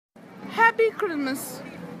Happy Christmas.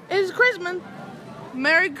 It's Christmas.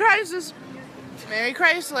 Merry Crisis. Merry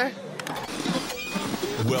Chrysler.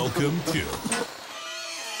 Welcome to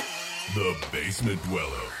The Basement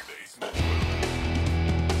Dweller.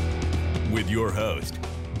 With your host,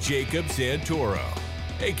 Jacob Santoro,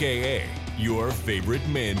 a.k.a. your favorite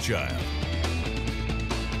man-child.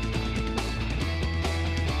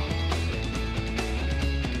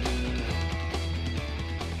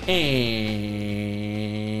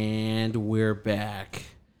 And we're back.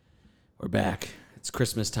 We're back. It's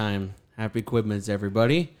Christmas time. Happy Quibmas,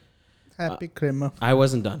 everybody. Happy Christmas. I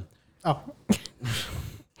wasn't done. Oh.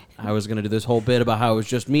 I was going to do this whole bit about how it was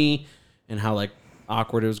just me and how, like,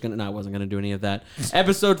 awkward it was going to... No, I wasn't going to do any of that.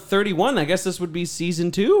 Episode 31. I guess this would be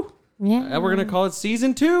season 2? Yeah. We're going to call it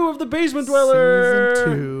season 2 of The Basement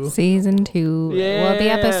Dweller. Season 2. Yeah. Well, it'd be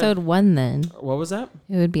episode 1 then. What was that?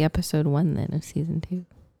 It would be episode 1 then of season 2.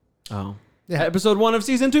 Oh. Yeah. Episode 1 of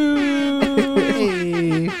season 2.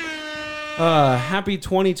 Hey. Happy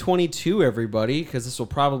 2022, everybody, because this will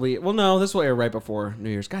probably... Well, no, this will air right before New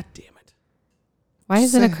Year's. God damn it. Why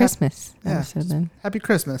is it a Christmas Yeah, episode then? Happy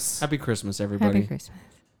Christmas. Happy Christmas, everybody. Happy Christmas.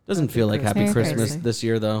 Doesn't feel like Happy Merry Christmas Christmas. this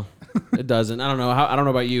year, though. It doesn't. I don't know. I don't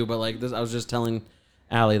know about you, but like this, I was just telling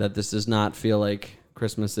Allie that this does not feel like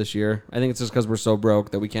Christmas this year. I think it's just because we're so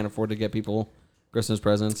broke that we can't afford to get people Christmas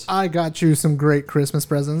presents. I got you some great Christmas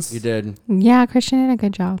presents. You did. Yeah, Christian did a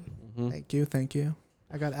good job. Thank you. Thank you.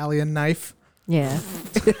 I got Allie a knife. Yeah.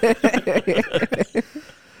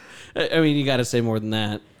 I mean, you got to say more than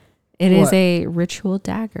that. It is What? a ritual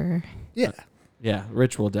dagger. Yeah. Yeah,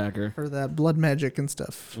 ritual dagger. For that blood magic and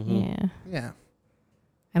stuff. Yeah. Yeah.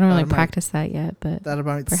 I don't really That might- practice that yet, but That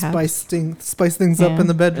about Perhaps. spice things up Yeah. in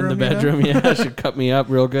the bedroom. In the you know? bedroom, yeah. Should cut me up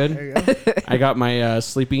real good. There you go. I got my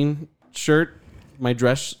sleeping shirt, my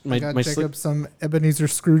dress, I got my Jacob some Ebenezer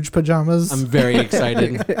Scrooge pajamas. I'm very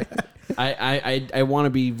excited. I want to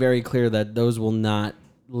be very clear that those will not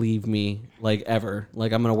leave me like ever.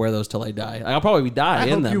 Like I'm gonna wear those till I die. I'll probably die I in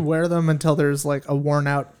hope them. you wear them until there's like a worn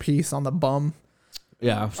out piece on the bum.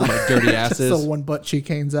 Yeah, for my dirty asses. So one butt cheek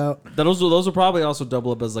hangs out. Those will probably also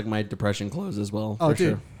double up as like my depression clothes as well. Oh, for dude.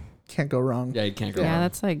 sure. Can't go wrong. Yeah, you can't go yeah, wrong.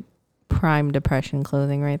 that's like prime depression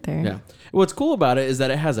clothing right there. Yeah. What's cool about it is that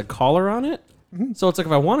it has a collar on it. So it's like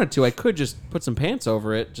if I wanted to, I could just put some pants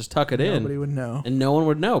over it, just tuck it Nobody in, would know. and no one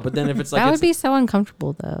would know. But then if it's like That would be so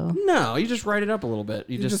uncomfortable though. no, you just write it up a little bit.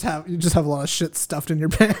 You You just just have a lot of shit stuffed in your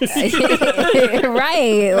pants.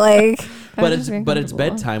 Right. Like but it's it's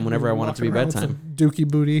bedtime whenever I want it to be Walking around with bedtime. some dookie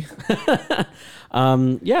booty.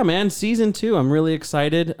 Yeah, man, season 2. I'm really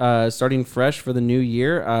excited. Starting fresh for the new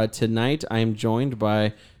year. Tonight, I am joined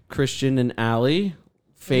by Christian and Allie.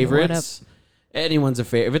 Favorites. Anyone's a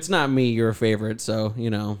favorite. If it's not me, you're a favorite. So, you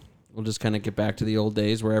know, we'll just kind of get back to the old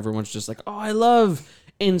days where everyone's just like, oh, I love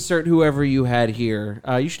insert whoever you had here.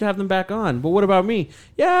 You should have them back on. But what about me?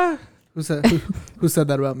 Yeah. Who said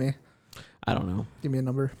that about me? I don't know. Give me a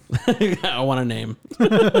number. I want a name.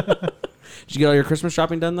 Did you get all your Christmas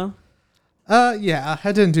shopping done, though? Yeah,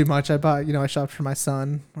 I didn't do much. I shopped for my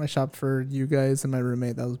son. I shopped for you guys and my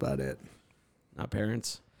roommate. That was about it. Not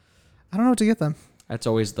parents. I don't know what to get them. That's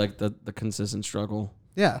always like the consistent struggle.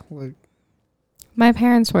 Yeah, like, my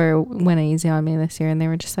parents went easy on me this year and they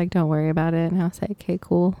were just like, don't worry about it. And I was like, okay,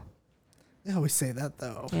 cool. they always say that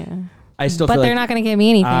though. Yeah. I still But feel they're like not going to give me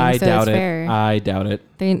anything, I so doubt it's it. fair. I doubt it.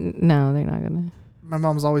 No, they're not going to. My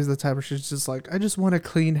mom's always the type where she's just like, I just want a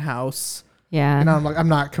clean house. Yeah. And I'm like, I'm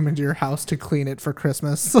not coming to your house to clean it for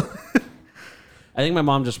Christmas. I think my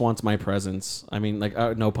mom just wants my presents. I mean, like,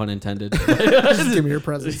 no pun intended. Just give me your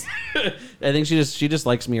presents. I think she just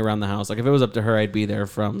likes me around the house. Like, if it was up to her, I'd be there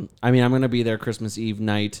I'm going to be there Christmas Eve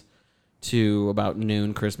night to about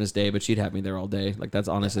noon Christmas Day, but she'd have me there all day. Like, that's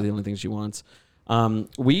honestly the only thing she wants.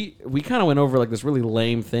 We kind of went over like this really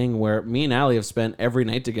lame thing where me and Allie have spent every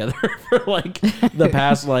night together for like the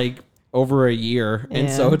past like over a year.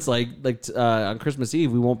 And so Yeah. it's like on Christmas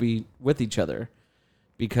Eve, we won't be with each other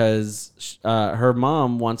because her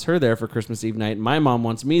mom wants her there for Christmas Eve night. My mom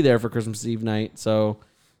wants me there for Christmas Eve night. So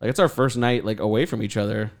like it's our first night like away from each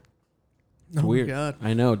other. It's Oh my weird. God.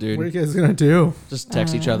 I know, dude. What are you guys gonna do? Just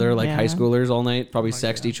text each other like yeah. high schoolers all night. Probably my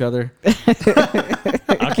sext God. each other.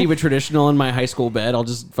 I'll keep it traditional in my high school bed. I'll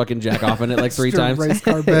just fucking jack off in it like 3 Just a times. Race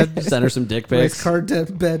car bed. Send her some dick Race pics. car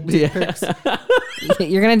bed. Dick Yeah. pics.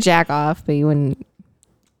 You're going to jack off, but you wouldn't.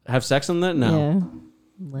 Have sex on that? No.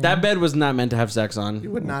 Yeah. That bed was not meant to have sex You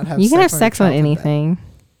on. would not have. You can have your sex on childhood bed. anything.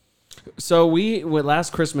 So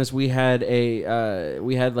last Christmas we had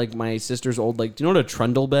like my sister's old like. Do you know what a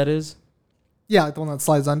trundle bed is? Yeah, like the one that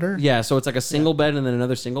slides under. Yeah. So it's like a single bed and then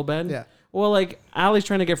another single bed. Yeah. well, like Allie's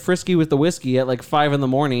trying to get frisky with the whiskey at like 5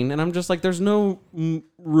 a.m, and I'm just like, there's no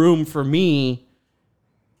room for me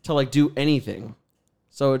to like do anything.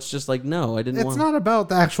 So it's just like, no, I didn't. It's not about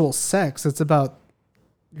the actual sex. It's about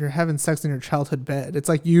you're having sex in your childhood bed. It's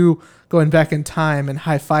like you going back in time and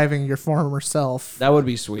high-fiving your former self. That would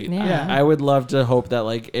be sweet. Yeah. I would love to hope that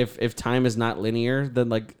like if time is not linear, then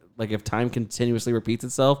like if time continuously repeats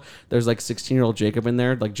itself, there's like 16-year-old Jacob in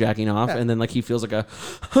there like jacking off, and then like he feels like a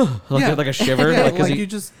like a shiver. Yeah, like you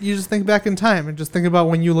just think back in time and just think about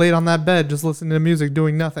when you laid on that bed just listening to music,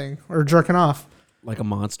 doing nothing or jerking off, like a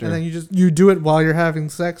monster. and then you do it while you're having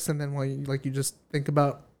sex, and then while you just think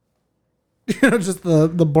about just the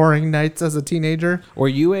boring nights as a teenager. Were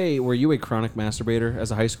you a chronic masturbator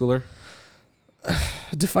as a high schooler?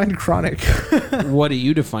 Define chronic. What do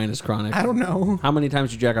you define as chronic? I don't know. How many times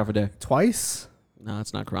did you jack off a day? Twice? No,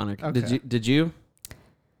 it's not chronic. Okay. Did you?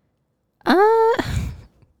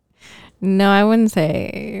 No, I wouldn't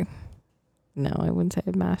say. No, I wouldn't say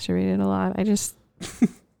I masturbated a lot. I just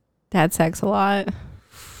had sex a lot.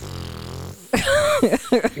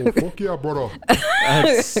 Fuck yeah, brother.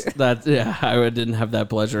 Yeah, I didn't have that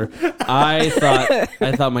pleasure. I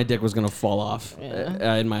thought my dick was gonna fall off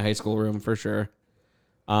in my high school room for sure.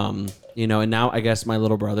 And now I guess my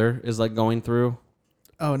little brother is like going through.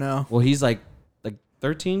 Oh no. Well, he's like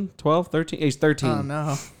 13, 12, 13. He's 13. Oh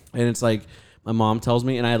no. And it's like my mom tells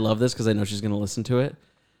me, and I love this because I know she's gonna listen to it.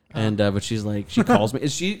 And but she's like, she calls me.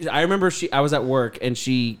 I remember I was at work and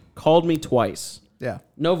she called me twice. Yeah.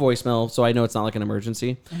 No voicemail, so I know it's not like an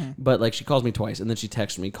emergency. But like she calls me twice, and then she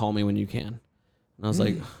texts me, "Call me when you can." And I was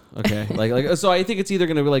like, okay, like so. I think it's either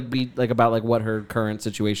gonna be about like what her current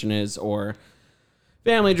situation is, or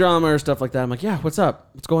family drama or stuff like that. I'm like, yeah, what's up?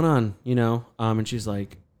 What's going on? And she's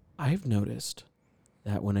like, I've noticed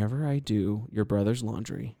that whenever I do your brother's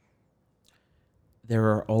laundry, there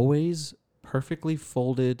are always perfectly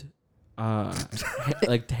folded,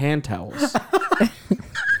 like hand towels.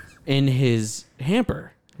 In his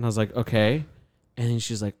hamper. And I was like, okay. And then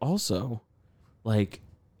she's like, also, like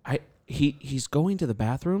he's going to the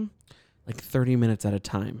bathroom like 30 minutes at a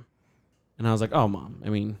time. And I was like, oh mom, I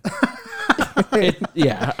mean Wait,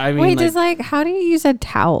 how do you use a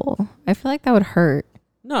towel? I feel like that would hurt.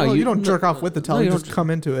 No, Well, you don't jerk off with the towel. no, you you just don't- come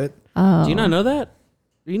into it. Oh. do you not know that?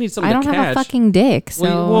 You need something I don't to catch. have a fucking dick, so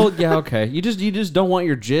Well, yeah, okay. You just don't want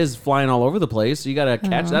your jizz flying all over the place. So you gotta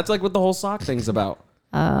catch. That's like what the whole sock thing's about.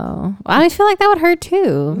 oh. I feel like that would hurt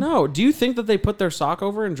too. No, do you think that they put their sock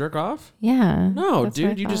over and jerk off? Yeah. No, that's what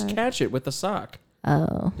dude, I you just thought. catch it with the sock.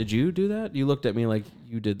 Oh. Did you do that? You looked at me like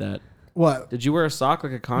you did that. What? Did you wear a sock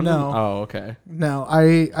like a condom? No. Oh, okay. No,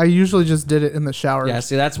 I usually just did it in the shower. Yeah,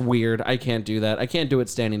 see, that's weird. I can't do that. I can't do it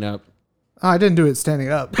standing up. I didn't do it standing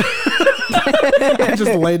up. I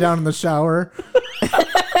just lay down in the shower.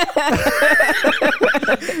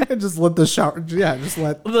 And just let the shower. Yeah, just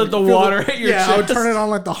let The feel water hit your Yeah, I would chest. turn it on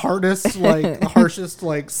like the hardest, like the harshest,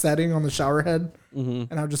 like setting on the shower head,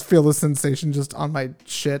 and I would just feel the sensation just on my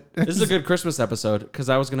shit. This is a good Christmas episode because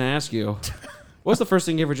I was going to ask you, what's the first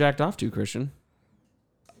thing you ever jacked off to, Christian?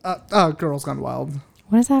 Girls Gone Wild.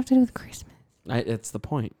 What does that have to do with Christmas? It's the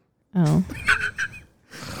point. Oh.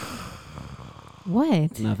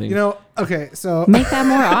 What? Nothing. Okay, so Make that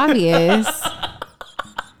more obvious.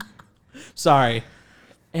 Sorry.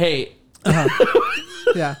 Hey.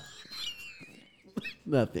 yeah,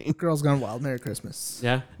 Nothing. Girls Gone Wild. Merry Christmas.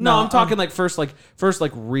 Yeah. No, I'm talking like first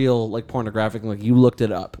real like pornographic. Like you looked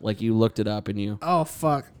it up. Like you looked it up and you. Oh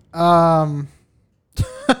fuck. I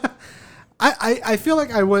feel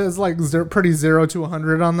like I was like pretty 0 to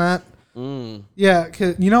 100 on that. Yeah,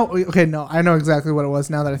 cause okay, no, I know exactly what it was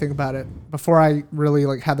now that I think about it. Before I really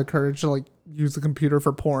like had the courage to like use the computer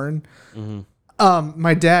for porn,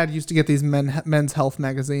 my dad used to get these men's health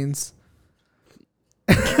magazines,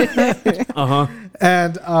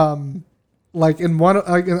 and like in one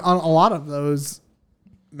like on a lot of those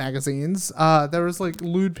magazines, there was like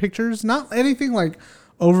lewd pictures, not anything like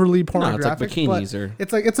overly pornographic. bikinis or-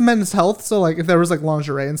 it's a men's health. So like if there was like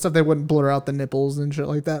lingerie and stuff, they wouldn't blur out the nipples and shit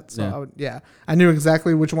like that. So Yeah. I knew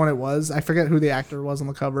exactly which one it was. I forget who the actor was on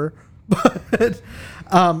the cover, but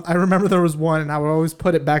I remember there was one, and I would always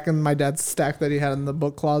put it back in my dad's stack that he had in the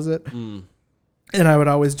book closet, and I would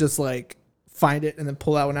always just like find it and then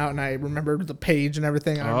pull that one out, and I remembered the page and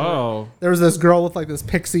everything. And I remember there was this girl with like this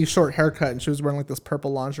pixie short haircut, and she was wearing like this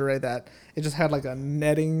purple lingerie that it just had like a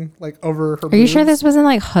netting like over her. Are you sure this wasn't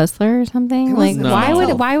like Hustler or something? Like, No.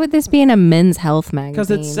 why would this be in a men's health magazine?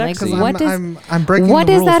 'Cause it's sexy. Like, what does I'm breaking. what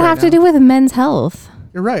the does rules that right have now. to do with men's health?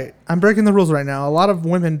 You're right. I'm breaking the rules right now. A lot of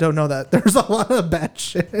women don't know that. There's a lot of bad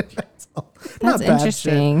shit. That's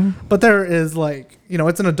interesting. Shit. But there is like,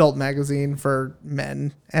 it's an adult magazine for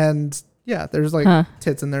men, and yeah, there's like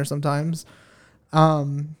tits in there sometimes.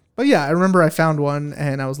 But yeah, I remember I found one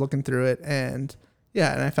and I was looking through it, and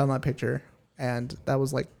I found that picture, and that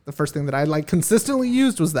was like the first thing that I like consistently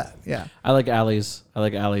used was that. Yeah. I like Allie's.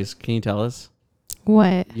 Can you tell us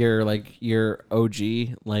What? your OG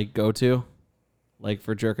like go to, like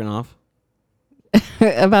for jerking off?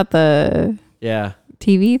 About the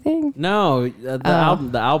TV thing? No, the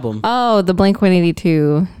album. Oh, the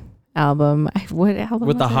Blink-182 album. What album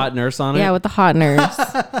With was the it? hot nurse on it? Yeah, with the hot nurse.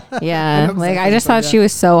 Yeah. Like, I just thought she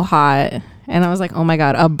was so hot. And I was like, oh my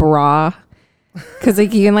God, a bra. Because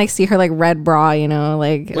like you can like see her like red bra,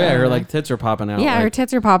 like. Yeah, her like tits are popping out. Yeah, like, her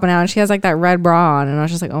tits are popping out. And she has like that red bra on. And I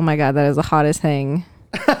was just like, oh my God, that is the hottest thing.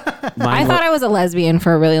 I thought I was a lesbian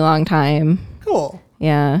for a really long time. Cool.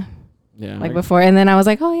 Yeah. Yeah. Like before. And then I was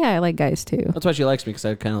like, oh yeah, I like guys too. That's why she likes me, because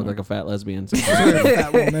I kind of look like a fat lesbian. So.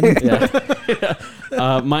 Fat woman.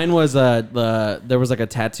 Yeah. Mine was there was like a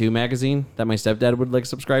tattoo magazine that my stepdad would like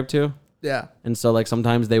subscribe to. Yeah. And so like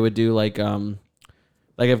sometimes they would do like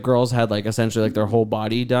if girls had like essentially like their whole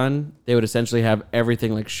body done, they would essentially have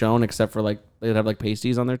everything like shown except for like they'd have like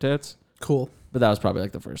pasties on their tits. Cool. But that was probably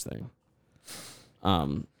like the first thing.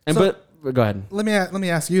 So- But go ahead. Let me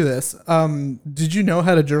ask you this. Did you know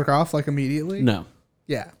how to jerk off like immediately? No.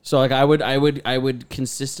 Yeah. So like I would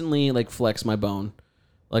consistently like flex my bone.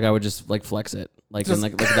 Like I would just like flex it. Like Just-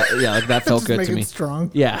 and like that, yeah, like that felt Just good make to it me.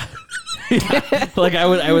 strong. Yeah. Like I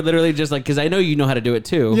would literally just like, because I know you know how to do it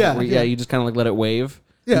too. Yeah, where, yeah. You just kind of like let it wave.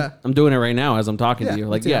 Yeah. I'm doing it right now as I'm talking to Yeah, you. me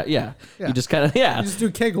Like too. yeah. Yeah. You just kind of You just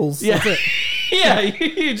do kegels. Yeah. That's it. yeah.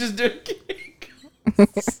 You just do it.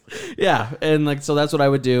 Yeah, and like so that's what I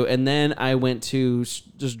would do, and then I went to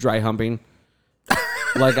just dry humping.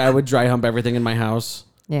 Like I would dry hump everything in my house.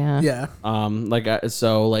 Yeah. Yeah.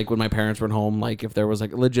 So like when my parents weren't home, like if there was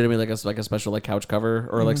like legitimately like a special like couch cover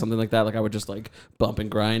or like something like that, like I would just like bump and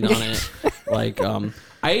grind on it. Like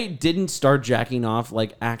I didn't start jacking off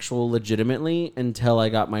like actual legitimately until I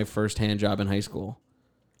got my first hand job in high school.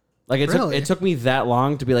 Like it took me that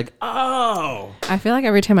long to be like, oh. I feel like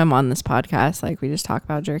every time I'm on this podcast, like we just talk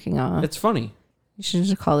about jerking off. It's funny. You should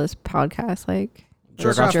just call this podcast like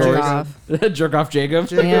Jerk off Jerk stories. Off. Jerk off Jacob.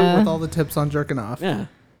 Jacob Yeah. with all the tips on jerking off. Yeah.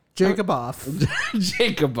 Jacob off.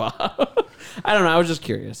 Jacob off. I don't know. I was just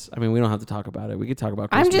curious. I mean, we don't have to talk about it. We could talk about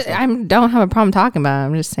I'm Christmas just stuff. I don't have a problem talking about it.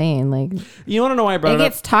 I'm just saying like You want to know why I brought it it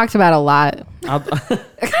up? gets talked about a lot. I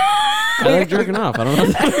like jerking off. I don't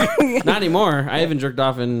know. Not anymore. I haven't jerked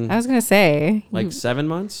off in I was gonna say like 7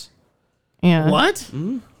 months. yeah. What?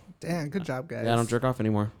 Mm-hmm. Damn, good job, guys. Yeah, I don't jerk off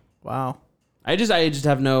anymore. Wow. I just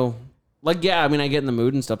have no, like, yeah, I mean, I get in the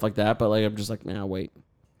mood and stuff like that, but like, I'm just like, nah, wait.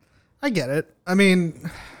 I get it. I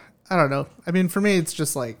mean, I don't know. I mean, for me, it's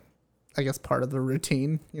just like, I guess part of the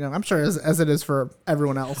routine. I'm sure as it is for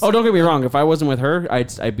everyone else. Oh, don't get me wrong. If I wasn't with her,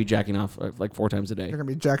 I'd be jacking off like 4 times a day. You're gonna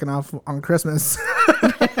be jacking off on Christmas.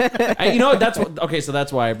 You know, okay. So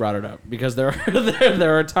that's why I brought it up, because there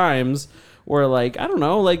are times where like I don't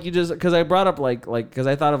know, like you just because I brought up like because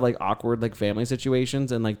I thought of like awkward like family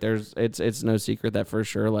situations, and like it's no secret that for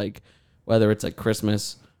sure, like whether it's like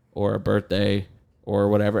Christmas or a birthday or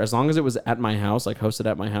whatever, as long as it was at my house, like hosted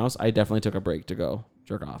at my house, I definitely took a break to go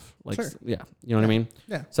jerk off. Like Sure. yeah, you know what I mean?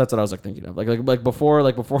 Yeah. So that's what I was like thinking of. Like before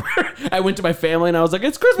I went to my family and I was like,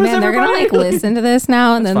 it's Christmas. Man, they're gonna everybody. like listen to this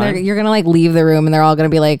now, and That's then fine. you're gonna like leave the room, and they're all gonna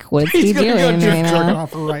be like, "What's he He's gonna go doing right Jerking now?"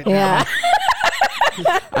 off right now.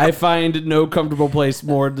 Yeah, I find no comfortable place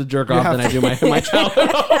more to jerk off have than I do my childhood.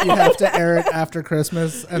 You have to air it after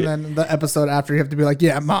Christmas, and then the episode after you have to be like,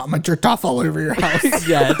 "Yeah, Mom, I jerked off all over your house."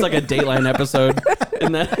 Yeah, it's like a Dateline episode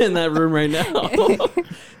in that room right now.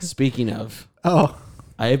 Speaking of, Oh,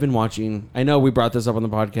 I have been watching. I know we brought this up on the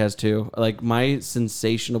podcast too. Like my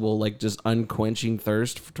sensational, like just unquenching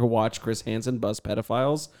thirst to watch Chris Hansen bust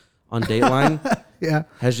pedophiles on Dateline yeah.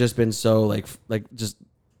 has just been so like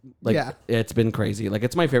Yeah. it's been crazy. Like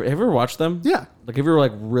it's my favorite. Have you ever watched them? Yeah. Like have you ever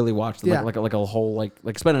like really watched them? Yeah. Like a whole like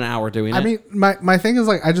spend an hour doing it. I mean, my thing is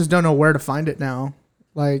like I just don't know where to find it now.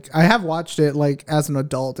 Like I have watched it like as an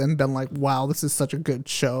adult and been like, wow, this is such a good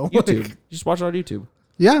show. YouTube. Like, Just watch it on YouTube.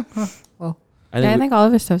 yeah. Huh, well, I think all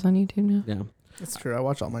of his stuff's on YouTube now. yeah. that's true. I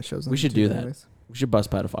watch all my shows. On We should YouTube do that. anyways. We should bust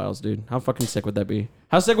pedophiles, dude. How fucking sick would that be?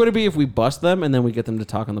 How sick would it be if we bust them and then we get them to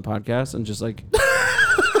talk on the podcast and just like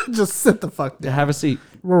Just sit the fuck down. have a seat?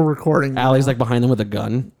 We're recording. Allie's now. like behind them with a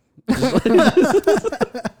gun.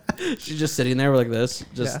 She's just sitting there like this.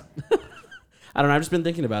 Just I don't know. I've just been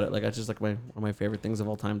thinking about it. Like it's just like one of my favorite things of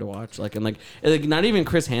all time to watch. Like and like not even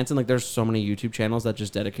Chris Hansen. Like there's so many YouTube channels that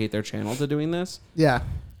just dedicate their channel to doing this. Yeah.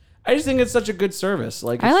 I just think it's such a good service.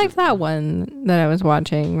 Like I liked that one that I was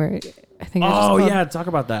watching where I think. Oh yeah, talk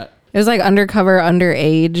about that. It was like undercover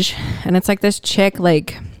underage, and it's like this chick,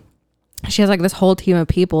 like she has like this whole team of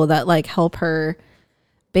people that like help her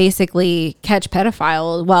basically catch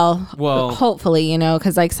pedophiles. Well, hopefully, you know,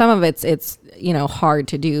 because like some of it's you know hard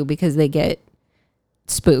to do because they get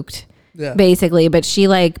spooked, basically. But she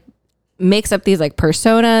like makes up these like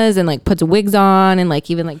personas and like puts wigs on and like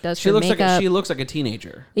even like does her makeup. She looks like a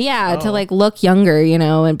teenager. Yeah, to like look younger, you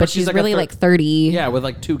know, and but she's like really like 30. Yeah, with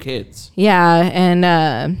like 2 kids. Yeah,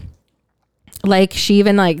 and like she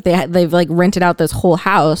even like they've like rented out this whole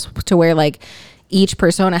house to where like each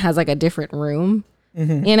persona has like a different room.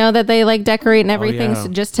 You know, that they like decorate and everything, so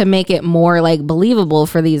just to make it more like believable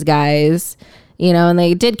for these guys, you know. And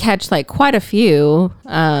they did catch like quite a few,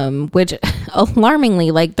 which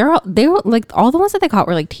alarmingly, like they were like all the ones that they caught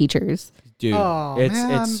were like teachers. Dude,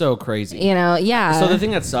 it's so crazy. You know, yeah. So the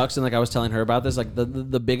thing that sucks, and like I was telling her about this, like the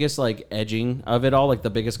biggest like edging of it all, like the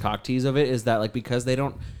biggest cock tease of it is that like because they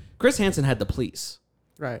don't, Chris Hansen had the police,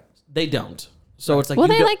 Right? They don't. So it's like, well,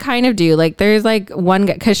 they like kind of do. Like there's like one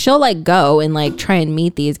guy, because she'll like go and like try and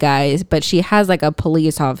meet these guys, but she has like a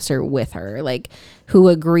police officer with her, like who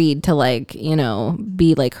agreed to like, you know,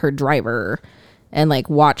 be like her driver and like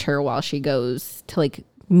watch her while she goes to like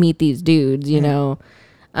meet these dudes, you know.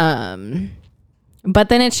 But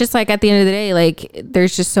then it's just like at the end of the day, like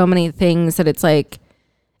there's just so many things that it's like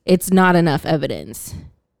it's not enough evidence,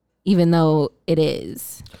 even though it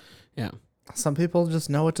is. Yeah. Some people just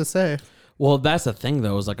know what to say. Well, that's the thing,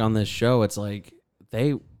 though, is like on this show, it's like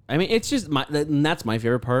it's just and that's my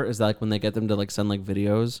favorite part is that, like when they get them to like send like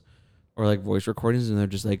videos or like voice recordings and they're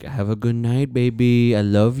just like, have a good night, baby. I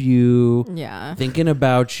love you. Yeah. Thinking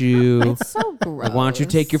about you. It's so gross. Like, why don't you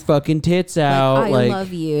take your fucking tits out? I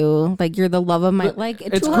love you. Like you're the love of my, like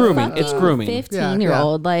it's grooming. It's grooming.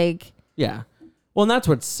 15-year-old. Like. Yeah. Well, and that's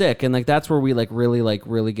what's sick, and like that's where we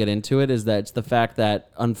really get into it, is that it's the fact that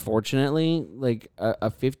unfortunately, like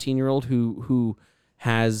a 15-year-old who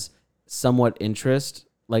has somewhat interest,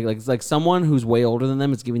 like someone who's way older than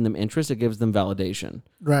them is giving them interest, it gives them validation,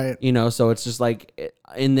 right? You know, so it's just like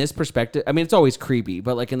in this perspective, I mean, it's always creepy,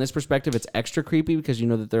 but like in this perspective, it's extra creepy because you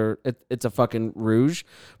know that it's a fucking rouge,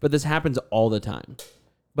 but this happens all the time.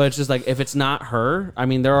 But it's just like, if it's not her, I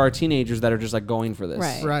mean, there are teenagers that are just like going for this.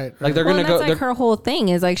 Right. Like they're going to go. That's like her whole thing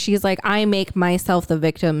is like, she's like, I make myself the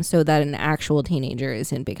victim so that an actual teenager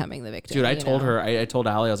isn't becoming the victim. Dude, I told her, I told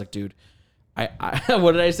Allie, I was like, dude, I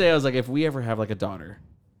what did I say? I was like, if we ever have like a daughter,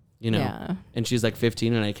 you know, and she's like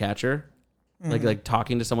 15 and I catch her, like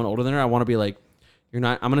talking to someone older than her, I want to be like, I'm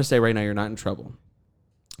going to say right now, you're not in trouble,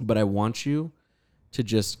 but I want you to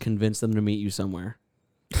just convince them to meet you somewhere.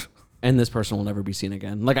 And this person will never be seen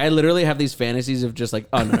again. Like I literally have these fantasies of just like,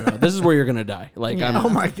 oh no, this is where you're gonna die. Like, oh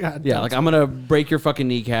my god, yeah, like I'm gonna break your fucking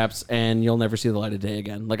kneecaps and you'll never see the light of day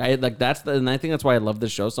again. Like and I think that's why I love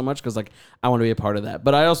this show so much, because like I want to be a part of that,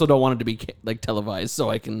 but I also don't want it to be like televised so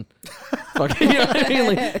I can, fucking, you know what I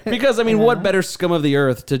mean? Like, because I mean, what better scum of the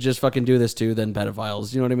earth to just fucking do this to than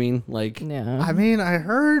pedophiles? You know what I mean? Like, yeah. I mean, I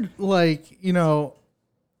heard like, you know,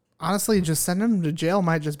 honestly, just send them to jail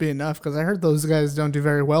might just be enough, because I heard those guys don't do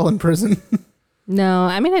very well in prison. No,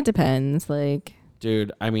 I mean, it depends. Like,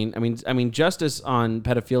 dude, I mean, justice on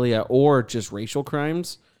pedophilia or just racial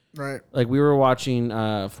crimes. Right. Like we were watching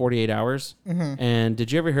 48 Hours, and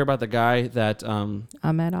did you ever hear about the guy that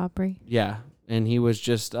Ahmed Aubrey? Yeah, and he was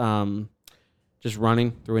just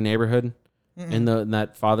running through a neighborhood, and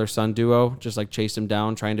that father-son duo just like chased him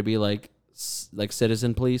down, trying to be like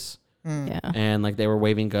citizen police. Yeah. And like they were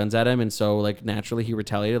waving guns at him, and so like naturally he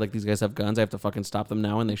retaliated, like, these guys have guns, I have to fucking stop them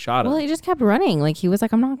now, and they shot him. Well, he just kept running. Like he was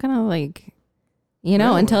like, I'm not gonna like, you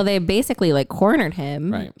know, until they basically like cornered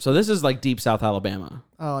him. Right. So this is like deep South Alabama.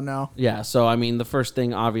 Oh no. Yeah. So I mean, the first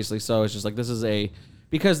thing obviously, so it's just like, this is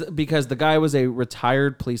because the guy was a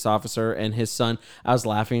retired police officer, and his son, I was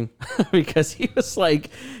laughing because he's like,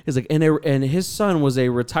 and his son was a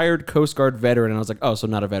retired Coast Guard veteran, and I was like, oh, so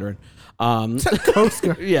not a veteran. Coast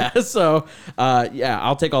Guard. Yeah. So, yeah,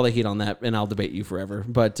 I'll take all the heat on that, and I'll debate you forever.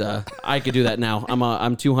 But I could do that now.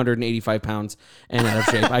 I'm 285 pounds and out of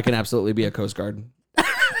shape. I can absolutely be a Coast Guard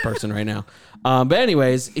person right now. But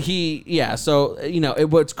anyways, so you know,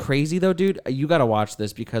 what's crazy though, dude, you got to watch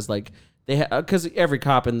this, because like because every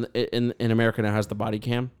cop in America now has the body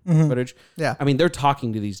cam footage. Yeah. I mean, they're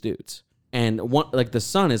talking to these dudes, and one, like, the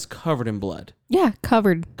son is covered in blood. Yeah,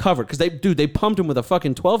 covered because they pumped him with a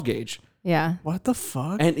fucking 12 gauge. Yeah. What the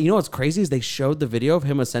fuck? And you know what's crazy is they showed the video of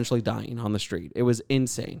him essentially dying on the street. It was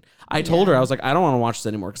insane. I told her, I was like, I don't want to watch this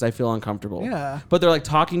anymore because I feel uncomfortable. Yeah. But they're like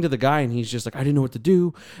talking to the guy and he's just like, I didn't know what to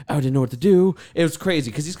do. I didn't know what to do. It was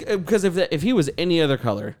crazy because if he was any other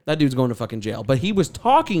color, that dude's going to fucking jail. But he was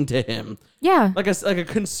talking to him. Yeah. Like a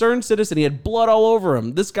concerned citizen. He had blood all over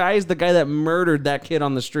him. This guy is the guy that murdered that kid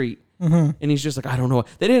on the street. Mm-hmm. And he's just like, I don't know.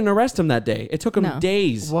 They didn't arrest him that day. It took him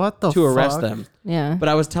days to arrest them. Yeah. But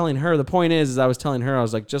I was telling her, the point is I was telling her, I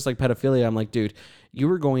was like, just like pedophilia, I'm like, dude, you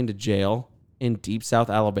were going to jail in deep South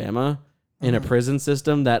Alabama in a prison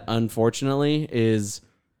system that unfortunately is,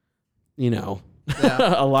 you know,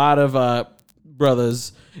 a lot of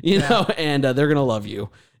brothers, you know, and they're going to love you.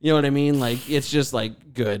 You know what I mean? Like, it's just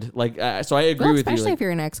like good. Like, so I agree with you. Especially Like, if you're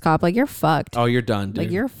an ex-cop, like you're fucked. Oh, you're done, dude.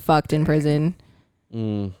 Like you're fucked in prison.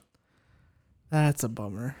 That's a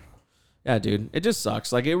bummer. Yeah, dude. It just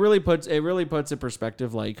sucks. Like it really puts in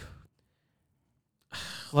perspective. Like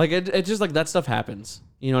it just like that stuff happens.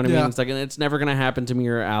 You know what I mean? It's like, and it's never gonna happen to me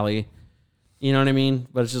or Allie. You know what I mean?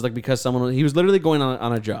 But it's just like because he was literally going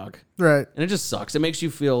on a jog. Right. And it just sucks. It makes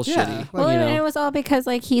you feel shitty. Well, you know? and it was all because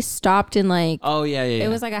like he stopped in like it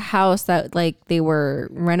was like a house that like they were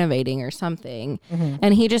renovating or something,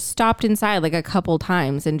 and he just stopped inside like a couple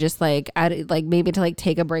times and just like like maybe to like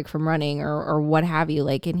take a break from running or what have you,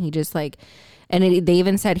 like, and he just like, and they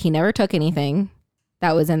even said he never took anything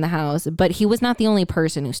that was in the house, but he was not the only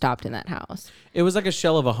person who stopped in that house. It was like a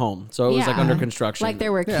shell of a home, so it was like under construction. Like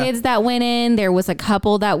there were kids that went in, there was a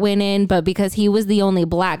couple that went in, but because he was the only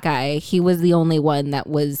black guy, he was the only one that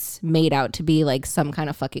was made out to be like some kind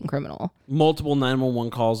of fucking criminal. Multiple 911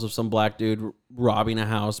 calls of some black dude robbing a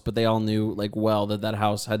house, but they all knew like well that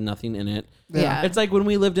house had nothing in it. Yeah. It's like when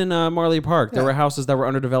we lived in Marley Park, there were houses that were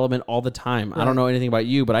under development all the time. I don't know anything about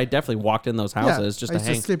you, but I definitely walked in those houses just I to used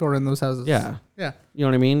hang. to sleep over in those houses. Yeah. Yeah. You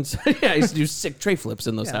know what I mean? I used to do sick tray flips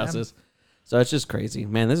in those houses. So it's just crazy.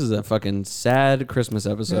 Man, this is a fucking sad Christmas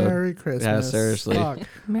episode. Merry Christmas. Yeah, seriously. Fuck.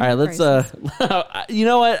 All right, let's you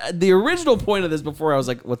know what? The original point of this before I was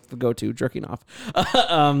like, what's the go-to? Jerking off. That's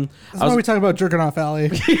why we talk about jerking off, Allie.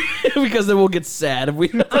 Because then we'll get sad if we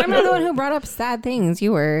I'm not the one who brought up sad things.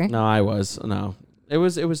 You were. No, I was. No. It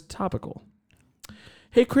was topical.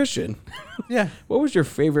 Hey Christian. Yeah. What was your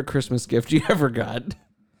favorite Christmas gift you ever got?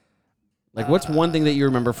 Like, what's one thing that you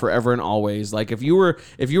remember forever and always? Like, if you were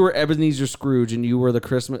Ebenezer Scrooge and you were the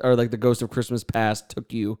Christmas or like the ghost of Christmas past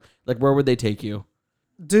took you, like, where would they take you?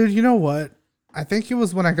 Dude, you know what? I think it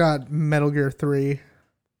was when I got Metal Gear 3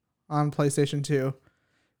 on PlayStation 2.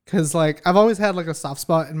 Because, like, I've always had, like, a soft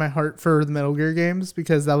spot in my heart for the Metal Gear games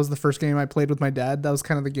because that was the first game I played with my dad. That was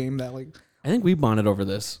kind of the game that, like... I think we bonded over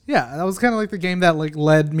this. Yeah, that was kind of, like, the game that, like,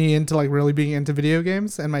 led me into, like, really being into video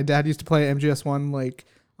games. And my dad used to play MGS1, like...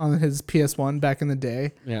 on his PS1 back in the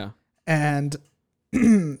day. Yeah. And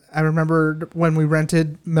I remember when we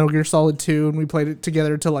rented Metal Gear Solid 2 and we played it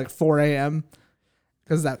together till like 4 a.m.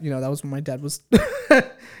 Because that, that was when my dad was,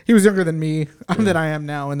 he was younger than me than I am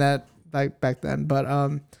now and that like back then. But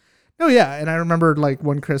no, yeah. And I remember like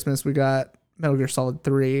one Christmas we got Metal Gear Solid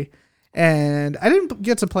 3 and I didn't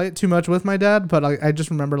get to play it too much with my dad, but I just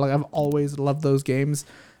remember like I've always loved those games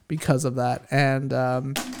because of that. And,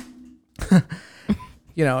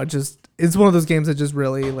 it's one of those games that just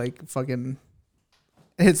really like fucking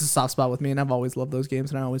hits a soft spot with me, and I've always loved those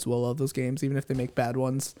games, and I always will love those games, even if they make bad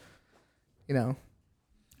ones. When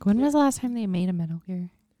was the last time they made a Metal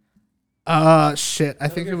Gear? Shit. I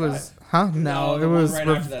think it was. Huh? No, it was. Right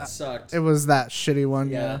after that sucked. It was that shitty one.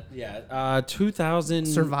 Yeah. 2000.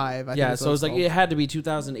 Survive. I think Yeah. So it was like called. It had to be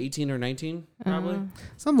 2018 or 19, probably.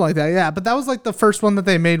 Something like that. Yeah, but that was like the first one that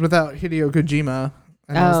they made without Hideo Kojima.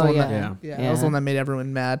 And that was the one that was the one that made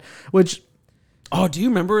everyone mad. Which, do you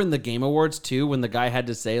remember in the Game Awards too when the guy had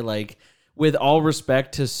to say like, with all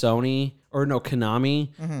respect to Sony or no Konami,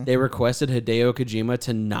 they requested Hideo Kojima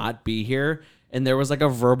to not be here, and there was like a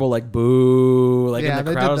verbal like boo, like in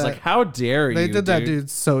the crowd was like, how dare you? They did that dude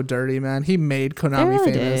so dirty, man. He made Konami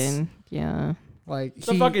famous. Did. Yeah, like he's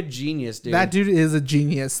a fucking genius, dude. That dude is a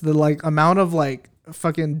genius. The like amount of like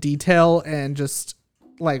fucking detail and just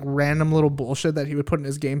like random little bullshit that he would put in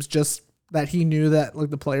his games just that he knew that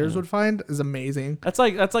like the players would find is amazing. That's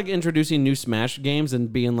like introducing new Smash games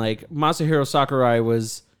and being like Masahiro Sakurai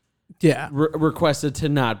was requested to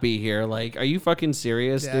not be here. Like, are you fucking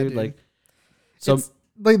serious, dude? Like, so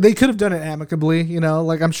like they could have done it amicably,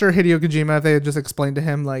 like I'm sure Hideo Kojima, if they had just explained to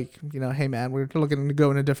him like, hey man, we're looking to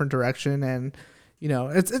go in a different direction, and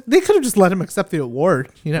they could have just let him accept the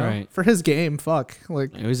award, for his game. Fuck,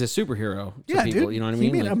 like he was a superhero to people. Dude, you know what I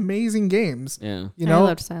mean? He made amazing games. Yeah, I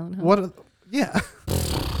loved Silent Hill. Yeah.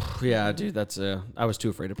 Yeah, dude, I was too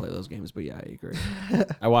afraid to play those games, but yeah, I agree.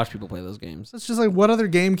 I watch people play those games. It's just like, what other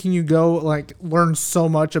game can you go like learn so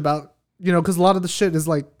much about? Because a lot of the shit is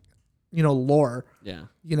like, lore. Yeah.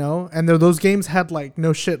 And those games had like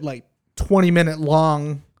no shit like 20-minute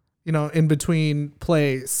long, in between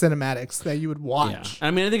play cinematics that you would watch. Yeah.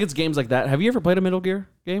 I mean, I think it's games like that. Have you ever played a Metal Gear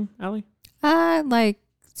game, Allie? Like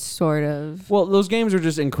sort of. Well, those games are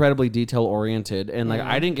just incredibly detail oriented, and like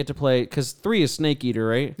I didn't get to play because 3 is Snake Eater,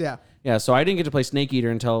 right? Yeah. Yeah. So I didn't get to play Snake Eater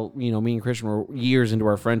until me and Christian were years into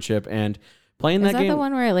our friendship, and playing Is that that game. the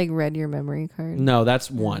one where I like read your memory card? No, that's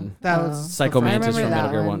one. That was Psycho I Mantis remember from that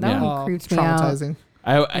Metal Gear one. 1. That Yeah. one creeps me out. traumatizing.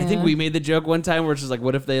 I think we made the joke one time where it's just like,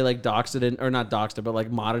 what if they like doxed it or not doxed it, but like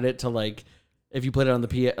modded it to like, if you played it on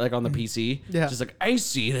the on the PC, Yeah. just like, I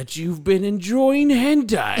see that you've been enjoying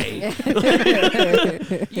hentai.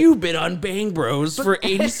 You've been on Bang Bros for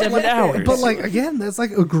 87 hours. But like again, that's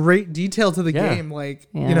like a great detail to the Yeah. game. Like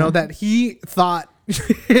Yeah. that he thought,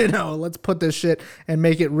 let's put this shit and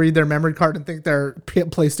make it read their memory card and think their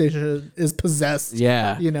PlayStation is possessed.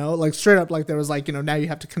 Yeah. Like straight up, like there was like now you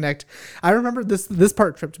have to connect. I remember this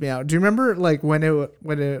part tripped me out. Do you remember like when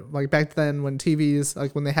it like back then when TVs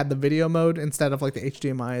like when they had the video mode instead of like the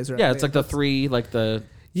HDMI's or yeah, it's like the 3, like the.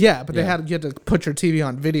 yeah, but you Yeah. had to put your TV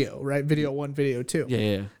on video, right? Video 1, video 2.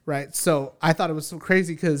 Yeah. Right. So I thought it was so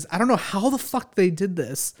crazy because I don't know how the fuck they did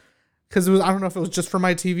this. Because I don't know if it was just for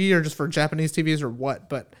my TV or just for Japanese TVs or what.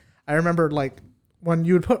 But I remember like when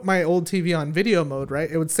you would put my old TV on video mode,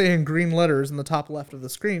 right? It would say in green letters in the top left of the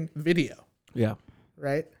screen, video, Yeah.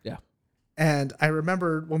 right? Yeah. And I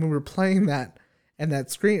remember when we were playing that and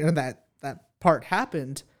that screen and that part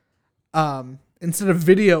happened, instead of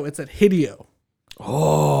video, it said Hideo.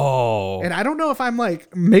 Oh. And I don't know if I'm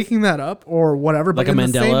like making that up or whatever. Like but a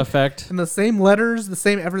in the Mandela same- effect. In the same letters, the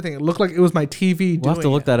same everything. It looked like it was my TV We'll have to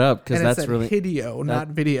look that up because and that's it said really. Hideo, not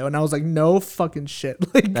video. And I was like, no fucking shit.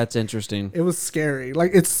 Like That's interesting. it was scary.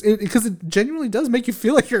 Like because it genuinely does make you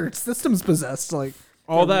feel like your system's possessed. Like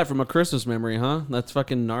All that from a Christmas memory, huh? That's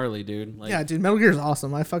fucking gnarly, dude. Like, yeah, dude, Metal Gear is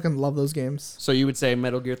awesome. I fucking love those games. So you would say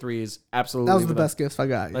Metal Gear 3 is absolutely That was the best gifts I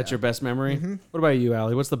got. That's yeah. your best memory? Mm-hmm. What about you,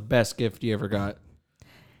 Allie? What's the best gift you ever got?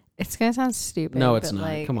 It's gonna sound stupid. No, it's but, not.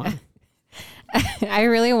 like, Come on. I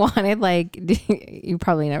really wanted like you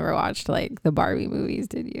probably never watched like the Barbie movies,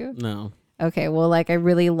 did you? No. Okay, well, like I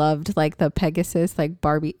really loved like the Pegasus, like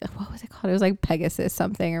Barbie. What was it called? It was like Pegasus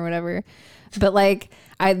something or whatever. But like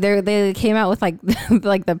they came out with like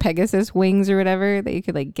like the Pegasus wings or whatever that you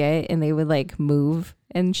could like get, and they would like move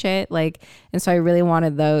and shit. Like, and so I really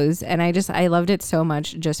wanted those, and I loved it so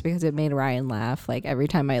much just because it made Ryan laugh. Like every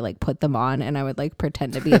time I like put them on, and I would like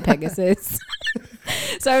pretend to be a Pegasus.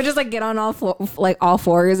 So I would just like get on all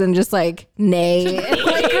fours and just like neigh.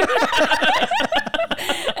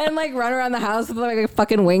 And like run around the house with like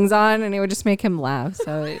fucking wings on, and it would just make him laugh.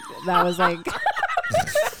 So that was like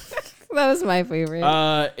that was my favorite.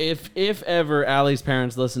 If ever Allie's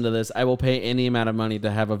parents listen to this, I will pay any amount of money to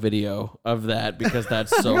have a video of that because that's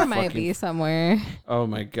so there fucking. might be somewhere. Oh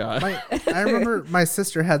my god. I remember my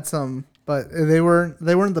sister had some, but they weren't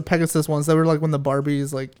the Pegasus ones. They were like when the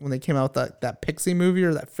Barbies, like when they came out that Pixie movie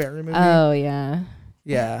or that fairy movie. Oh yeah.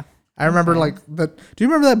 Yeah. I remember like the. Do you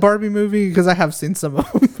remember that Barbie movie? Because I have seen some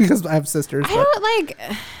of them because I have sisters. I don't like.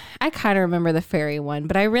 I kind of remember the fairy one,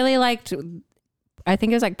 but I really liked. I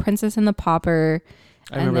think it was like Princess and the Pauper.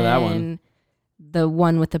 I remember that one. The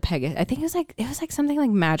one with the Pegasus. I think it was like something like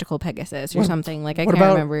Magical Pegasus or something. Like I what can't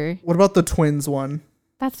about- remember. What about the twins one?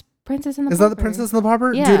 That's Princess and the Is Pauper. that the Princess and the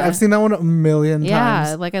Pauper? Yeah. Dude, I've seen that one a million Yeah,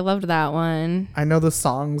 times. like I loved that one. I know the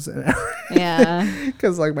songs and Yeah.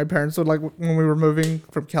 because like my parents would like when we were moving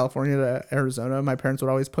from California to Arizona, my parents would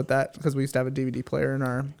always put that because we used to have a DVD player in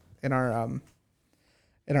our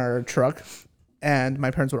truck, and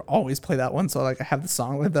my parents would always play that one. So like I have the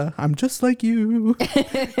song with the "I'm just like you,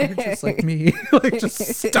 you're just like me," like just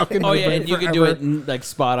stuck in. Oh my yeah, brain and you can forever. do it like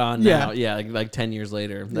spot on Yeah. now. Yeah, like 10 years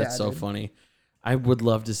later. That's Yeah, so dude. funny. I would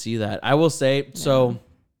love to see that. I will say, so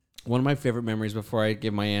one of my favorite memories before I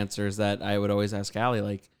give my answer is that I would always ask Allie,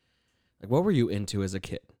 like what were you into as a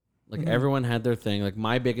kid? Like everyone had their thing. Like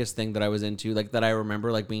my biggest thing that I was into, like that I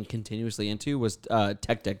remember like being continuously into was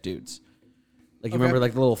Tech Deck dudes. Like you remember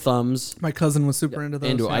like the little thumbs? My cousin was super into those.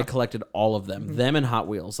 Into yeah. I collected all of them, them and Hot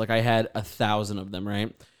Wheels. Like I had 1,000 of them,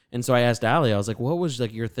 right? And so I asked Allie, I was like, "What was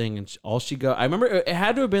like your thing?" And I remember it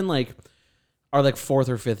had to have been like our like 4th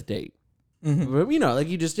or 5th date. But, you know, like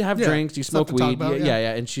you just have Yeah, drinks, you stuff smoke to talk weed, about,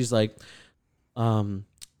 yeah. And she's like,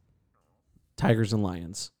 tigers and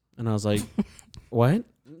lions, and I was like, "What?"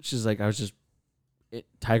 She's like,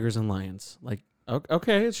 tigers and lions. Like,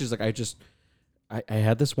 okay. She's like, I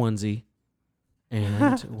had this onesie.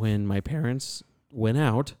 And when my parents went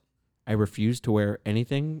out, I refused to wear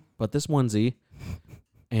anything but this onesie,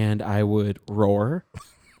 and I would roar.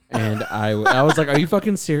 And I was like, "Are you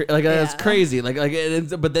fucking serious? Like that's crazy."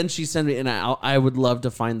 But then she sent me, and I would love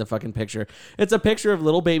to find the fucking picture. It's a picture of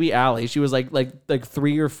little baby Allie. She was like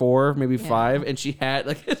 3 or 4, maybe 5, and she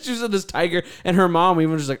had she was in this tiger. And her mom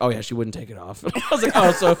even was just like, "Oh yeah, she wouldn't take it off." I was like,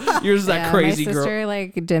 "Oh, so you're just that crazy girl." My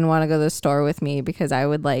sister didn't want to go to the store with me because I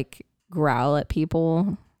would growl at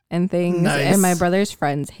people and things. Nice. And my brother's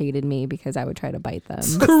friends hated me because I would try to bite them.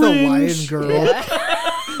 That's the lion girl.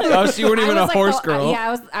 Oh, so you weren't even a horse girl.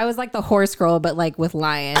 I was like the horse girl, but with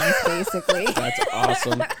lions, basically. That's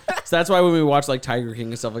awesome. So that's why when we watch Tiger King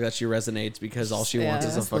and stuff like that, she resonates because all she wants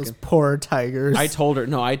is a fucking Those poor tigers. I told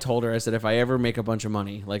her, I said, if I ever make a bunch of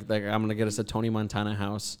money, I'm going to get us a Tony Montana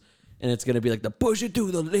house. And it's gonna be the push it to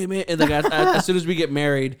the limit. And as soon as we get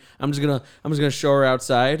married, I'm just gonna show her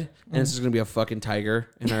outside, and it's just gonna be a fucking tiger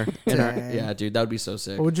in our yeah, dude, that would be so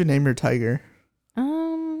sick. What would you name your tiger?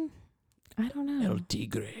 I don't know. El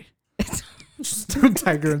Tigre. Just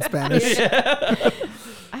tiger in Spanish. I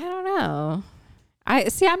don't know.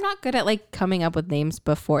 I'm not good at coming up with names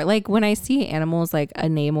before. When I see animals, a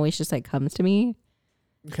name always just comes to me.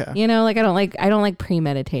 Okay. You know, I don't like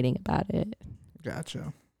premeditating about it.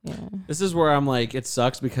 Gotcha. Yeah. This is where I'm it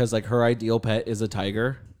sucks because her ideal pet is a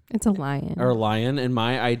tiger. It's a lion. Or a lion, and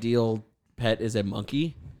my ideal pet is a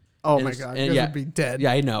monkey. Oh my god, you guys would be dead.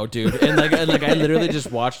 Yeah, I know, dude. And I literally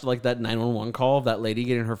just watched that 911 call of that lady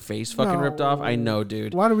getting her face fucking ripped off. I know,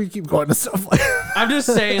 dude. Why do we keep going to stuff like that? I'm just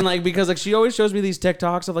saying, because she always shows me these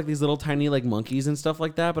TikToks of these little tiny monkeys and stuff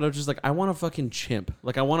like that. But I'm just I want a fucking chimp.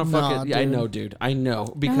 I want to fucking. Yeah, I know, dude. I know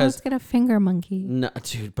because let's get a finger monkey. No,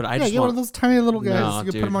 dude. But I just get one of those tiny little guys. No,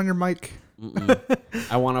 you can put them on your mic.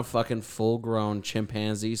 I want a fucking full-grown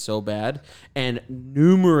chimpanzee so bad, and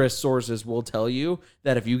numerous sources will tell you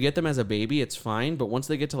that if you get them as a baby, it's fine. But once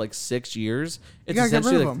they get to 6 years, it's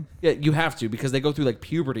essentially get rid of them. Yeah, you have to because they go through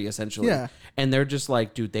puberty essentially. Yeah, and they're just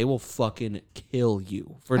dude, they will fucking kill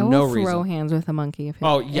you for I will no reason. Throw hands with a monkey. If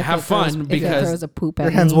have fun because if it throws a poop at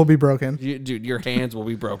your hands me. will be broken. Dude, your hands will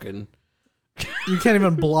be broken. You can't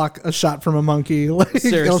even block a shot from a monkey.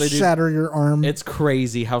 Seriously, they'll dude, shatter your arm. It's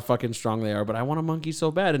crazy how fucking strong they are, but I want a monkey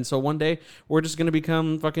so bad. And so one day we're just gonna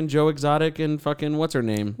become fucking Joe Exotic and fucking what's her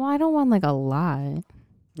name? Well, I don't want a lot.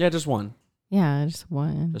 Yeah, just one. Yeah, just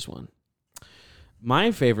one. Just one.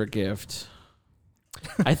 My favorite gift,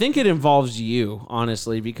 I think it involves you,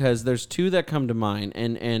 honestly, because there's 2 that come to mind.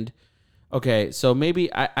 And okay, so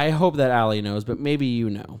maybe I hope that Allie knows, but maybe you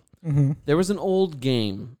know. Mm-hmm. There was an old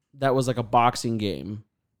game that was a boxing game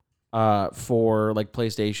for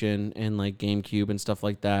PlayStation and GameCube and stuff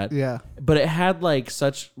like that. Yeah. But it had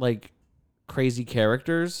such crazy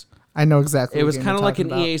characters. I know exactly. It was kind of like an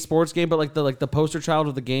about. EA Sports game, but the poster child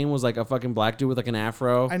of the game was a fucking black dude with an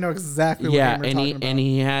afro. I know exactly. Yeah, what game you're and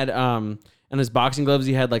he had on his boxing gloves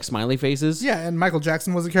he had smiley faces. Yeah, and Michael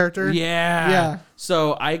Jackson was a character. Yeah.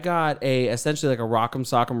 So I got essentially a Rock'em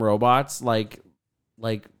Sock'em Robots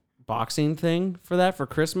boxing thing for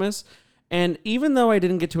Christmas. And even though I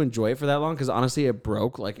didn't get to enjoy it for that long, because honestly it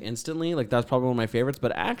broke instantly, that's probably one of my favorites.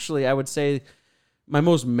 But actually I would say my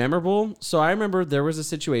most memorable. So I remember there was a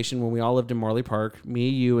situation when we all lived in Marley Park, me,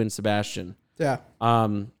 you, and Sebastian. Yeah.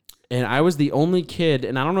 And I was the only kid,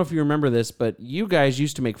 and I don't know if you remember this, but you guys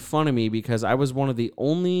used to make fun of me because I was one of the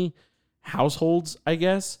only households, I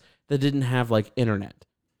guess, that didn't have internet.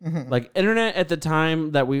 Mm-hmm. Internet at the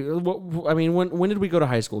time that when did we go to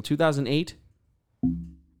high school? 2008?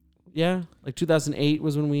 Yeah, 2008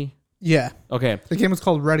 was when we. Yeah. Okay. The game was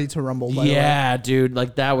called Ready to Rumble. By yeah, dude.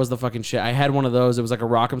 That was the fucking shit. I had one of those. It was a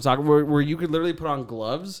Rock'em Sock'em where you could literally put on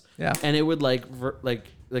gloves. Yeah. And it would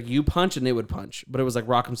you punch and it would punch, but it was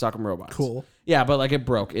Rock'em Sock'em Robots. Cool. Yeah, but it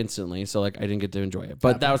broke instantly, so I didn't get to enjoy it.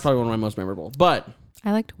 But that was probably one of my most memorable. But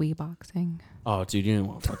I liked Wii boxing. oh, dude, you didn't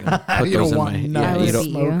want to fucking put You those don't in want my none I of would you the don't,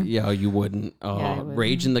 beat smoke. you. yeah, you wouldn't. Oh, I wouldn't.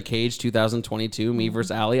 Rage in the Cage 2022, me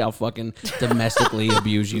versus Allie. I'll fucking domestically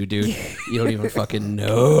abuse you, dude. You don't even fucking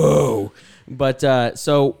know. But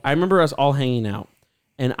so I remember us all hanging out.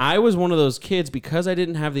 And I was one of those kids because I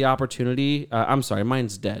didn't have the opportunity. I'm sorry,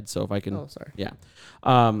 mine's dead. So if I can. Oh, sorry. Yeah.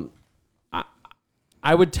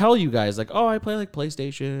 I would tell you guys I play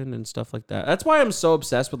PlayStation and stuff like that. That's why I'm so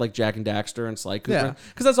obsessed with Jack and Daxter and Sly Cooper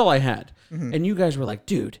because that's all I had. Mm-hmm. And you guys were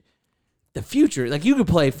dude, the future, you could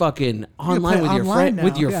play fucking online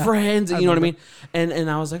with your friends, and you know what I mean? And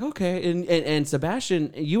I was okay. And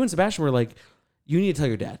Sebastian, you and Sebastian were you need to tell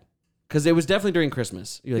your dad. Because it was definitely during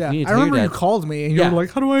Christmas. You're Yeah. you need to I tell your remember dad. you called me and you were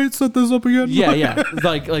how do I set this up again? Yeah, yeah.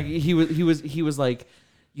 He was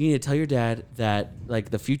you need to tell your dad that like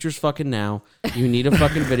the future's fucking now. You need a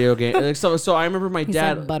fucking video game. Like, so I remember my He's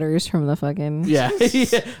dad. like Butters from the fucking. Yeah,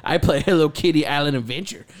 I play Hello Kitty Island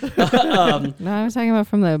Adventure. No, I was talking about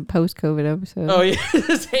from the post-COVID episode. Oh yeah,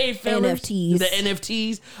 hey fellas, NFTs. the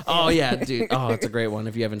NFTs. Oh yeah, dude. Oh, it's a great one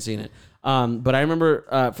if you haven't seen it. But I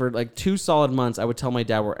remember for like 2 solid months, I would tell my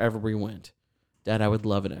dad wherever we went, Dad, I would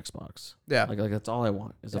love an Xbox. Yeah. Like that's all I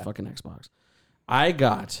want is a fucking Xbox. I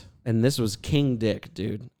got, and this was King Dick,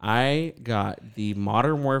 dude. I got the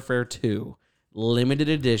Modern Warfare 2 limited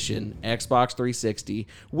edition Xbox 360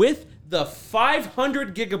 with the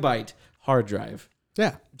 500 gigabyte hard drive.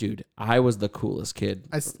 Yeah. Dude, I was the coolest kid.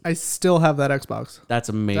 I still have that Xbox. That's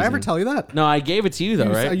amazing. Did I ever tell you that? No, I gave it to you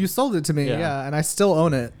though, right? You sold it to me, Yeah. yeah, and I still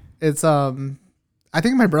own it. It's I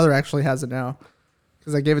think my brother actually has it now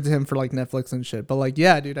because I gave it to him for like Netflix and shit. But like,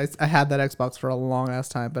 yeah, dude, I had that Xbox for a long ass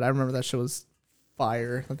time, but I remember that shit was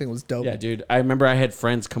fire. I think it was dope. Yeah, dude. I remember I had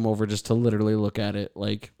friends come over just to literally look at it,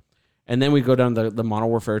 like, and then we go down the Modern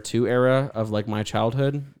Warfare 2 era of like my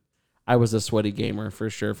childhood. I was a sweaty gamer for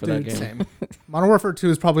sure for that Dude, game. same. Modern Warfare 2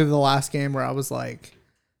 is probably the last game where I was like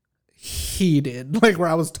heated, like where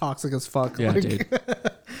I was toxic as fuck. Yeah, like, dude.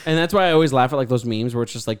 And that's why I always laugh at like those memes where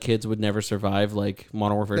it's just like kids would never survive like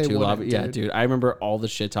Modern Warfare They 2 lobby. wouldn't, Yeah, dude. dude. I remember all the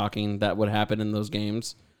shit talking that would happen in those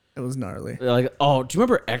games. It was gnarly. Like, oh, do you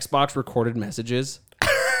remember Xbox recorded messages?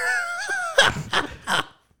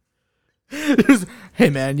 Hey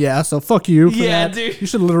man, yeah, so fuck you. For Yeah, that. dude. You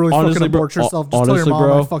should literally Honestly, fucking abort bro- yourself. Just tell your honestly, mom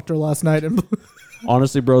bro. I fucked her last night. And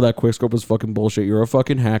Honestly, bro, that quickscope was fucking bullshit. You're a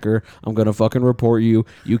fucking hacker. I'm gonna fucking report you.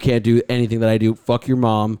 You can't do anything that I do. Fuck your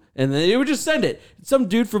mom. And then it would just send it. Some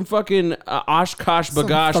dude from fucking Oshkosh, Some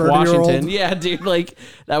Bagosh, 30-year-old. Washington. Yeah, dude. Like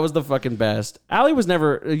that was the fucking best. Allie was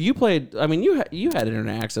never. You played. I mean, you had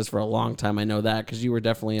internet access for a long time. I know that because you were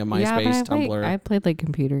definitely a MySpace, Tumblr, I played like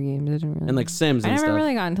computer games. I didn't really. and like Sims I and never stuff.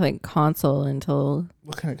 really got into like console until.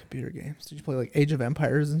 what kind of computer games did you play? Like Age of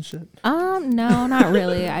Empires and shit. No, not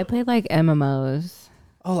really. I played like MMOs.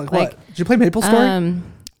 Oh, like Like, what? Did you play Maple Story?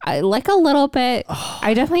 I like a little bit.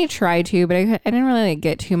 I definitely tried to, but I didn't really like,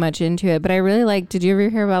 get too much into it. But I really like. Did you ever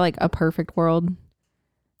hear about like A Perfect World?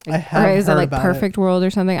 I have Or is it heard like about Perfect World or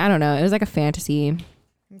something? I don't know. It was like a fantasy,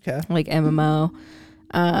 Okay, like MMO.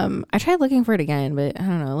 I tried looking for it again, but I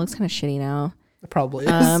don't know. It looks kind of shitty now. it probably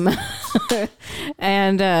is.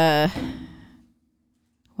 And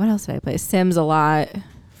what else did I play? Sims a lot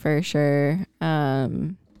for sure.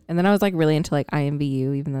 And then I was like really into like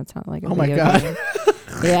IMVU, even though it's not like a Oh my video God. game.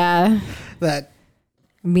 Yeah. that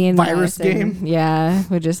Me and Virus Madison, game? yeah,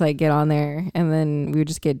 would just like get on there, and then we would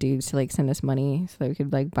just get dudes to like send us money so that we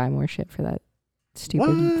could like buy more shit for that stupid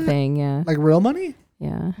What? thing. Yeah, like real money?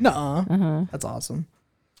 yeah. Nuh-uh. That's awesome.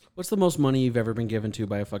 What's the most money you've ever been given to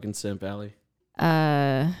by a fucking simp, Allie?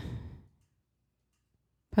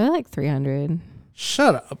 Probably like 300.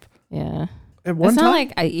 Shut up. Yeah, At one it's time, not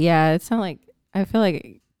like it's not like I feel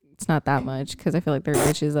like it's not that much because I feel like there are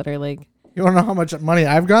bitches that are like. you want to know how much money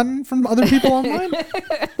I've gotten from other people online?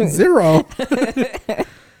 0.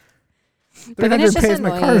 But 300 then it's just pays my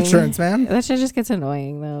car annoying. insurance, man. That shit just gets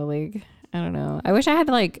annoying though. Like I don't know. I wish I had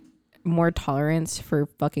like more tolerance for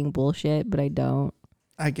fucking bullshit, but I don't.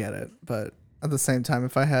 I get it, but at the same time,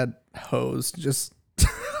 if I had hoes just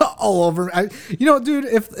all over, dude,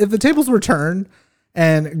 if the tables were turned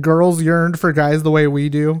and girls yearned for guys the way we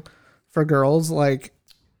do for girls, like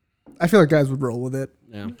I feel like guys would roll with it.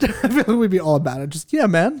 Yeah. I feel like we'd be all about it. Just yeah,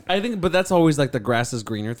 man. I think, but that's always like the grass is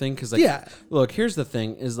greener thing. Cause like, Yeah. look, here's the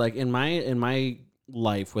thing is like in my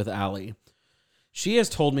life with Allie, she has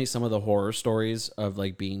told me some of the horror stories of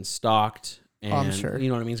like being stalked and I'm sure. you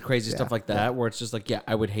know what I mean? Crazy stuff like that, where it's just like, yeah,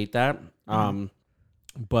 I would hate that.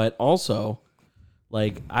 But also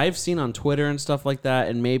like I've seen on Twitter and stuff like that,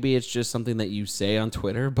 and maybe it's just something that you say on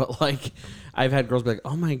Twitter, but like I've had girls be like,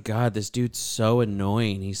 oh my God, this dude's so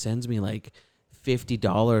annoying. He sends me like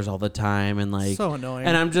 $50 all the time and like So annoying.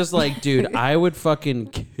 and I'm just like, dude, I would fucking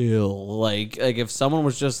kill like if someone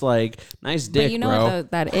was just like, nice dick, But you know bro.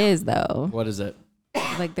 what that is though. What is it?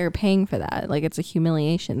 Like they're paying for that. Like it's a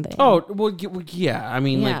humiliation thing. Oh well, yeah. I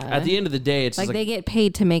mean, like Yeah. at the end of the day, it's like just they get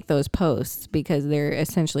paid to make those posts because they're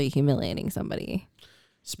essentially humiliating somebody.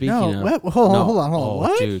 speaking No, of. what? Hold on, No. hold on. Oh,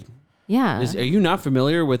 What? dude? Yeah. Are you not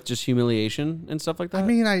familiar with just humiliation and stuff like that? I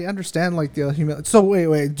mean, I understand like the humility. So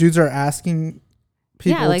wait, dudes are asking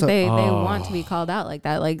people. yeah, like to, they want to be called out like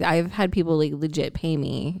that. Like I've had people like legit pay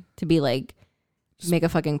me to be like make a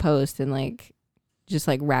fucking post and like just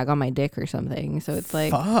like rag on my dick or something. So it's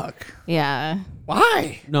like fuck. yeah.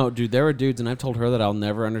 Why? No, dude, there are dudes, and I've told her that I'll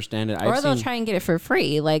never understand it. Or they'll try and get it for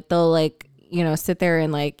free. Like they'll like sit there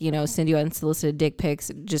and like, send you unsolicited dick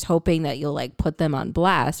pics, just hoping that you'll like put them on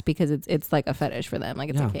blast because it's like a fetish for them. Like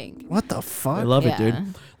it's a kink. What the fuck? I love it, Yeah.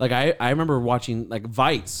 dude. Like I remember watching like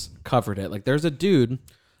Vice covered it. Like there's a dude,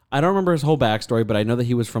 I don't remember his whole backstory, but I know that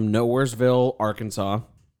he was from Nowheresville, Arkansas.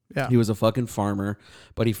 Yeah. He was a fucking farmer,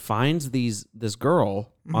 but he finds this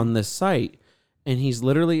girl on this site, and he's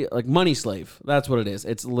literally like money slave. That's what it is.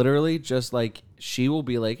 It's literally just like she will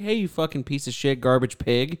be like, "Hey, you fucking piece of shit, garbage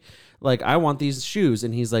pig. Like, I want these shoes."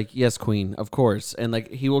 And he's like, "Yes, queen, of course." And like,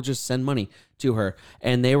 he will just send money to her.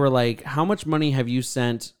 And they were like, "How much money have you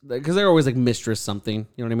sent?" Because they're always like mistress something.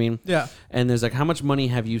 You know what I mean? Yeah. And there's like, "How much money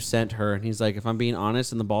have you sent her?" And he's like, "If I'm being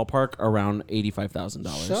honest, in the ballpark, around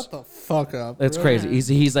 $85,000." Shut the fuck up. That's crazy.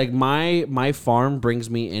 He's like, my farm brings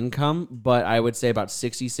me income, but I would say about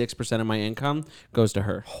 66% of my income goes to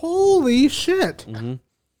her. Holy shit.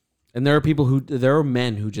 And there are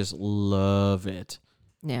men who just love it.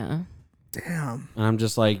 Yeah. Damn. And I'm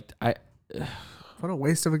just like, What a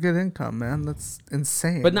waste of a good income, man. That's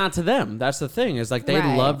insane. but not to them. That's the thing. Is like they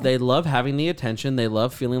Right. love having the attention. They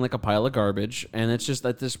love feeling like a pile of garbage, and it's just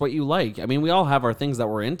that this is what you like. I mean, we all have our things that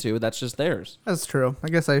we're into. That's just theirs. That's true. I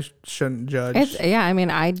guess I shouldn't judge. I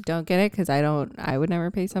mean, I don't get it because I would never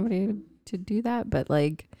pay somebody to do that. But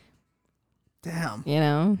like, Damn.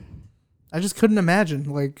 I I just couldn't imagine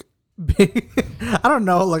like being, I don't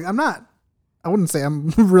know, like I wouldn't say I'm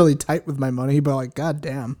really tight with my money, but like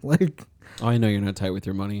goddamn, like Oh, I know you're not tight with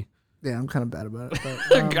your money. yeah, I'm kind of bad about it.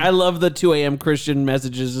 But, I love the 2 a.m. Christian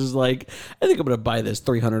messages. Is like, I think I'm gonna buy this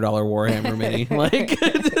 $300 Warhammer mini. Like,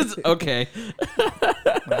 it's okay,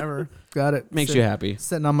 whatever. Got it. makes you happy.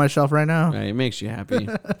 Sitting on my shelf right now. Right, it makes you happy.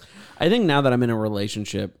 I think now that I'm in a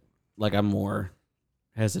relationship, like I'm more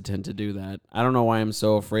hesitant to do that. I don't know why I'm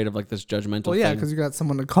so afraid of like this judgmental. Well, yeah, thing. because you got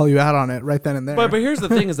someone to call you out on it right then and there. But here's the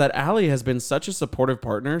thing: is that Allie has been such a supportive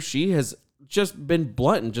partner. She has just been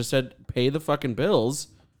blunt and just said, "Pay the fucking bills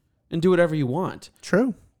and do whatever you want."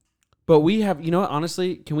 True. But we have, what,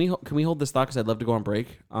 honestly, can we hold this thought? Because I'd love to go on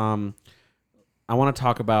break. I want to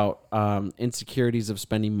talk about insecurities of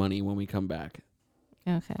spending money when we come back.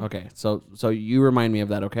 okay. Okay, so you remind me of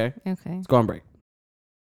that. Okay, Okay. let's go on break.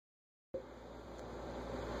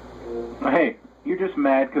 Hey, you're just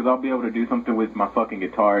mad because I'll be able to do something with my fucking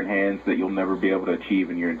guitar in hands that you'll never be able to achieve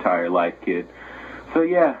in your entire life, kid. So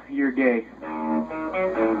yeah, you're gay.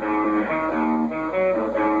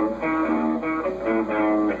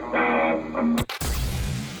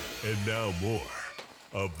 And now more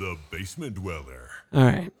of the Basement Dweller. All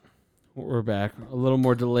right, we're back. A little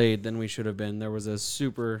more delayed than we should have been. There was a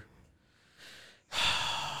super.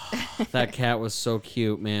 That cat was so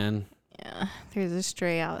cute, man. Yeah. There's a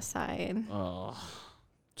stray outside. Oh,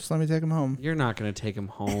 Just let me take him home. you're not gonna take him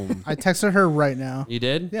home. I texted her right now. You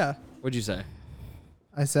did? Yeah. What'd you say?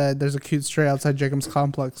 I said, there's a cute stray outside Jacob's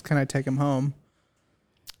complex. Can I take him home?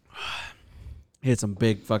 He had some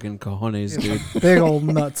big fucking cojones, dude. Big old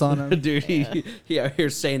nuts on him. Dude, he out here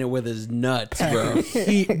saying it with his nuts, bro.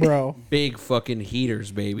 Heat, bro. Big fucking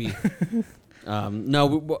heaters, baby.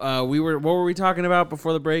 No, we were. What were we talking about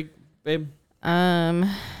before the break, babe? Men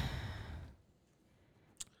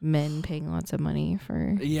paying lots of money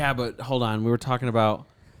for. Yeah, but hold on. We were talking about.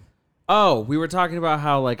 Oh, we were talking about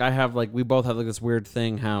how like we both have like this weird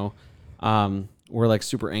thing how, we're like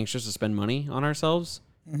super anxious to spend money on ourselves.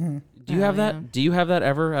 Mm-hmm. Do you have that? Yeah. Do you have that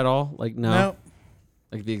ever at all? Like no. Nope.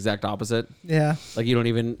 Like the exact opposite. Yeah. Like you don't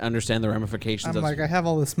even understand the ramifications. I'm of like, I have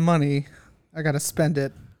all this money. I got to spend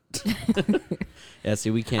it. Yeah, see,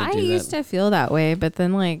 we can't I do that. used to feel that way, but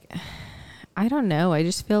then like, I don't know. I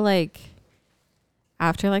just feel like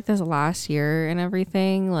after like this last year and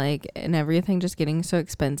everything, like, and everything just getting so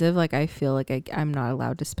expensive, like I feel like I'm not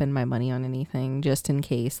allowed to spend my money on anything just in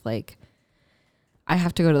case like I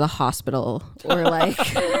have to go to the hospital or like,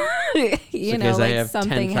 you know, because like I have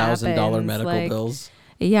something $10,000 medical like, bills.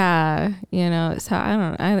 Yeah, so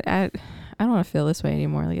I don't want to feel this way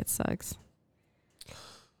anymore. Like it sucks.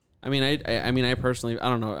 I mean, I personally, I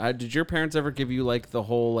don't know. Did your parents ever give you like the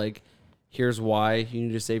whole like, here's why you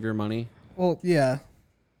need to save your money? Well, yeah.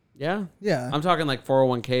 Yeah, Yeah. I'm talking like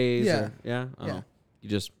 401ks. Yeah. Or, yeah. Oh, Yeah. You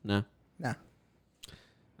just no. Nah.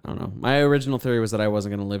 I don't know. My original theory was that I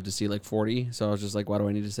wasn't going to live to see like 40, so I was just like, why do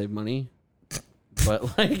I need to save money?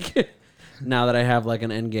 But like, now that I have like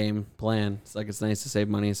an end game plan, it's like it's nice to save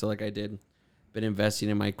money. So like I did, been investing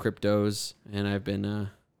in my cryptos, and I've been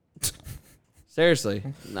seriously.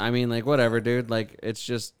 I mean, like whatever, dude. Like it's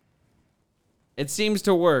just, it seems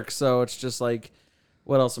to work. So it's just like,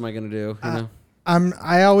 what else am I gonna do? You know?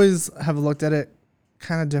 I always have looked at it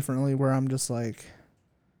kind of differently where I'm just like,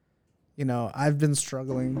 I've been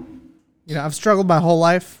struggling. I've struggled my whole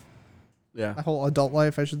life Yeah. My whole adult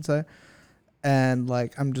life, I should say. And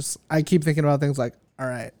like, I keep thinking about things like, all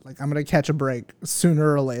right, like I'm going to catch a break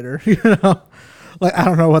sooner or later, you know? Like, I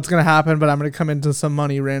don't know what's going to happen, but I'm going to come into some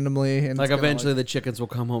money randomly. And like eventually the chickens will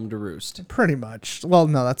come home to roost. Pretty much. Well,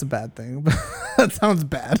 no, that's a bad thing. That sounds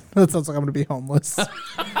bad. That sounds like I'm going to be homeless.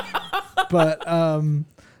 But,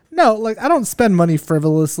 no, like I don't spend money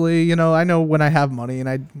frivolously. You know, I know when I have money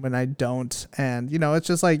and when I don't. And, you know, it's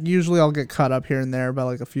just like usually I'll get caught up here and there by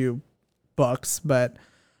like a few bucks. But,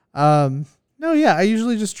 no, yeah, I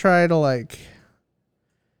usually just try to like,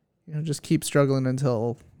 you know, just keep struggling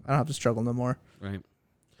until I don't have to struggle no more. Right.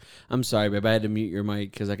 I'm sorry, babe. I had to mute your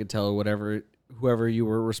mic because I could tell whoever you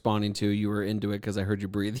were responding to, you were into it because I heard you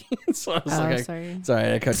breathing. So I was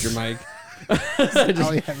sorry, I cut your mic.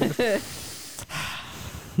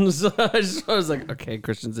 So I was like, okay,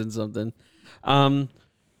 Christian's in something.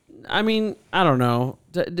 I mean, I don't know.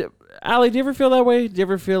 Allie, do you ever feel that way? Do you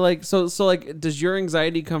ever feel like so like does your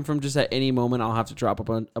anxiety come from just at any moment I'll have to drop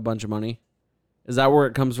a bunch of money? Is that where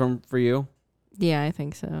it comes from for you? Yeah, I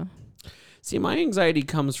think so. See, my anxiety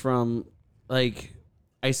comes from like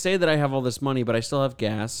I say that I have all this money, but I still have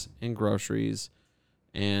gas and groceries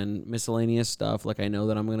and miscellaneous stuff. Like I know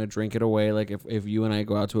that I'm gonna drink it away. Like if you and I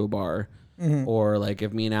go out to a bar, or like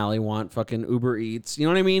if me and Allie want fucking Uber Eats, you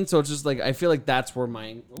know what I mean? So it's just like I feel like that's where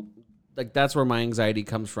my anxiety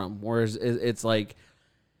comes from. Whereas it's like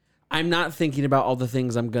I'm not thinking about all the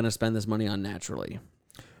things I'm gonna spend this money on naturally.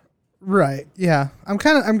 Right. Yeah. I'm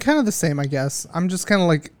kind of the same, I guess. I'm just kind of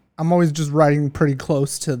like I'm always just riding pretty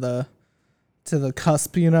close to the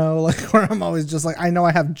cusp, you know, like where I'm always just like I know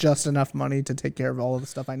I have just enough money to take care of all of the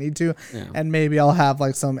stuff I need to, and maybe I'll have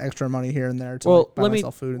like some extra money here and there to like, buy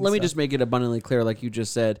myself food. Let me just make it abundantly clear, like you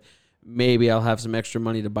just said, maybe I'll have some extra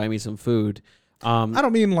money to buy me some food. I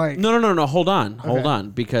don't mean like no. Hold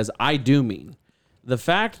on, because I do mean the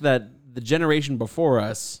fact that the generation before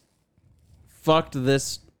us fucked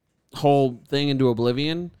this whole thing into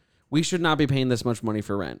oblivion. We should not be paying this much money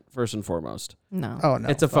for rent, first and foremost. No. Oh no.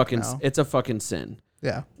 It's a fucking sin.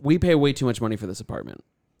 Yeah. We pay way too much money for this apartment.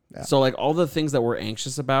 Yeah. So like all the things that we're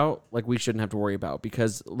anxious about, like we shouldn't have to worry about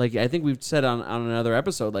because like I think we've said on another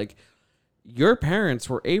episode, like your parents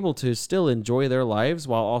were able to still enjoy their lives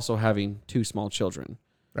while also having two small children.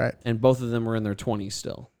 Right. And both of them were in their 20s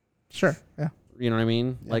still. Sure. Yeah. You know what I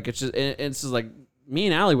mean? Yeah. Like it's just like me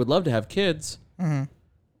and Allie would love to have kids. Mm-hmm.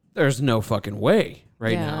 There's no fucking way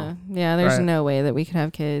now. Yeah, there's no way that we could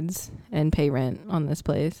have kids and pay rent on this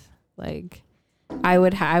place. Like I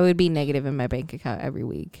would be negative in my bank account every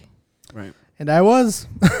week. Right. And I was.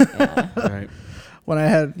 Yeah. Right.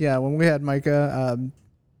 When we had Micah,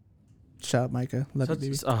 shout out Micah.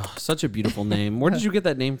 Such a beautiful name. Where did you get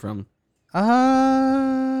that name from?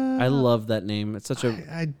 I love that name. It's such a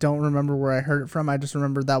I don't remember where I heard it from. I just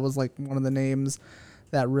remember that was like one of the names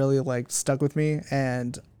that really like stuck with me.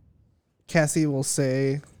 And Cassie will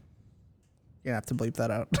say, you're gonna have to bleep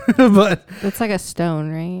that out. But it's like a stone,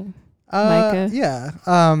 right? Micah? Yeah.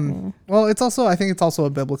 Well, I think it's also a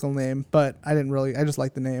biblical name, but I just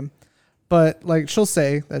like the name. But like she'll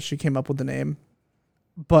say that she came up with the name,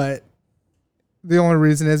 but the only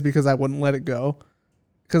reason is because I wouldn't let it go.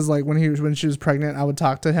 Because like when she was pregnant, I would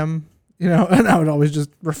talk to him, you know, and I would always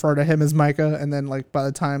just refer to him as Micah. And then like by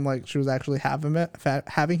the time like she was actually having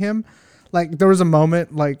him, like there was a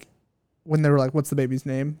moment like when they were like, "What's the baby's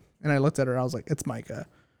name?" And I looked at her, I was like, "It's Micah."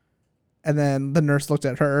 And then the nurse looked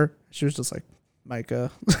at her, she was just like,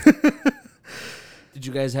 "Micah." Did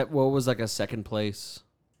you guys have what was like a second place?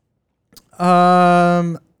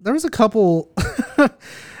 There was a couple.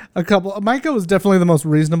 Micah was definitely the most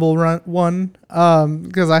reasonable one.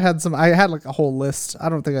 Because I had like a whole list. I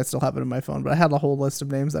don't think I still have it in my phone, but I had a whole list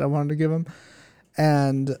of names that I wanted to give him.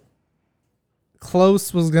 And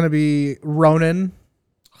close was gonna be Ronan.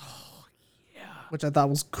 Oh yeah. Which I thought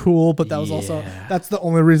was cool, but that was also that's the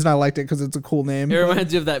only reason I liked it because it's a cool name. It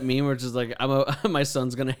reminds you of that meme where it's just like my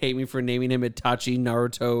son's gonna hate me for naming him Itachi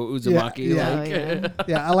Naruto Uzumaki.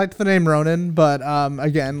 Yeah, I liked the name Ronan, but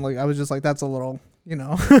again, like I was just like that's a little. You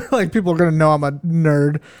know, like people are gonna know I'm a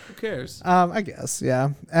nerd. Who cares? I guess, yeah.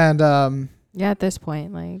 And at this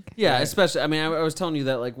point, like especially. I mean, I was telling you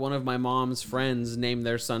that like one of my mom's friends named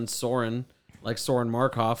their son Soren, like Soren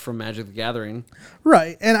Markov from Magic the Gathering.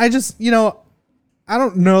 Right, and I just I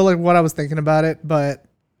don't know like what I was thinking about it, but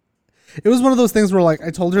it was one of those things where like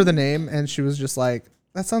I told her the name and she was just like,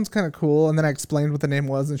 "That sounds kind of cool," and then I explained what the name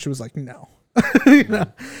was and she was like, "No," you know.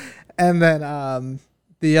 And then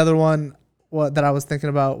the other one. That I was thinking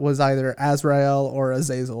about was either Azrael or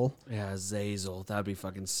Azazel. Yeah, Azazel. That'd be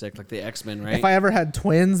fucking sick. Like the X-Men, right? If I ever had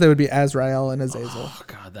twins, they would be Azrael and Azazel. Oh,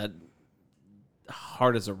 God,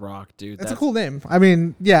 hard as a rock, dude. It's a cool name. I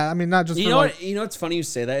mean, yeah. I mean, not just You know what? You know what's funny you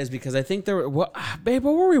say that is because I think babe, what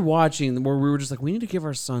were we watching where we were just like, we need to give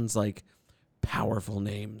our sons like powerful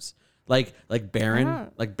names, like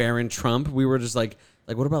Baron Trump. We were just like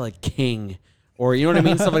what about like King, or you know what I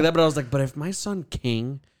mean, stuff like that. But I was like, but if my son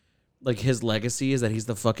King, like his legacy is that he's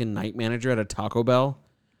the fucking night manager at a Taco Bell.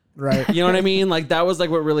 Right. You know what I mean? Like that was like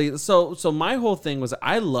what really. So my whole thing was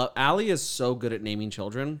Allie is so good at naming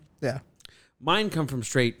children. Yeah. Mine come from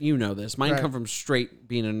straight. You know this. Mine come from straight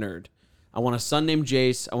being a nerd. I want a son named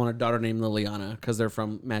Jace. I want a daughter named Liliana because they're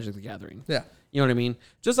from Magic the Gathering. Yeah. You know what I mean?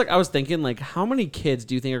 Just like I was thinking, like how many kids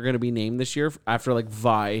do you think are going to be named this year after like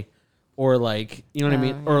Vi, or like you know what I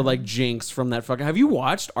mean, or like Jinx from that fucking. Have you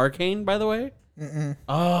watched Arcane by the way? Mm-mm.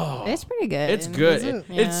 Oh, it's pretty good. It's good.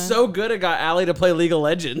 It's so good. It got Allie to play League of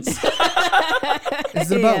Legends. Is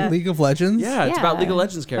it about League of Legends? Yeah, it's about League of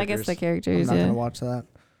Legends characters. I guess the characters. I'm not gonna watch that.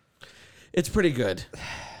 It's pretty good.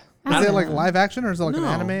 Is it like live action or is it like an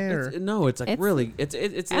anime? Or no, it's like really. It's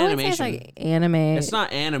an animation. It's like anime. It's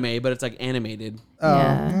not anime, but it's like animated.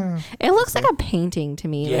 Yeah. It looks like a painting to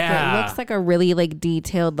me. Yeah. Like, it looks like a really like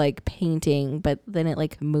detailed like painting, but then it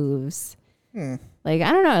like moves. Like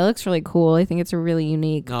I don't know, it looks really cool. I think it's a really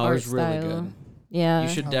unique art style. Really good. Yeah, you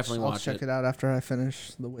should definitely watch it. I'll check it out after I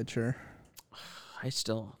finish The Witcher. I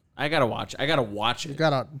gotta watch it. You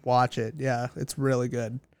gotta watch it. Yeah, it's really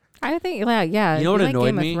good. I think, yeah. You know what annoyed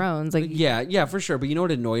Game me? of Thrones, like yeah, for sure. But you know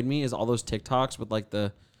what annoyed me is all those TikToks with like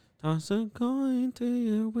the toss a coin to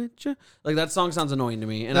your Witcher. Like that song sounds annoying to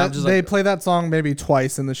me, and I'm just they like, play that song maybe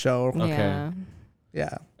twice in the show. Okay.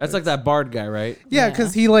 Yeah. That's like that Bard guy, right? Yeah,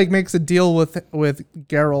 because he like makes a deal with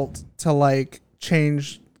Geralt to like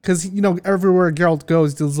change, because you know everywhere Geralt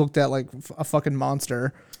goes, he's looked at like a fucking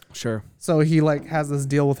monster. Sure. So he like has this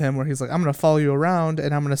deal with him where he's like, I'm gonna follow you around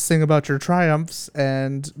and I'm gonna sing about your triumphs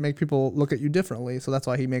and make people look at you differently. So that's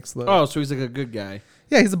why he makes the. Oh, so he's like a good guy.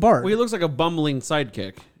 Yeah, he's a bard. Well, he looks like a bumbling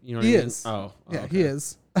sidekick. You know what he I mean? is. Oh yeah, okay. he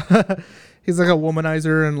is. He's like a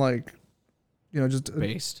womanizer and like, you know, just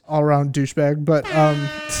based all around douchebag.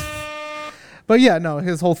 But yeah, no,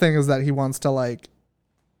 his whole thing is that he wants to like,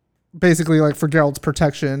 basically like for Geralt's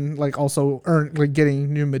protection, like also earn like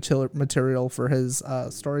getting new material for his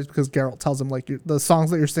stories, because Geralt tells him like the songs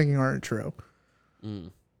that you're singing aren't true.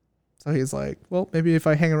 So he's like, well, maybe if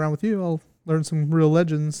I hang around with you, I'll learn some real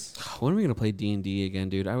legends. When are we gonna play D&D again,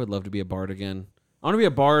 dude? I would love to be a bard again. I want to be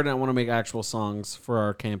a bard and I want to make actual songs for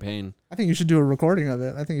our campaign. I think you should do a recording of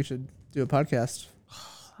it. I think you should do a podcast.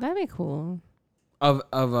 That'd be cool. Of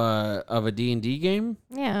a D&D game?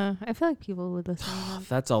 Yeah, I feel like people would listen to that.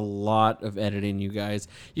 That's a lot of editing, you guys.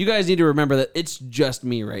 You guys need to remember that it's just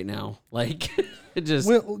me right now. Like, it just...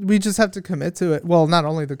 We just have to commit to it. Well, not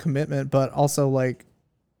only the commitment, but also, like,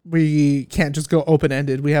 we can't just go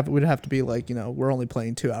open-ended. We'd have to be like, you know, we're only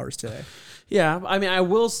playing 2 hours today. Yeah, I mean, I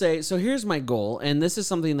will say, so here's my goal, and this is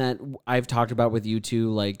something that I've talked about with you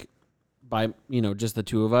two, like, by, you know, just the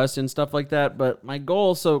two of us and stuff like that. But my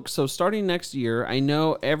goal, so starting next year, I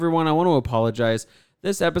know everyone, I want to apologize.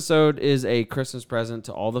 This episode is a Christmas present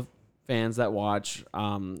to all the fans that watch.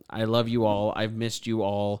 I love you all. I've missed you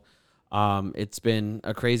all. It's been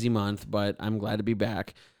a crazy month, but I'm glad to be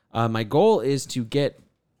back. My goal is to get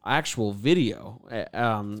actual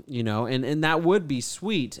video, you know, and that would be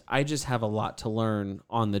sweet. I just have a lot to learn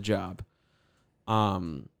on the job.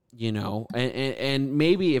 You know, and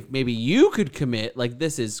maybe if you could commit, like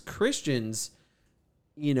this is Christian's,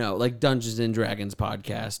 you know, like Dungeons and Dragons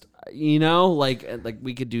podcast, you know, like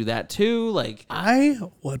we could do that too. Like I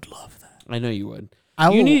would love that. I know you would.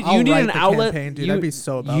 I'll you need write an the outlet, campaign, dude. I'd be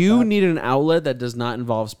so about you that. need an outlet that does not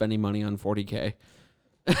involve spending money on 40K.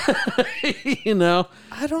 You know,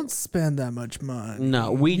 I don't spend that much money.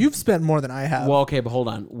 No, you've spent more than I have. Well, okay, but hold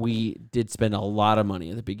on. We did spend a lot of money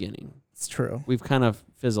at the beginning. It's true. We've kind of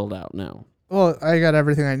fizzled out now. Well, I got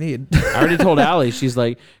everything I need. I already told Allie. She's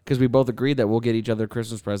like, because we both agreed that we'll get each other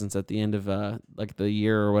Christmas presents at the end of like the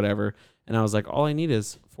year or whatever. And I was like, all I need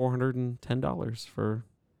is $410 for.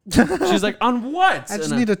 She's like, on what? I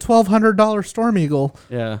just need a $1,200 Storm Eagle.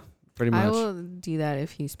 Yeah, pretty much. I will do that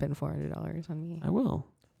if you spend $400 on me. I will.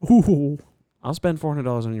 Ooh. I'll spend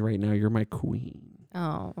 $400 on you right now. You're my queen.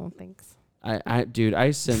 Oh, thanks. Dude, I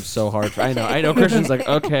simp so hard. I know. Christian's like,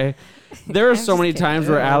 okay. There are so many times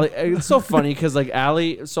where Allie, it's so funny because like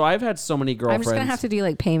Allie, so I've had so many girlfriends. I'm just gonna have to do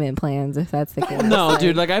like payment plans if that's the case. No,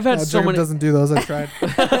 dude, like I've had so many. Doesn't do those. I tried.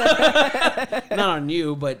 Not on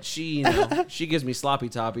you, but she, you know, she gives me sloppy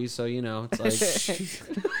toppies, so you know, it's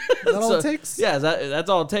like. that all it takes? Yeah, that's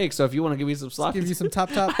all it takes. So if you want to give me some sloppy, Give you some top.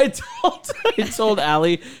 I told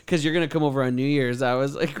Allie, because you're gonna come over on New Year's. I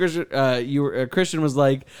was like, Christian was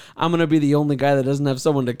like, I'm gonna be the only guy that doesn't have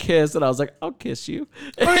someone to kiss, and I was like, I'll kiss you.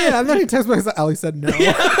 Oh yeah, and then he texted me because Allie said no.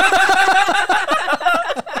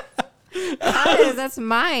 That's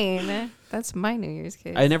mine. That's my New Year's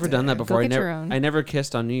kiss. I never done that before. I never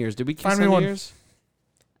kissed on New Year's. Did we kiss Find me on New one. Year's?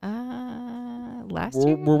 Last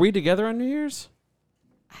year. Were we together on New Year's?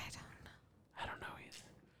 I don't know either.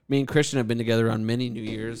 Me and Christian have been together on many New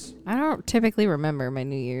Year's. I don't typically remember my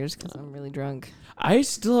New Year's because I'm really drunk. I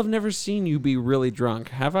still have never seen you be really drunk.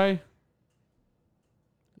 Have I?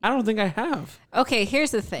 I don't think I have. Okay,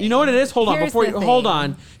 here's the thing. You know what it is? Hold Here's on. Hold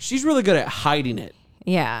on. She's really good at hiding it.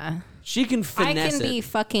 Yeah. She can finesse I can it. be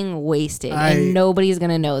fucking wasted, and nobody's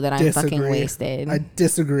gonna know that I'm fucking wasted. I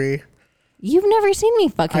disagree. You've never seen me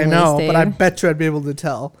fucking wasted. I know, but I bet you I'd be able to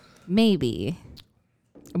tell. Maybe.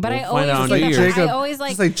 But We'll I find out on always, New Year's. Jacob, I always like,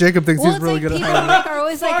 just like Jacob thinks he's really good at people hiding. are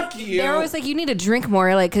always like, you. they're always like, you need to drink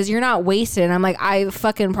more, like, because you're not wasted. And I'm like, I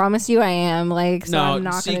fucking promise you, I am. Like, so No, I'm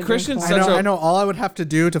not. see, gonna Christian's drink more. I know. All I would have to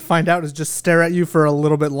do to find out is just stare at you for a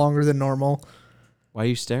little bit longer than normal. Why are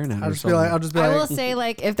you staring at her? I'll just be like, I will say,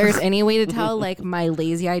 like, if there's any way to tell, like, my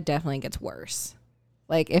lazy eye definitely gets worse.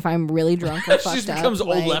 Like, if I'm really drunk or She fucked just up, becomes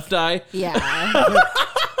like, old left eye. Yeah.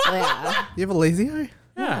 Yeah. you have a lazy eye?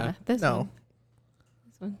 Yeah. This No. one.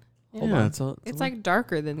 This one. Yeah. Yeah, it's It's like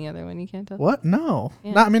darker than the other one. You can't tell. What? No.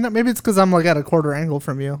 Yeah. No, I mean, maybe it's because I'm like at a quarter angle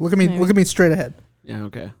from you. Look at me. Maybe. Look at me straight ahead. Yeah.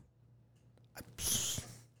 Okay.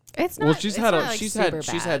 It's not. Well, she's it's had not, like, she's super had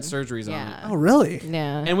bad. surgeries on it. Yeah. Oh, really?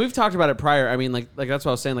 Yeah. And we've talked about it prior. I mean, like that's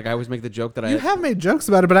what I was saying. Like I always make the joke that You have made jokes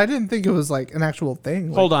about it, but I didn't think it was like an actual thing.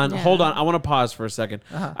 Like, Hold on. Yeah. I want to pause for a 2nd.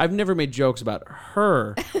 I've never made jokes about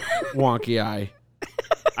her wonky eye.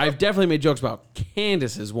 I've definitely made jokes about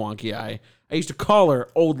Candace's wonky eye. I used to call her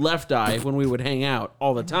old left eye when we would hang out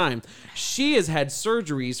all the time. She has had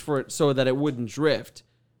surgeries for it so that it wouldn't drift.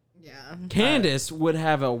 Yeah. Candace would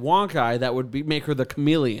have a wonk eye that would make her the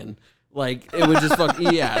chameleon. Like it would just fuck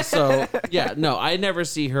yeah. So yeah, no, I never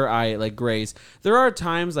see her eye like graze. There are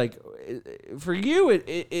times like for you,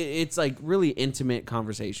 it's like really intimate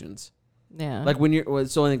conversations. Yeah. Like when you're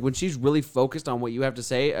so like when she's really focused on what you have to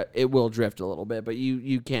say, it will drift a little bit, but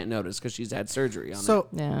you can't notice because she's had surgery on it. So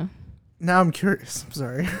Yeah. now I'm curious. I'm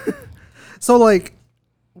sorry. So like,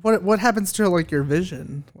 what happens to like your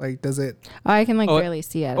vision? Like, does it? Oh, I can like Oh, barely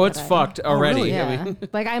see it. Oh, it's fucked already. really? Yeah. I mean,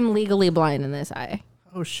 Like I'm legally blind in this eye.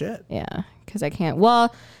 Oh shit. Yeah. Because I can't.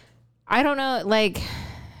 Well, I don't know. Like,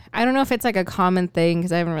 I don't know if it's like a common thing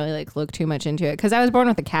because I haven't really like looked too much into it. Because I was born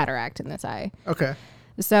with a cataract in this eye. Okay.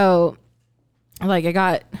 So, like, I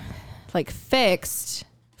got like fixed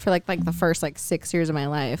for like the first like 6 years of my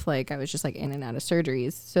life. Like, I was just like in and out of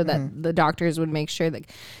surgeries so that the doctors would make sure that,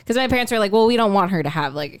 because my parents were like, well, we don't want her to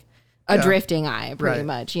have like a drifting eye, pretty Right.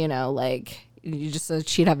 much, you know, like you just so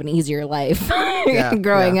she'd have an easier life Yeah,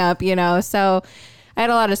 growing yeah. up, you know. So I had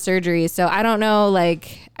a lot of surgeries. So I don't know,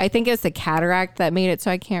 like, I think it's the cataract that made it so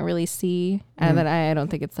I can't really see. And that I don't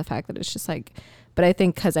think it's the fact that it's just like, but I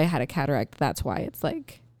think because I had a cataract, that's why it's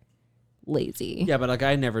like lazy. yeah, but like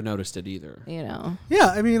I never noticed it either. You know,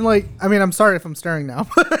 Yeah. I mean, I'm sorry if I'm staring now,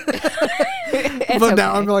 It's but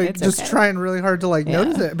now okay. I'm like It's just okay. trying really hard to like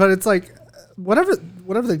notice it. But it's like whatever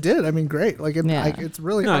they did. I mean, great. Like, Yeah. it's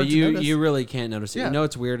really No, hard to notice. you really can't notice it. Yeah. You know,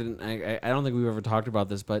 it's weird, and I don't think we've ever talked about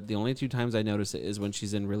this, but the only 2 times I notice it is when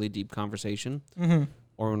she's in really deep conversation,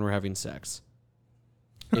 or when we're having sex.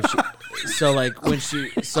 If she, so like when she,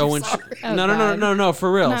 so when she, Oh, no, for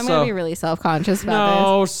real. No, I'm so gonna be really self-conscious about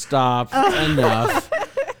no, stop, enough.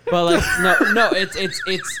 But like no, it's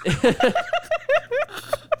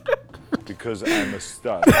Because I'm a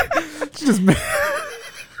stud. Just make,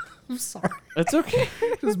 I'm sorry. it's okay.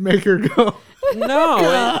 Just make her go.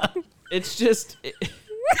 No, it's just. this.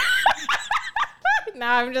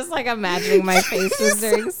 Now I'm just like imagining my faces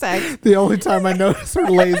during sex. The only time I notice her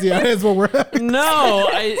lazy eye is when we're having. No,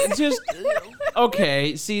 I just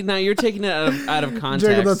okay. See, now you're taking it out of context.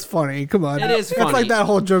 Jacob, that's funny. Come on. It is It's funny. like that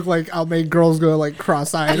whole joke, like, I'll make girls go, like,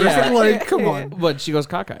 cross-eyed. Or Yeah. something. Like, come on. But she goes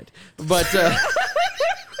cockeyed. But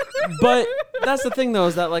but that's the thing though,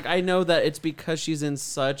 is that like I know that it's because she's in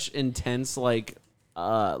such intense like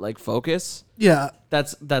focus. Yeah.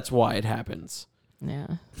 That's why it happens. Yeah.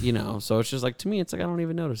 You know, so it's just like to me, it's like I don't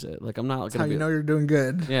even notice it. Like I'm not That's gonna how be. you know you're doing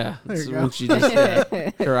good. Yeah, There it's you when go. she just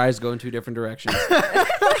her eyes go in 2 different directions.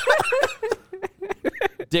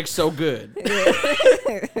 Dick's so good.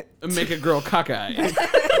 Make a girl cockeyed.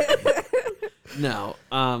 No,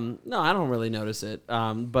 I don't really notice it.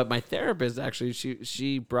 But my therapist actually,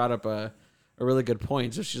 she brought up a really good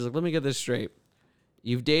point. So she's like, let me get this straight.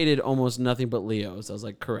 you've dated almost nothing but Leos. I was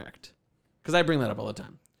like, correct. Because I bring that up all the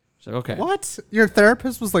time. She's like, okay. What? Your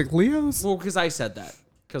therapist was like Leo's? Well, because I said that.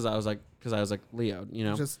 Because I was like Leo, you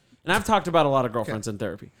know? Just- and I've talked about a lot of girlfriends in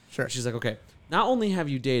therapy. Sure. She's like, okay, not only have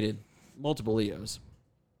you dated multiple Leos,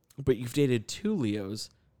 but you've dated 2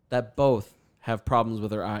 Leos that both have problems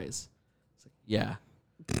with their eyes. It's like, yeah.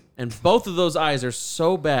 And both of those eyes are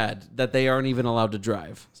so bad that they aren't even allowed to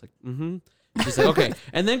drive. It's like, mm-hmm. She's like, okay.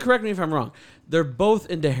 And then correct me if I'm wrong. They're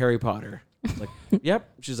both into Harry Potter. It's like, yep.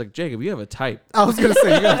 She's like, Jacob, you have a type. I was going to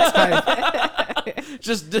say, you got type.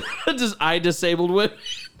 just eye disabled women.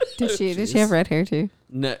 Did she have red hair too?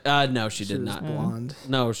 No, she did not. Blonde.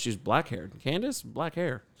 No, she's black haired. Candace, black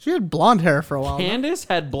hair. She had blonde hair for a while. Candace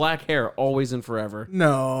had black hair always and forever.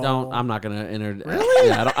 No. Don't. I'm not gonna enter. Really?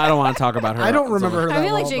 Yeah, I don't want to talk about her. I don't remember her that I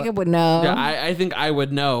feel like well, Jacob would know. Yeah, I think I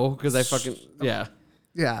would know because I fucking yeah.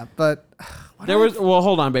 Yeah, but There was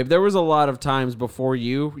hold on, babe. There was a lot of times before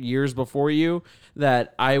you, years before you,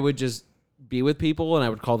 that I would just be with people and I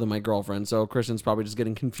would call them my girlfriend. So Christian's probably just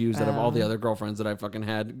getting confused out of all the other girlfriends that I fucking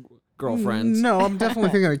had. Girlfriends. No, I'm definitely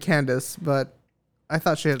thinking of Candace, but I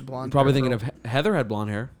thought she had blonde. Probably hair thinking of Heather had blonde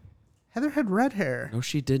hair. Heather had red hair. No,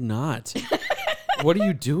 she did not. What are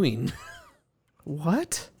you doing?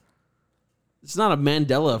 What? It's not a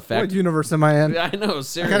Mandela effect. What universe am I in? I know,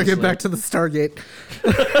 seriously. I gotta get back to the Stargate.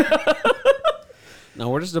 No,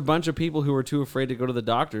 we're just a bunch of people who are too afraid to go to the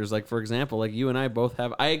doctors. Like, for example, like you and I both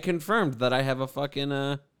have. I confirmed that I have a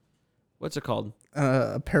fucking what's it called?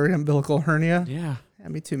 A periumbilical hernia. Yeah,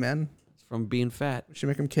 Me too, man. it's from being fat. We should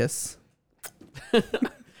make him kiss.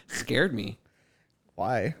 Scared me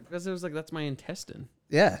Why? because it was like that's my intestine.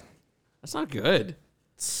 Yeah. That's not good.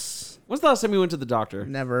 When's the last time you went to the doctor?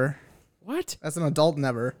 Never. What? As an adult,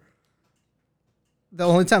 never. The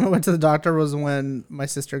only time I went to the doctor was when my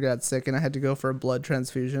sister got sick and I had to go for a blood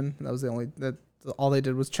transfusion. That was the only all they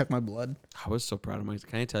did was check my blood. I was so proud of myself.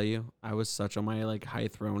 Can I tell you? I was such on my like high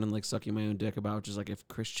throne and like sucking my own dick about just like if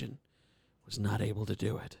Christian was not able to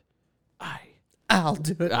do it, I'll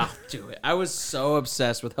do it. I'll do it. I was so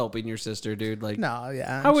obsessed with helping your sister, dude. Like, No,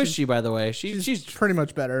 yeah. how is she, by the way? She's pretty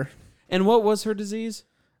much better. And what was her disease?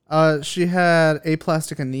 She had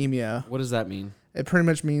aplastic anemia. What does that mean? It pretty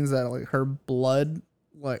much means that like her blood,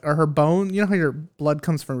 like or her bone. You know how your blood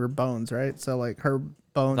comes from your bones, right? So like her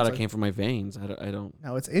bones. I thought it came from my veins. I don't.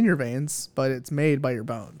 No, it's in your veins, but it's made by your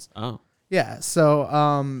bones. Oh. Yeah. So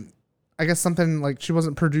I guess something like she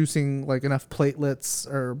wasn't producing like enough platelets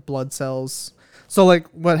or blood cells. So like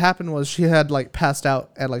what happened was she had like passed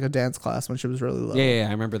out at like a dance class when she was really low. Yeah,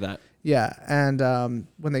 I remember that. Yeah, and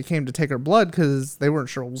when they came to take her blood because they weren't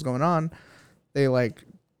sure what was going on, they like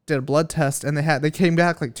did a blood test and they came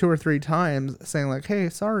back like 2 or 3 times saying like, hey,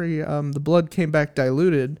 sorry, the blood came back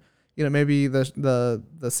diluted. You know, maybe the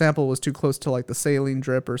sample was too close to like the saline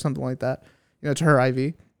drip or something like that. You know, to her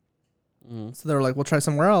IV. Mm. So they were like, we'll try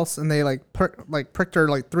somewhere else, and they like pricked her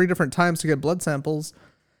like 3 different times to get blood samples,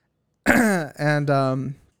 and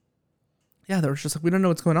yeah, they were just like, we don't know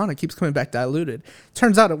what's going on. It keeps coming back diluted.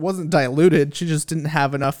 Turns out it wasn't diluted. She just didn't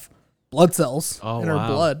have enough blood cells in her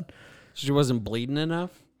blood. So she wasn't bleeding enough?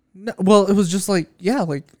 No, well, it was just like, yeah,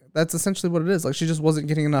 like that's essentially what it is. Like she just wasn't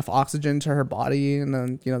getting enough oxygen to her body. And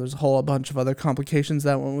then, you know, there's a whole bunch of other complications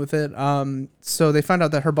that went with it. So they found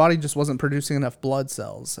out that her body just wasn't producing enough blood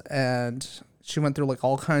cells. And she went through like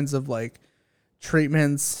all kinds of like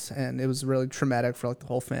treatments, and it was really traumatic for like the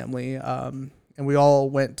whole family. And we all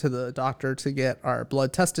went to the doctor to get our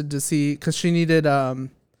blood tested to see, because she needed a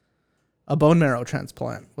bone marrow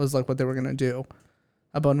transplant was like what they were going to do.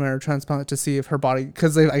 A bone marrow transplant to see if her body,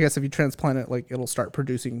 because I guess if you transplant it, like it'll start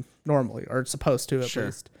producing normally, or it's supposed to at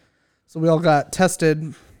least. So we all got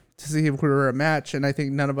tested to see if we were a match, and I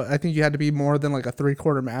think I think you had to be more than like a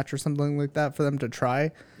 3/4 match or something like that for them to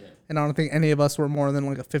try. Yeah. And I don't think any of us were more than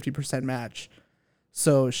like a 50% match.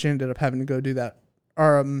 So she ended up having to go do that.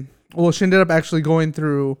 Well, she ended up actually going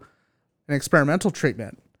through an experimental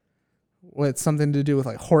treatment with something to do with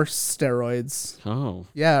like horse steroids. Oh.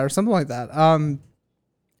 Yeah, or something like that.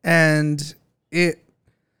 And it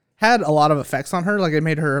had a lot of effects on her. Like it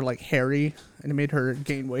made her like hairy and it made her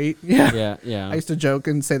gain weight. Yeah. Yeah. I used to joke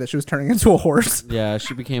and say that she was turning into a horse. Yeah,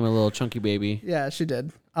 she became a little chunky baby. Yeah, she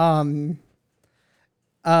did. But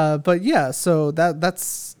yeah, so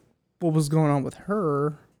that's what was going on with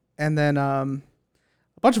her. And then a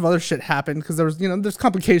bunch of other shit happened because there's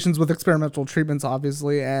complications with experimental treatments,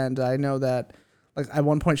 obviously. And I know that like at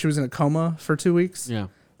one point she was in a coma for 2 weeks. Yeah.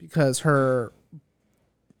 Because her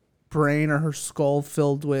brain or her skull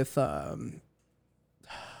filled with what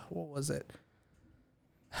was it?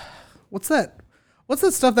 What's that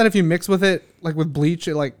stuff that if you mix with it, like with bleach,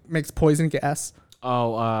 it like makes poison gas?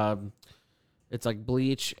 It's like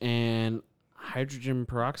bleach and hydrogen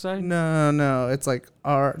peroxide. No, it's like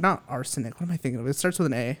not arsenic. What am I thinking of? It starts with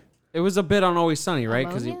an A. It was a bit on Always Sunny, right?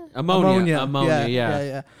 Because Ammonia? ammonia.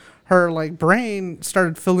 Yeah. Her like brain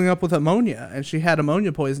started filling up with ammonia, and she had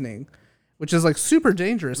ammonia poisoning, which is like super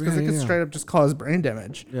dangerous because it could straight up just cause brain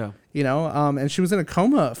damage. Yeah. You know, and she was in a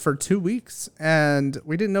coma for 2 weeks, and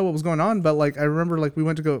we didn't know what was going on. But like I remember, like I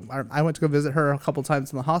went to go visit her a couple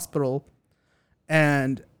times in the hospital,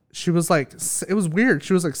 and she was like, it was weird.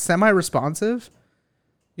 She was like semi-responsive.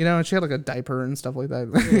 You know, and she had like a diaper and stuff like that.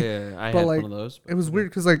 Yeah, I had like, one of those. It was weird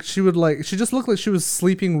because like she just looked like she was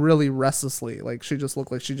sleeping really restlessly. Like she just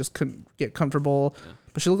looked like she just couldn't get comfortable,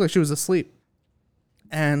 but she looked like she was asleep.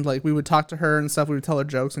 And like we would talk to her and stuff. We would tell her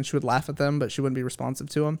jokes and she would laugh at them, but she wouldn't be responsive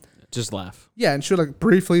to them. Just laugh. Yeah, and she would like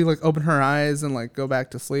briefly like open her eyes and like go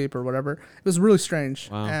back to sleep or whatever. It was really strange.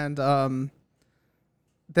 Wow. And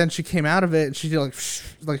then she came out of it and she she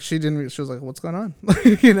was like, what's going on?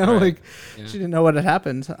 You know, like she didn't know what had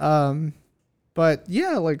happened. But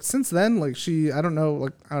yeah, like since then, like I don't know,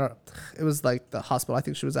 it was like the hospital I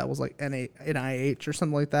think she was at was like NIH or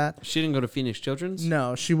something like that. She didn't go to Phoenix Children's?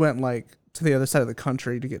 No, she went like to the other side of the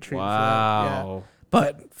country to get treated for it. Wow. Yeah.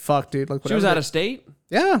 But fuck, dude, like she was out of state?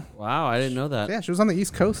 Yeah. Wow, I didn't know that. Yeah, she was on the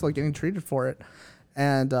East Coast, like getting treated for it.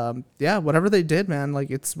 And yeah, whatever they did, man, like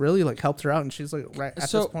it's really like helped her out, and she's like right at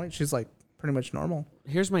this point, she's like pretty much normal.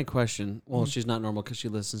 Here's my question. Well, she's not normal because she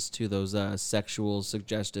listens to those sexual,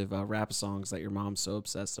 suggestive rap songs that your mom's so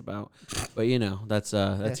obsessed about. But you know, that's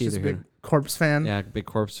She's either a big Corpse fan. Yeah, big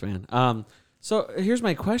Corpse fan. So here's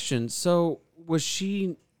my question. So was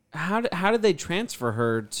she? How did they transfer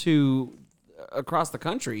her to across the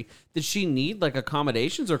country? Did she need like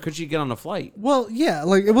accommodations, or could she get on a flight? Well, yeah,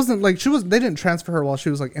 like it wasn't like they didn't transfer her while she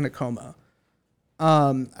was like in a coma.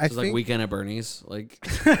 I think like Weekend at Bernie's, like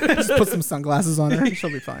just put some sunglasses on her,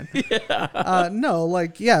 she'll be fine. Yeah. No,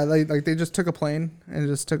 like yeah, they just took a plane and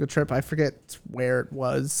just took a trip. I forget where it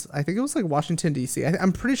was. I think it was like Washington D.C.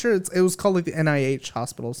 I'm pretty sure it was called like the NIH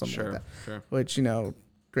hospital, or something like that. Sure. Which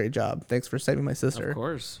great job. Thanks for saving my sister. Of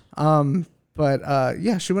course. But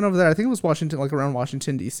yeah, she went over there. I think it was Washington, like around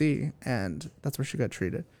Washington D.C., and that's where she got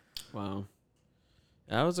treated. Wow,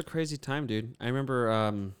 that was a crazy time, dude. I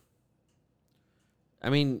remember. I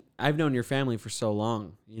mean, I've known your family for so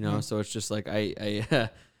long, you know, so it's just like I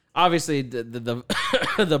obviously the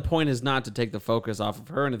the point is not to take the focus off of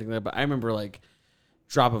her or anything like that, but I remember like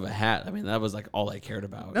drop of a hat. I mean, that was like all I cared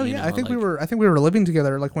about. No, yeah, I think we were living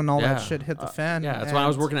together like when all that shit hit the fan. Yeah, that's when I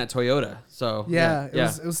was working at Toyota. So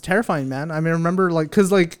it was terrifying, man. I mean, I remember like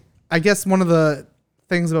because like I guess one of the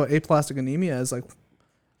things about aplastic anemia is like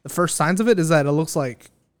the first signs of it is that it looks like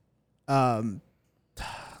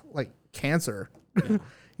cancer. Yeah.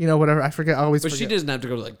 You know, whatever. I forget. I always. But forget. She doesn't have to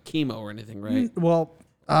go to like chemo or anything, right? Well,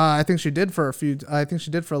 I think she did for a few. I think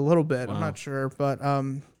she did for a little bit. Wow. I'm not sure, but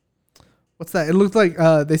what's that? It looked like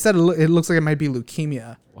they said it looks like it might be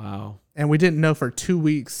leukemia. Wow. And we didn't know for 2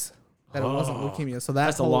 weeks that it wasn't leukemia. So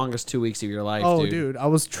that's the longest 2 weeks of your life. Oh, dude, I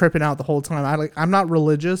was tripping out the whole time. I'm not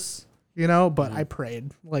religious, you know, but I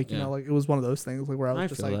prayed. Like, you know, like it was one of those things like where I was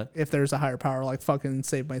just like, that. If there's a higher power, like fucking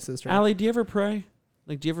save my sister. Allie, do you ever pray?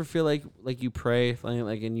 Like, do you ever feel like you pray,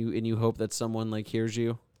 like, and you hope that someone like hears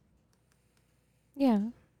you? Yeah.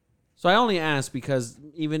 So I only ask because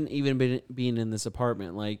even being in this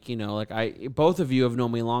apartment, like, you know, like both of you have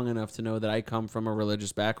known me long enough to know that I come from a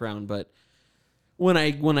religious background, but when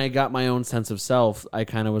I got my own sense of self, I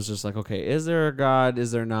kind of was just like, okay, is there a God?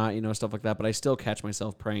 Is there not? You know, stuff like that. But I still catch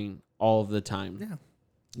myself praying all of the time. Yeah.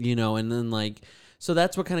 You know, and then like, so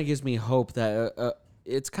that's what kind of gives me hope that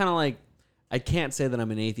it's kind of like, I can't say that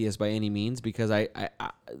I'm an atheist by any means because I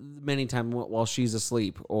many times while she's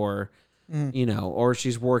asleep or, you know, or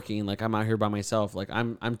she's working, like I'm out here by myself, like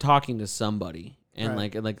I'm talking to somebody and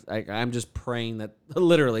I'm just praying that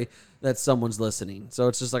literally that someone's listening. So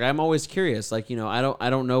it's just like, I'm always curious, like, you know, I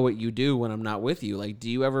don't know what you do when I'm not with you. Like, do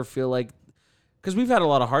you ever feel like, because we've had a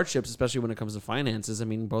lot of hardships, especially when it comes to finances. I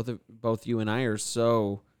mean, both you and I are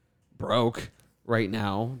so broke right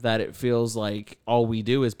now that it feels like all we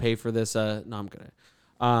do is pay for this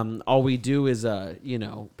all we do is you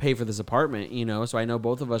know, pay for this apartment, you know. So I know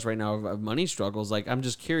both of us right now have money struggles. Like, I'm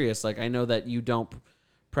just curious, like, I know that you don't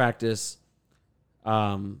practice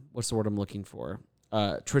what's the word I'm looking for,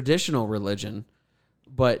 traditional religion,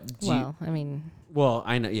 but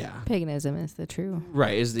I know, yeah, paganism is the true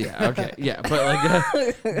right, is the okay, yeah,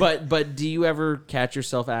 but like but do you ever catch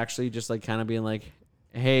yourself actually just like kind of being like,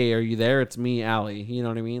 hey, are you there? It's me, Allie. You know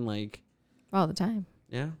what I mean? Like all the time.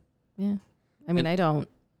 Yeah. Yeah. I mean,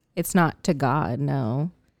 it's not to God,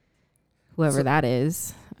 no. Whoever that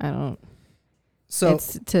is, I don't. So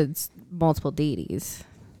it's to multiple deities.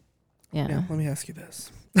 Yeah. let me ask you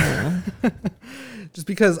this. Just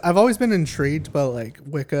because I've always been intrigued by like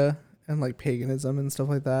Wicca and like paganism and stuff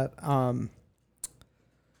like that.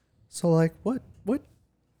 So like what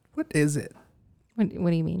is it? What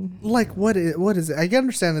do you mean? Like what is it? I can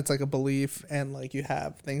understand it's like a belief and like you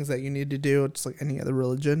have things that you need to do. It's like any other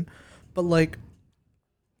religion, but like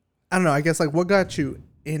I don't know. I guess like what got you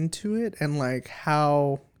into it and like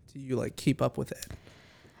how do you like keep up with it?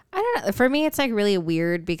 I don't know. For me, it's like really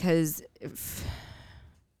weird because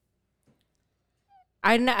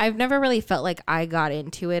I've never really felt like I got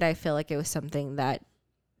into it. I feel like it was something that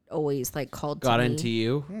always like called to me. Into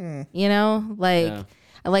you. You know, like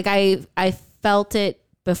I felt it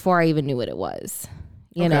before I even knew what it was.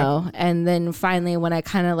 You know, and then finally when I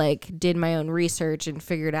kind of like did my own research and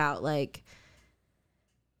figured out like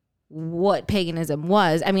what paganism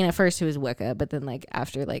was. I mean, at first it was Wicca, but then like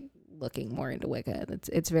after like looking more into Wicca,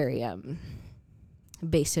 it's very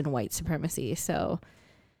based in white supremacy. So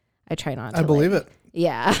I try not to. I believe it.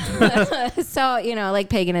 Yeah. So, you know, like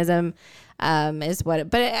paganism is what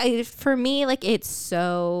but for me, like it's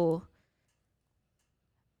so,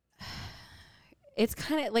 it's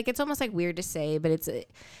kind of like, it's almost like weird to say, but it's,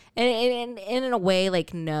 and in a way,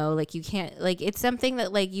 like, no, like you can't, like, it's something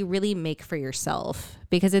that like you really make for yourself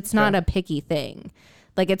because it's not a picky thing.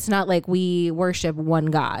 Like, it's not like we worship one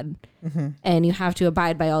God and you have to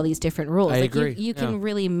abide by all these different rules. I like agree. You can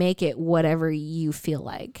really make it whatever you feel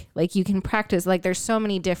like. Like you can practice, like there's so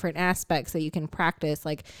many different aspects that you can practice.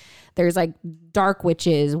 Like there's like dark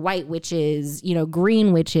witches, white witches, you know,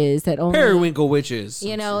 green witches that only Periwinkle witches.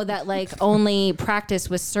 you know, that like only practice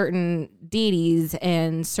with certain deities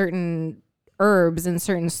and certain herbs and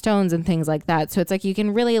certain stones and things like that. So it's like you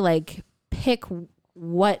can really like pick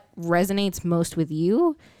what resonates most with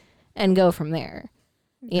you and go from there.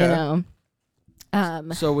 You know.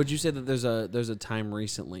 So would you say that there's a time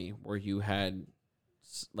recently where you had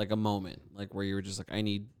like a moment like where you were just like, I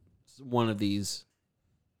need one of these,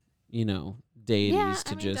 you know, deities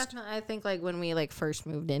to just definitely. I think like when we like first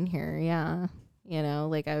moved in here, you know,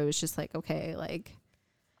 like I was just like, okay, like,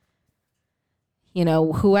 you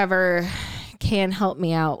know, whoever can help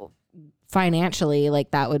me out financially,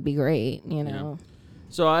 like that would be great, you know.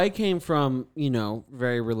 So I came from, you know,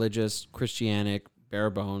 very religious, Christianic, bare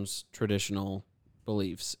bones, traditional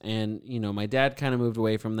beliefs. And, you know, my dad kind of moved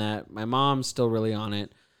away from that. My mom's still really on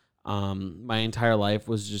it. My entire life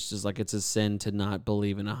was just as like, it's a sin to not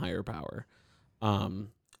believe in a higher power.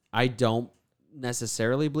 I don't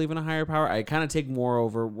necessarily believe in a higher power. I kind of take more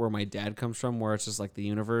over where my dad comes from, where it's just like the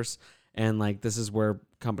universe. And like, this is where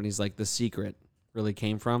companies like The Secret really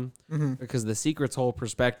came from, because The Secret's whole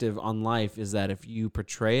perspective on life is that if you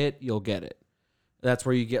portray it, you'll get it. That's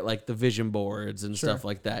where you get like the vision boards and stuff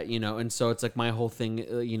like that, you know? And so it's like my whole thing,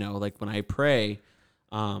 you know, like when I pray,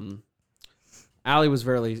 Allie was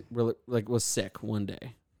really like was sick one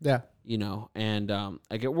day. Yeah. You know, and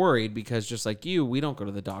I get worried because just like you, we don't go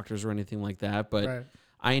to the doctors or anything like that, but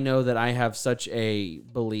I know that I have such a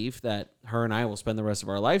belief that her and I will spend the rest of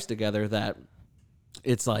our lives together, that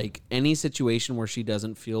it's like any situation where she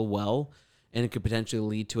doesn't feel well and it could potentially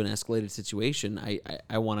lead to an escalated situation,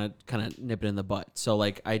 I want to kind of nip it in the butt. So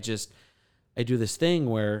like I do this thing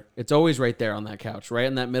where it's always right there on that couch, right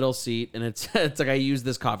in that middle seat, and it's like I use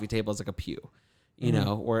this coffee table as like a pew, you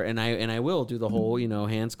know, where and I will do the whole, you know,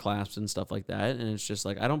 hands clasped and stuff like that, and it's just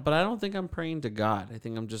like I don't think I'm praying to God. I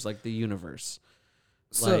think I'm just like the universe.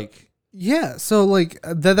 So, like yeah, so like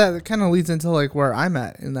that kind of leads into like where I'm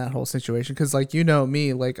at in that whole situation, because like, you know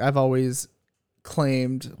me, like I've always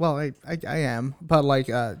claimed, well, I am, but like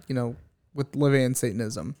you know, with living in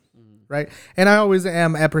Satanism, right? And I always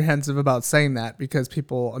am apprehensive about saying that because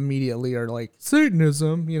people immediately are like,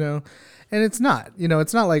 Satanism, you know, and it's not, you know,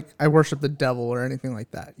 it's not like I worship the devil or anything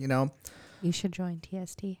like that, you know. You should join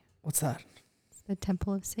TST. What's that? It's the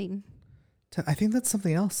Temple of Satan. I think that's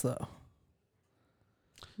something else though.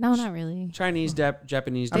 No, not really. Chinese,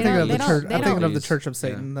 Japanese. I'm thinking of the church. they I'm thinking of the don't- Church of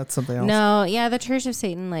Satan. Yeah. That's something else. No, yeah, the Church of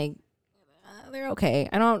Satan, like, they're okay.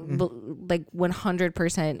 I don't like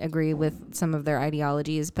 100% agree with some of their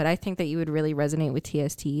ideologies, but I think that you would really resonate with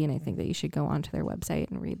TST, and I think that you should go onto their website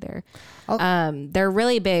and read their. They're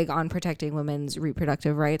really big on protecting women's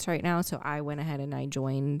reproductive rights right now, so I went ahead and I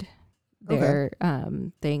joined their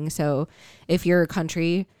thing. So if your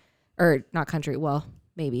country, or not country, well,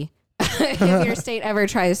 maybe. If your state ever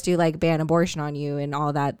tries to like ban abortion on you and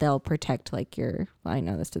all that, they'll protect like your. Well, I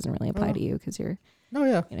know this doesn't really apply to you because you're. Oh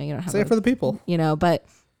yeah. You know, you don't have. Say it for the people. You know, but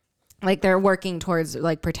like they're working towards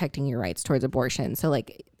like protecting your rights towards abortion. So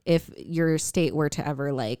like if your state were to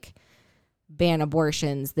ever like ban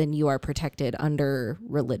abortions, then you are protected under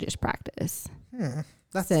religious practice.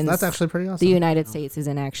 That's actually pretty awesome. The United States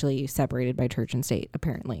isn't actually separated by church and state,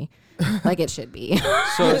 apparently, like it should be.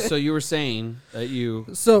 So you were saying that you.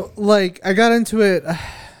 So like I got into it.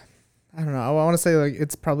 I don't know. I want to say like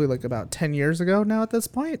it's probably like about 10 years ago now at this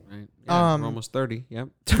point. Right. Yeah, we're almost 30. Yep.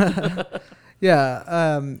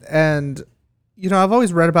 Yeah. And you know, I've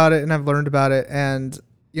always read about it and I've learned about it, and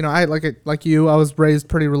you know, I like you. I was raised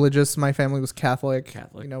pretty religious. My family was Catholic.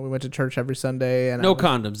 You know, we went to church every Sunday, and no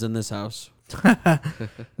condoms in this house.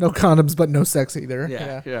 No condoms, but no sex either.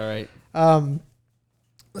 Yeah. Right.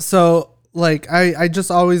 So like I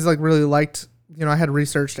just always like really liked, you know, I had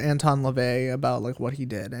researched Anton LaVey about like what he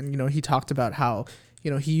did, and you know, he talked about how,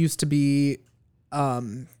 you know, he used to be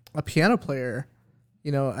a piano player,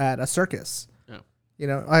 you know, at a circus. Yeah. You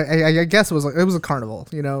know, I guess it was a carnival,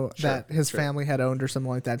 you know, that his family had owned or something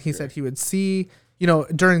like that. He said he would see, you know,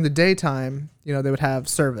 during the daytime, you know, they would have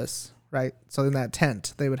service, right? So in that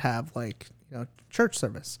tent, they would have like, you know, church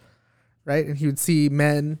service, right? And he would see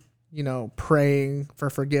men, you know, praying for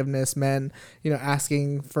forgiveness, men, you know,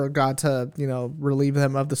 asking for God to, you know, relieve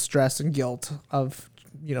them of the stress and guilt of,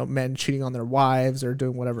 you know, men cheating on their wives or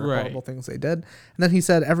doing whatever horrible things they did. And then he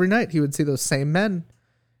said every night he would see those same men,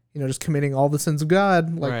 you know, just committing all the sins of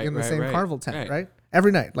God, like in the same carnival tent, right?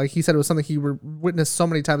 Every night. Like he said, it was something he witnessed so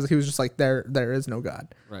many times that he was just like, there is no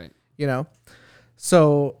God. Right. You know?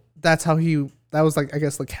 So that's how that was like, I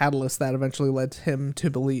guess the catalyst that eventually led him to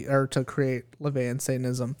believe or to create LaVeyan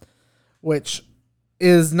Satanism, which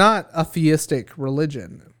is not a theistic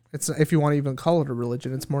religion. It's, if you want to even call it a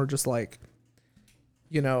religion, it's more just like,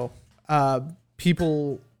 you know,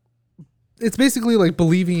 people, it's basically like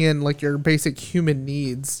believing in like your basic human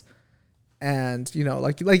needs. And, you know,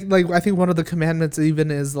 like I think one of the commandments even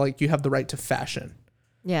is like, you have the right to fashion.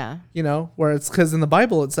 Yeah. You know, where it's because in the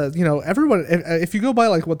Bible it says, you know, everyone, if you go by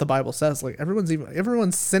like what the Bible says, like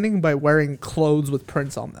everyone's sinning by wearing clothes with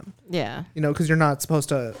prints on them. Yeah. You know, because you're not supposed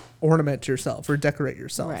to ornament yourself or decorate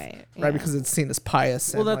yourself. Right. Right. Because it's seen as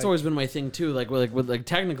pious. Well, that's like, always been my thing too. Like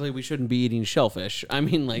technically we shouldn't be eating shellfish. I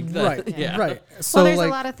mean, like that, right. Yeah. Right. So well, there's like,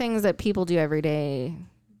 a lot of things that people do every day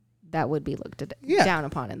that would be looked at down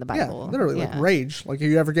upon in the Bible. Yeah, literally, like rage. Like,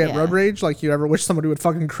 you ever get road rage? Like, you ever wish somebody would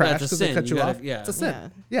fucking crash because they cut you off? Yeah, it's a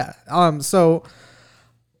sin. Yeah. So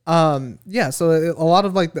a lot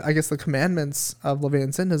of like, I guess the commandments of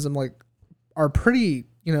LaVeyan Satanism like are pretty,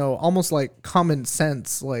 you know, almost like common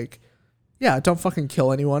sense. Like, yeah, don't fucking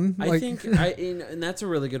kill anyone. I think, and that's a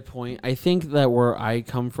really good point. I think that where I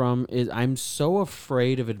come from is I'm so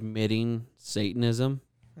afraid of admitting Satanism.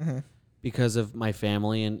 Mm-hmm. Because of my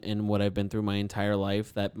family and what I've been through my entire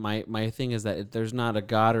life, that my thing is that there's not a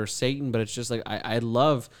God or Satan, but it's just like I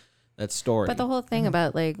love that story. But the whole thing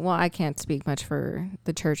about like, well, I can't speak much for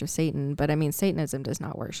the Church of Satan, but I mean, Satanism does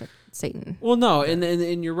not worship Satan. Well, no,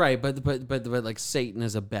 and you're right, but like Satan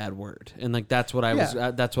is a bad word, and like that's what I was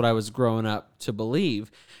that's what I was growing up to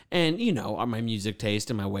believe, and you know, my music taste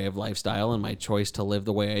and my way of lifestyle and my choice to live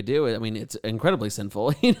the way I do. I mean, it's incredibly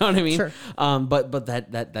sinful. You know what I mean? Sure. But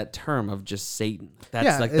that term of just Satan,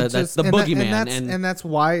 that's that's the boogeyman, and that's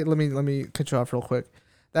why. Let me cut you off real quick.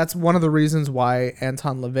 That's one of the reasons why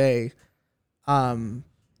Anton LaVey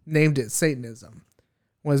named it Satanism,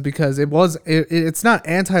 was because it's not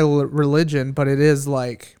anti-religion, but it is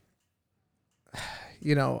like,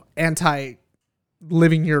 you know, anti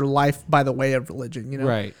living your life by the way of religion, you know?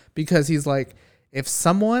 Right. Because he's like, if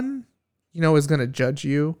someone, you know, is going to judge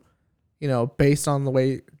you, you know, based on the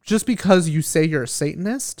way, just because you say you're a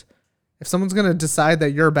Satanist, if someone's going to decide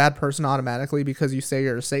that you're a bad person automatically because you say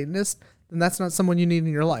you're a Satanist, then that's not someone you need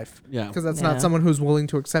in your life. Yeah. Because that's not someone who's willing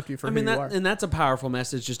to accept you for who you are. And that's a powerful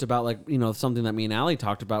message just about, like, you know, something that me and Allie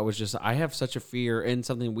talked about was just, I have such a fear, and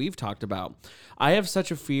something we've talked about. I have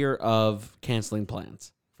such a fear of canceling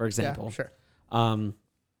plans, for example. Yeah, sure.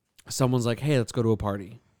 Someone's like, hey, let's go to a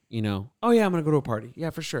party. You know, oh yeah, I'm going to go to a party.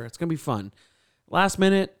 Yeah, for sure. It's going to be fun. Last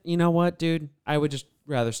minute, you know what, dude? I would just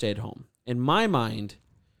rather stay at home. In my mind,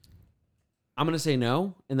 I'm going to say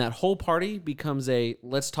no, and that whole party becomes a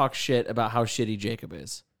let's talk shit about how shitty Jacob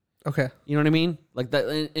is. Okay. You know what I mean? Like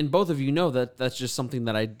that, and both of you know that that's just something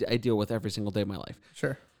that I deal with every single day of my life.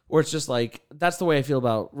 Sure. Where it's just like, that's the way I feel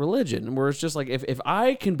about religion, where it's just like, if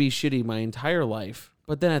I can be shitty my entire life,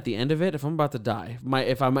 but then at the end of it, if I'm about to die,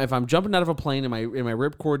 if I'm jumping out of a plane and my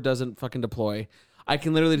ripcord doesn't fucking deploy, I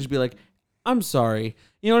can literally just be like, I'm sorry.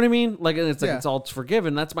 You know what I mean? Like, and it's like, it's all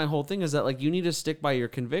forgiven. That's my whole thing, is that like, you need to stick by your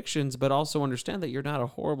convictions, but also understand that you're not a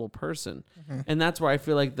horrible person. Mm-hmm. And that's where I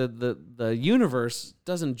feel like the universe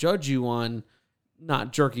doesn't judge you on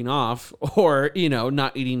not jerking off or,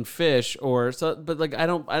 not eating fish or so, but like, I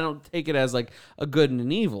don't take it as like a good and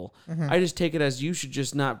an evil. I just take it as you should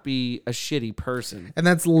just not be a shitty person. And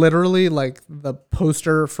that's literally like the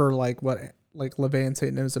poster for like what like LaVeyan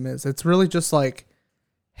Satanism is. It's really just like,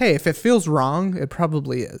 hey, if it feels wrong, it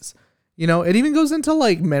probably is. It even goes into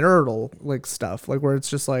like marital like stuff, like where it's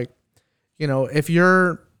just like, if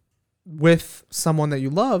you're with someone that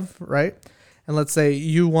you love, right? And let's say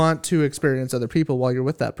you want to experience other people while you're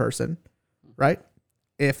with that person, right?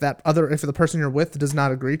 If the person you're with does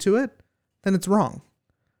not agree to it, then it's wrong,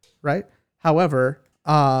 right? However,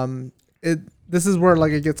 this is where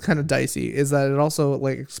like it gets kind of dicey, is that it also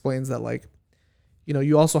like explains that like,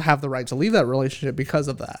 you also have the right to leave that relationship because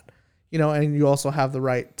of that, and you also have the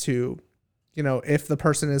right to, if the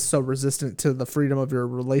person is so resistant to the freedom of your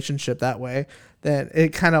relationship that way, then it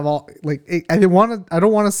kind of all like, I don't want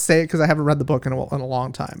to say it because I haven't read the book in a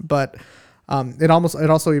long time, but it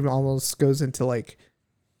also even almost goes into like,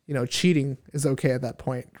 cheating is okay at that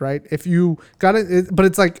point, right? If you got it, but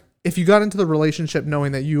it's like, if you got into the relationship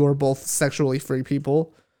knowing that you are both sexually free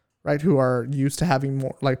people, right, who are used to having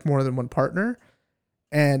more than one partner,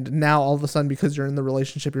 and now all of a sudden because you're in the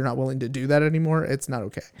relationship you're not willing to do that anymore, it's not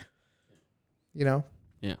okay.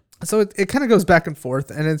 Yeah. So it kind of goes back and forth,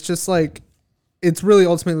 and it's just like, it's really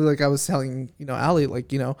ultimately like I was telling Allie,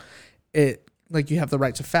 like it like you have the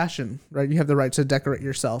right to fashion, right? You have the right to decorate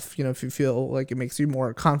yourself, if you feel like it makes you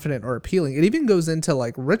more confident or appealing. It even goes into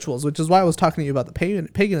like rituals, which is why I was talking to you about the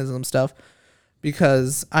paganism stuff,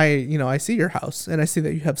 because I see your house and I see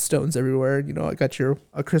that you have stones everywhere. I got you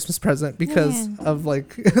a Christmas present because of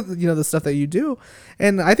like, the stuff that you do.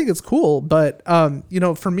 And I think it's cool, but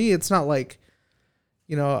for me, it's not like,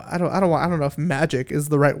 I don't know if magic is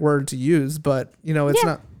the right word to use, but it's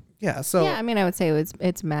not. Yeah. So yeah, I mean, I would say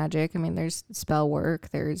it's magic. I mean, there's spell work,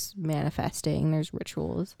 there's manifesting, there's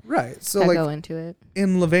rituals. Right. So that like go into it.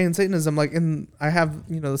 In LaVeyan Satanism, like I have,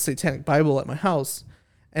 the Satanic Bible at my house,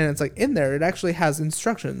 and it's like in there, it actually has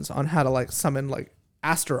instructions on how to like summon like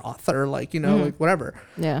Astaroth or like, like whatever.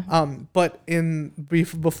 Yeah. But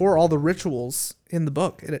before all the rituals in the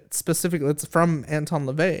book, it specifically, it's from Anton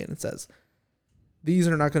LaVey, and it says, these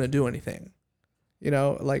are not going to do anything.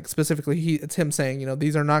 Like specifically, it's him saying,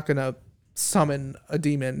 these are not going to summon a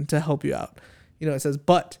demon to help you out. It says,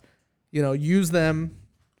 but, use them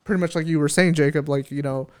pretty much like you were saying, Jacob, like, you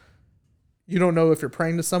don't know if you're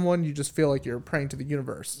praying to someone, you just feel like you're praying to the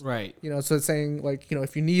universe. Right. So it's saying like,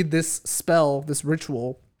 if you need this spell, this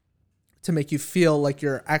ritual to make you feel like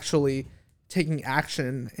you're actually taking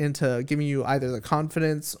action into giving you either the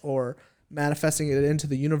confidence or manifesting it into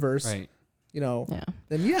the universe. Right.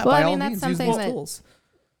 Then yeah, well, by I mean, all that's means, use something these that, tools.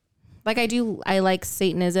 Like I like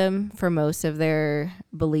Satanism for most of their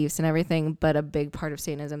beliefs and everything, but a big part of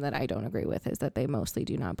Satanism that I don't agree with is that they mostly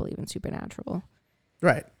do not believe in supernatural.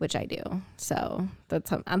 Right. Which I do. So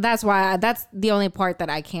that's why that's the only part that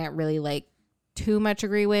I can't really like too much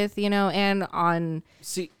agree with, and I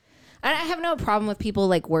have no problem with people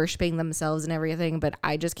like worshiping themselves and everything, but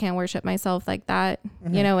I just can't worship myself like that,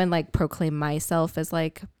 and like proclaim myself as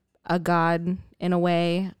like a god in a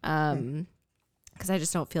way, because I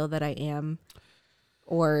just don't feel that I am,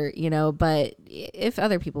 or but if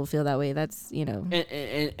other people feel that way, that's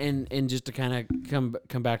and just to kind of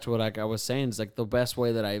come back to what I was saying, is like the best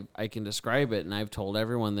way that I can describe it, and I've told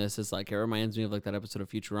everyone this, is like it reminds me of like that episode of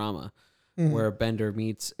Futurama where Bender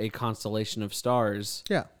meets a constellation of stars.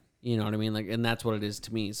 Yeah. You know what I mean? Like, and that's what it is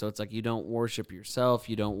to me. So it's like, you don't worship yourself.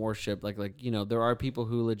 You don't worship like, there are people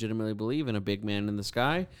who legitimately believe in a big man in the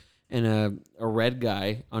sky and a red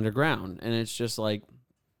guy underground. And it's just like,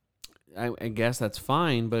 I guess that's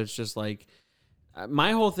fine, but it's just like,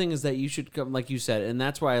 my whole thing is that you should come, like you said, and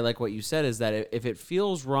that's why I like what you said, is that if it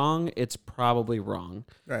feels wrong, it's probably wrong.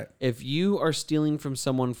 Right. If you are stealing from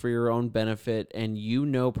someone for your own benefit and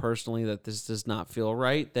personally that this does not feel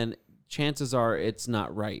right, then chances are it's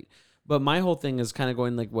not right. But my whole thing is kind of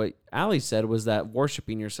going like what Allie said, was that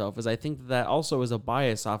worshiping yourself, is I think that also is a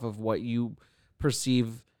bias off of what you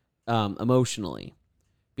perceive emotionally,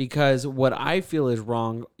 because what I feel is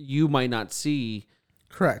wrong, you might not see.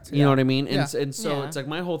 Correct. You know what I mean? And so it's like,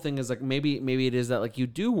 my whole thing is like, maybe it is that like you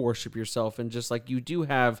do worship yourself, and just like you do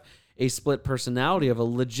have a split personality of a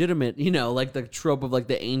legitimate, like the trope of like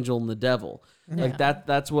the angel and the devil. Yeah. Like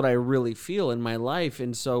that's what I really feel in my life.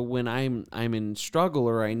 And so when I'm in struggle,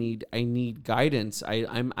 or I need guidance,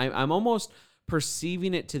 I'm almost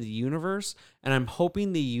perceiving it to the universe, and I'm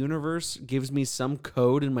hoping the universe gives me some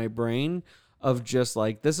code in my brain of just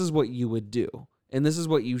like, this is what you would do, and this is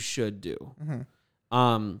what you should do.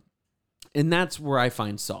 Mm-hmm. And that's where I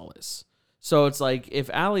find solace. So it's like if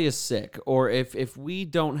Allie is sick, or if we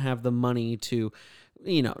don't have the money to,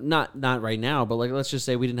 not right now, but like let's just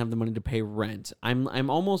say we didn't have the money to pay rent. I'm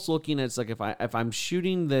almost looking at it's like if I'm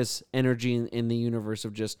shooting this energy in the universe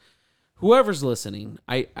of just whoever's listening,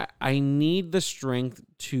 I need the strength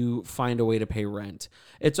to find a way to pay rent.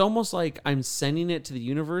 It's almost like I'm sending it to the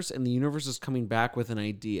universe, and the universe is coming back with an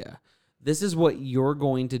idea. This is what you're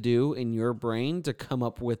going to do in your brain to come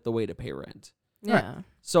up with the way to pay rent. Yeah. Right.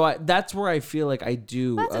 So that's where I feel like I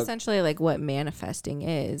do. That's essentially like what manifesting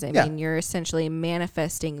is. I mean, you're essentially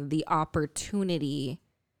manifesting the opportunity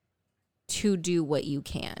to do what you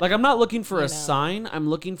can. Like, I'm not looking for a sign. I'm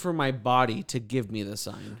looking for my body to give me the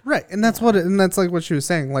sign. Right. And that's and that's like what she was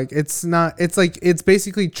saying. Like, it's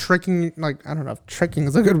basically tricking, like, I don't know if tricking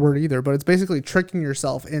is a good word either, but it's basically tricking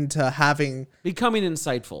yourself into becoming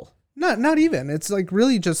insightful. Not even. It's like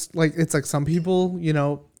really just like, it's like some people,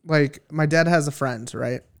 like my dad has a friend,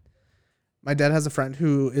 right? My dad has a friend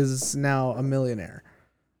who is now a millionaire,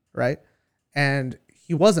 right? And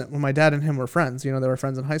he wasn't when my dad and him were friends. They were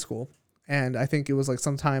friends in high school. And I think it was like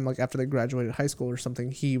sometime like after they graduated high school or something,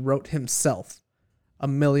 he wrote himself $1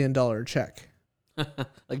 million check.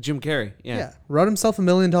 Like Jim Carrey. Yeah. Wrote himself $1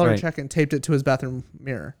 million check and taped it to his bathroom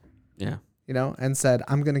mirror. Yeah. And said,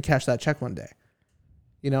 I'm going to cash that check one day.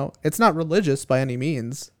 It's not religious by any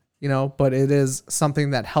means, but it is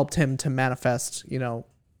something that helped him to manifest,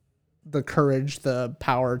 the courage, the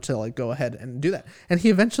power to like go ahead and do that. And he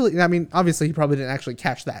eventually, I mean, obviously he probably didn't actually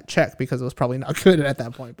cash that check because it was probably not good at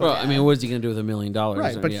that point. But well, I mean, what is he going to do with $1 million?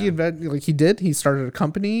 Right. But he started a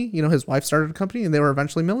company, his wife started a company and they were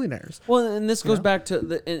eventually millionaires. Well, and this goes back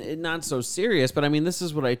to not so serious, but I mean, this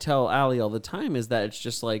is what I tell Allie all the time is that it's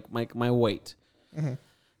just like my weight. Mm-hmm.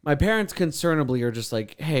 My parents concernably are just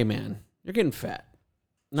like, hey man, you're getting fat.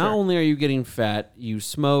 Not only are you getting fat, you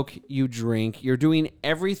smoke, you drink, you're doing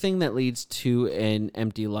everything that leads to an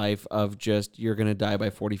empty life of just you're gonna die by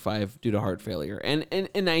 45 due to heart failure. And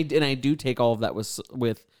I do take all of that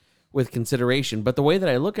with consideration. But the way that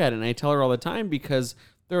I look at it, and I tell her all the time, because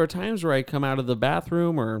there are times where I come out of the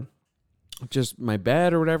bathroom or just my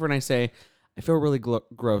bed or whatever, and I say, I feel really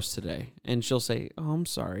gross today, and she'll say, "Oh, I'm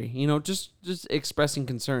sorry," just expressing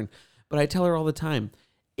concern. But I tell her all the time,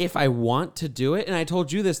 if I want to do it, and I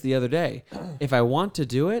told you this the other day, if I want to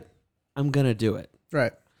do it, I'm going to do it.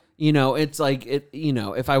 Right. It's like,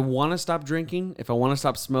 if I want to stop drinking, if I want to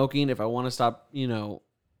stop smoking, if I want to stop,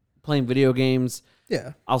 playing video games,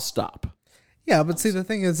 I'll stop. Yeah, but see, the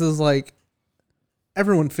thing is like,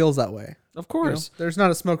 everyone feels that way. Of course. There's not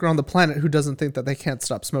a smoker on the planet who doesn't think that they can't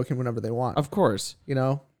stop smoking whenever they want. Of course.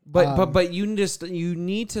 But you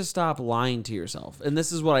need to stop lying to yourself. And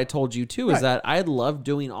this is what I told you too, is that I love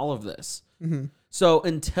doing all of this. Mm-hmm. So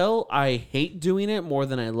until I hate doing it more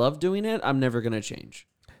than I love doing it, I'm never going to change.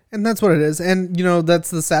 And that's what it is. And,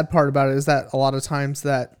 that's the sad part about it is that a lot of times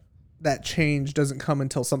that change doesn't come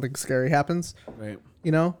until something scary happens. Right.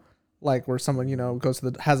 Like where someone,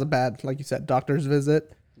 has a bad, like you said, doctor's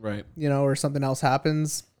visit. Right. Or something else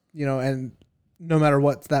happens, and no matter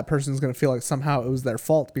what, that person's going to feel like somehow it was their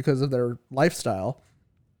fault because of their lifestyle.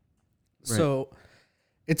 Right. So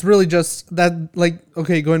it's really just that, like,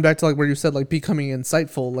 okay, going back to like where you said, like becoming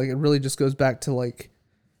insightful, like it really just goes back to like,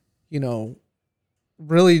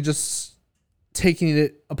 really just taking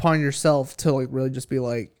it upon yourself to like really just be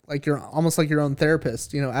like you're almost like your own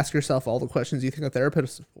therapist, ask yourself all the questions you think a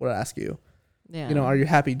therapist would ask you. Yeah. Are you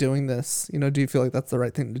happy doing this? Do you feel like that's the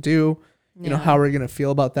right thing to do? How are you going to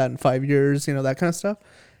feel about that in 5 years? That kind of stuff.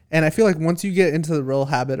 And I feel like once you get into the real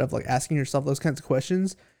habit of like asking yourself those kinds of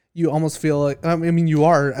questions, you almost feel like, I mean, you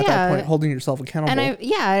are at that point holding yourself accountable.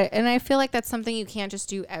 And I feel like that's something you can't just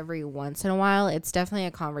do every once in a while. It's definitely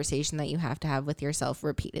a conversation that you have to have with yourself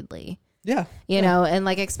repeatedly. Yeah. You know, and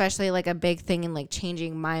like, especially like a big thing in like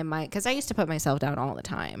changing my mind. Cause I used to put myself down all the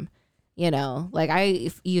time, like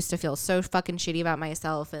I used to feel so fucking shitty about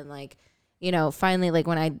myself. And like, finally, like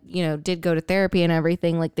when I, did go to therapy and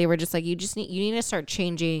everything, like they were just like, you need to start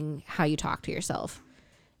changing how you talk to yourself.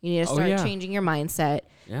 You need to start changing your mindset.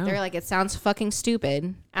 Yeah. They're like, it sounds fucking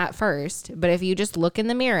stupid at first, but if you just look in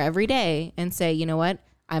the mirror every day and say, you know what,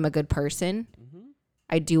 I'm a good person. Mm-hmm.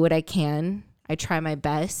 I do what I can. I try my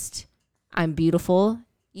best. I'm beautiful.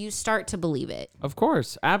 You start to believe it. Of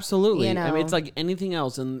course. Absolutely. I mean, it's like anything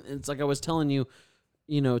else. And it's like I was telling you,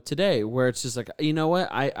 today, where it's just like, you know what?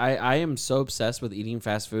 I am so obsessed with eating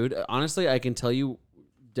fast food. Honestly, I can tell you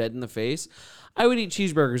dead in the face, I would eat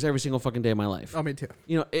cheeseburgers every single fucking day of my life. Oh, me too.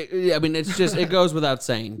 I mean, it's just, it goes without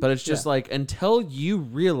saying, but it's just like, until you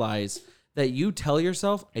realize that you tell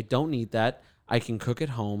yourself, I don't need that. I can cook at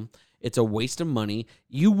home. It's a waste of money.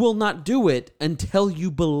 You will not do it until you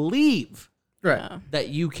believe Right. that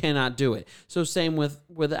you cannot do it. So same with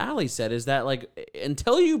Ali said, is that like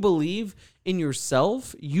until you believe in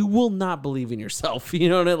yourself, you will not believe in yourself. You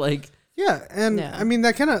know what I like? Yeah, and I mean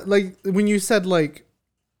that kind of like when you said like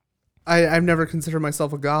I've never considered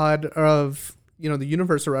myself a god of the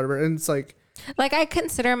universe or whatever, and it's like I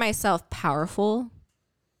consider myself powerful,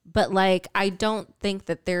 but like I don't think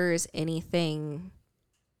that there is anything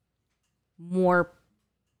more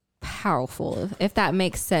powerful, if that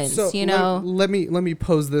makes sense. so let me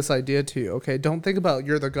pose this idea to you. Okay, don't think about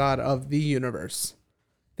you're the god of the universe.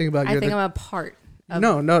 Think about I think I'm a part of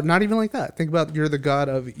no, not even like that. Think about you're the god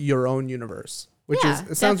of your own universe, which Yeah,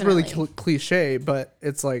 it sounds really definitely. cliche, but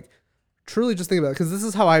it's like truly just think about it, because this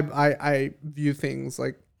is how I view things,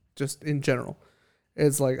 like just in general.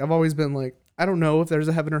 It's like I've always been like, I don't know if there's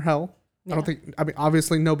a heaven or hell. I don't think, I mean,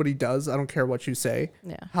 obviously nobody does. I don't care what you say,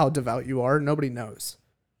 how devout you are. Nobody knows.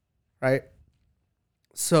 Right.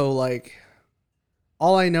 So like,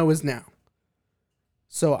 all I know is now.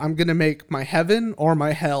 So I'm going to make my heaven or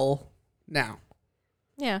my hell now.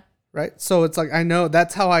 Yeah. Right. So it's like, I know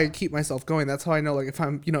that's how I keep myself going. That's how I know, like, if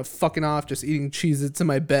I'm, fucking off just eating Cheez-Its in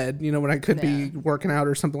my bed, when I could be working out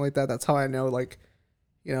or something like that. That's how I know, like,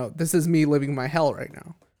 this is me living my hell right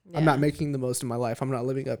now. Yeah. I'm not making the most of my life. I'm not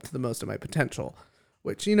living up to the most of my potential,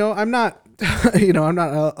 which, I'm not, I'm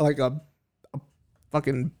not like a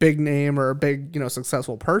fucking big name or a big,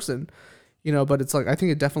 successful person, but it's like, I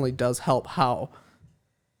think it definitely does help how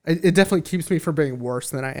it definitely keeps me from being worse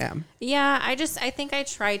than I am. Yeah. I think I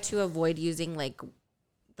try to avoid using like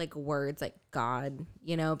words like God,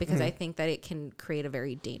 because I think that it can create a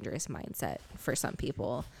very dangerous mindset for some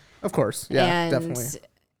people. Of course. Yeah, definitely.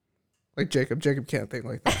 Like Jacob can't think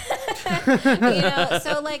like that.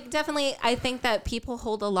 So like definitely I think that people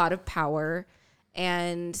hold a lot of power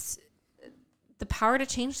and the power to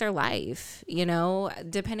change their life,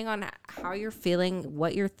 depending on how you're feeling,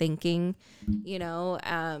 what you're thinking,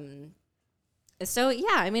 so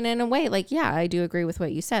yeah, I mean, in a way, like, yeah, I do agree with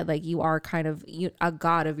what you said. Like, you are kind of a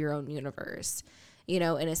god of your own universe,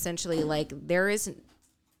 and essentially like there is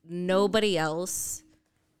nobody else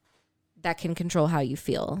that can control how you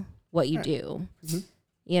feel, what you do,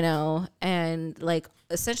 and like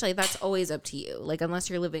essentially that's always up to you. Like, unless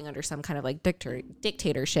you're living under some kind of like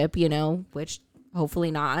dictatorship, which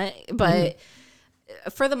hopefully not. But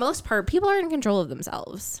for the most part, people are in control of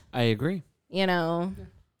themselves. I agree.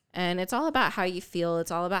 And it's all about how you feel.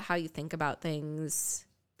 It's all about how you think about things,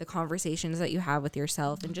 the conversations that you have with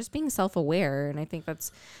yourself, and just being self-aware. And I think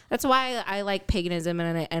that's why I like paganism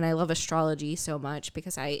and I love astrology so much,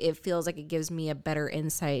 because it feels like it gives me a better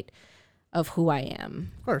insight of who I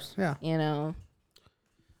am. Of course, yeah.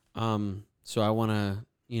 So I want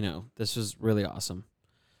to, this was really awesome.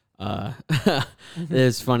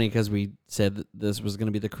 It's funny because we said that this was going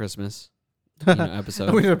to be the Christmas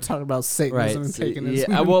episode. We ended up talking about Satanism and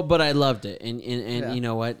paganism. Yeah, well, but I loved it, and you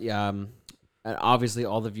know what? Obviously,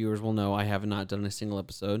 all the viewers will know I have not done a single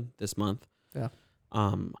episode this month. Yeah.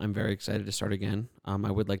 I'm very excited to start again.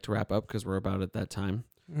 I would like to wrap up because we're about at that time.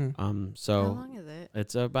 So how long is it?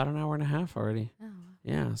 It's about an hour and a half already. Oh.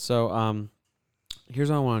 Yeah. So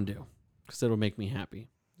here's what I want to do, because it'll make me happy.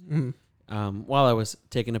 While I was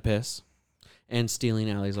taking a piss and stealing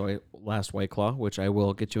Allie's last White Claw, which I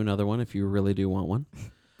will get you another one if you really do want one.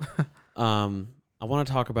 I want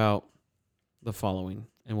to talk about the following,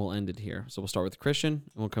 and we'll end it here. So we'll start with Christian,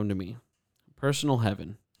 and we'll come to me. Personal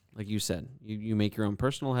heaven, like you said. You make your own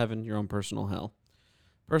personal heaven, your own personal hell.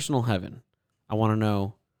 Personal heaven. I want to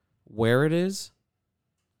know where it is,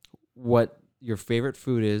 what your favorite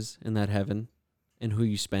food is in that heaven, and who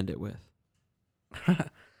you spend it with.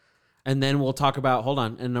 And then we'll talk about, hold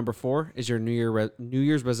on, and number 4 is your New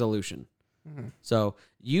Year's resolution. So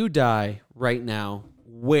you die right now.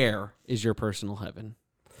 Where is your personal heaven?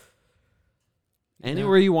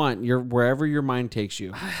 Anywhere you want, wherever your mind takes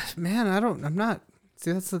you. Man, I'm not,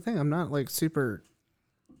 see, that's the thing. I'm not like super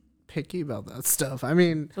picky about that stuff. I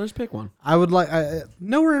mean, so just pick one. I would like,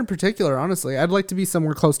 nowhere in particular, honestly. I'd like to be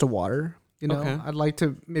somewhere close to water. Okay. I'd like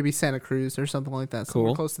to maybe Santa Cruz or something like that. Somewhere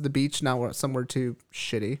Cool. close to the beach, not somewhere too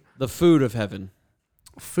shitty. The food of heaven.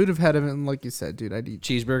 Food of heaven, like you said, dude. I'd eat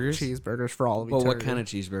Cheeseburgers for all of eternity. Well, what kind of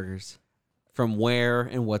cheeseburgers? From where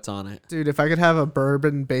and what's on it? Dude, if I could have a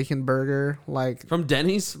bourbon bacon burger, like from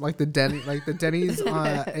Denny's, like the Denny's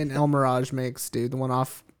in El Mirage makes, dude, the one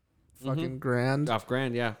off fucking Grand. Off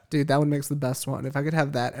Grand, yeah. Dude, that one makes the best one. If I could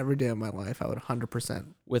have that every day of my life, I would 100%.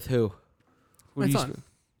 With who? Who do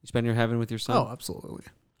you spend your heaven with your son? Oh, absolutely.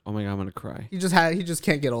 Oh my God, I'm going to cry. He just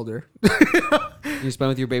can't get older. You spend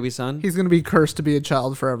with your baby son? He's gonna be cursed to be a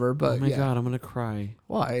child forever. But Oh my yeah. God, I'm going to cry.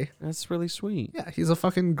 Why? That's really sweet. Yeah, he's a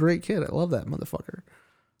fucking great kid. I love that motherfucker.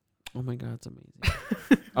 Oh my God, it's amazing.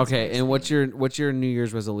 Okay, and what's your New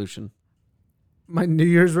Year's resolution? My New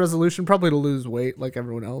Year's resolution, probably to lose weight like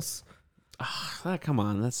everyone else. Come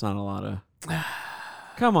on, that's not a lot of...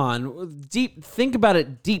 Come on, think about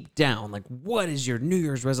it deep down. Like, what is your New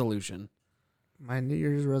Year's resolution? My New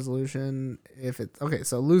Year's resolution,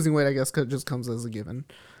 so losing weight, I guess, just comes as a given.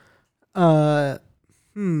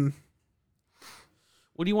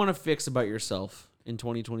 What do you want to fix about yourself in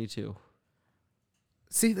 2022?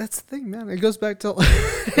 See, that's the thing, man. It goes back to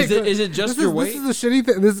Is it just your weight? This is a shitty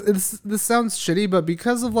thing. This sounds shitty, but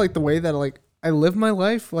because of like the way that like I live my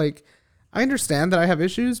life, like I understand that I have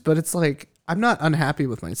issues, but it's like I'm not unhappy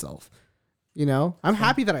with myself. You know, I'm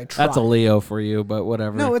happy that I tried. That's a Leo for you, but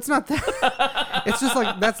whatever. No, it's not that. It's just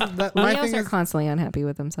like that. My Leos thing are is, constantly unhappy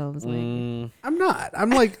with themselves. Like, I'm not.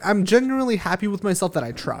 I'm genuinely happy with myself that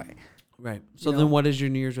I try. Right. So then, what is your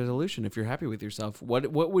New Year's resolution? If you're happy with yourself,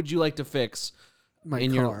 what would you like to fix? My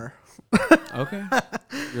in car. Okay.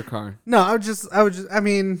 Your car. No, I would just. I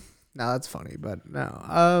mean, no, that's funny, but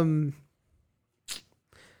no.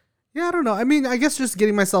 Yeah, I don't know. I mean, I guess just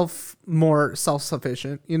getting myself more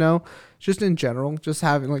self-sufficient, you know, just in general, just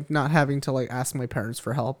having like not having to like ask my parents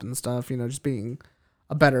for help and stuff, you know, just being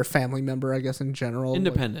a better family member, I guess, in general.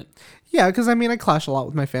 Independent. Like, yeah, because I mean, I clash a lot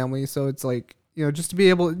with my family, so it's like, you know, just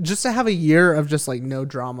to have a year of just like no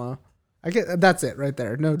drama. That's it right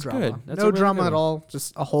there. No drama. Good. That's a no really drama good at one. all.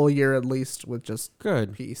 Just a whole year at least with just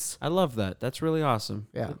Good. peace. I love that. That's really awesome.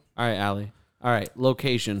 Yeah. All right, Allie. All right,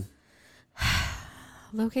 location.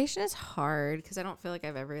 location is hard because I don't feel like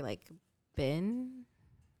I've ever like been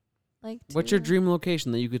like. What's your dream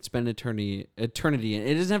location that you could spend eternity in?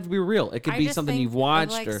 It doesn't have to be real. It could be something you've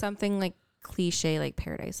watched like or something like cliche, like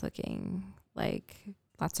paradise looking, like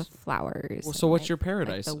lots of flowers. Well, so and, what's like, your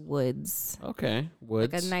paradise? Like the woods. Okay,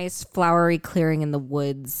 woods. Like a nice flowery clearing in the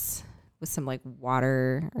woods with some like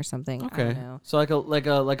water or something. I Okay, don't know. so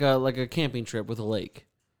like a camping trip with a lake.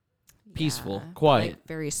 Peaceful, Yeah, quiet. like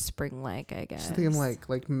very spring-like, I guess. Just thinking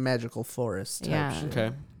like magical forest type Yeah. shit.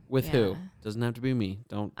 Okay, with who? Yeah. Doesn't have to be me.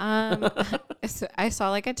 Don't. So I saw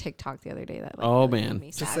like a TikTok the other day that like Oh, really man. made me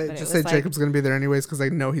Just sad, say, but it just was, say like, Jacob's gonna be there anyways because I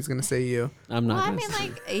know he's gonna say you. I'm Well, not. I gonna mean, say-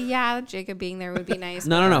 like, yeah, Jacob being there would be nice.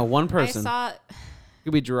 but no. One person. I saw. It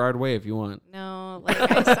could be Gerard Way if you want. No, like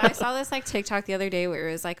I saw this like TikTok the other day where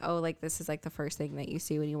it was like, oh, like this is like the first thing that you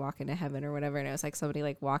see when you walk into heaven or whatever, and it was like somebody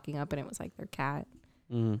like walking up and it was like their cat,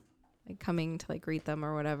 like coming to like greet them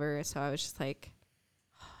or whatever. So I was just like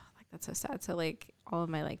that's so sad. So like all of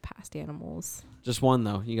my like past animals. Just one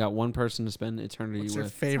though. You got one person to spend eternity What's your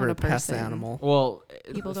with. favorite pest person. animal? Well,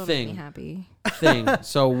 People don't thing, make me happy. thing.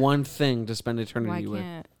 So one thing to spend eternity Why with.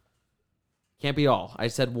 can't? Can't be all. I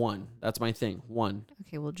said one. That's my thing. One.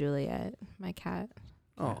 Okay, well, Juliet, my cat.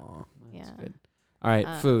 Oh, Yeah. Good. All right.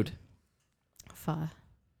 Food. Pho.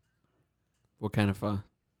 What kind of pho?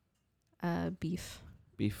 Beef.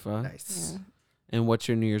 Beef pho. nice. Yeah. And what's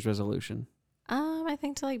your New Year's resolution? I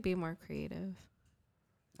think to like be more creative.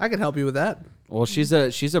 I could help you with that, Well, she's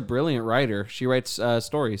a brilliant writer. She writes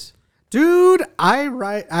stories. dude.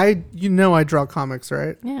 I draw comics,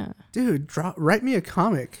 right? Yeah. Dude, write me a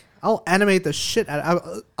comic. I'll animate the shit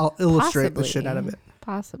I'll illustrate the shit out of it.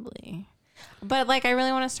 Possibly. But like I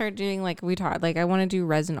really want to start doing like we talked like I want to do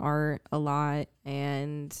resin art a lot,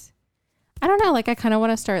 and I don't know, like I kind of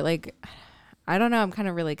want to start like I don't know, I'm kind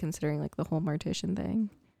of really considering like the whole mortician thing.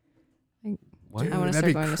 Like, What? Dude, I want to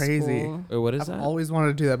that'd start be going crazy. to school. Wait, what is I've that? always wanted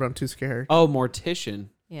to do that, but I'm too scared. Oh, mortician.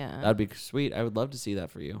 Yeah. That'd be sweet. I would love to see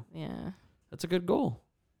that for you. Yeah. That's a good goal.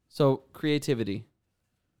 So creativity.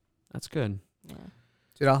 That's good. Yeah.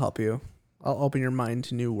 Dude, I'll help you. I'll open your mind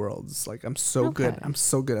to new worlds. Like I'm so good. Okay. I'm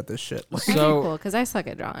so good at this shit. Like, Okay, So- cool, because I suck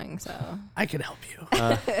at drawing, so I can help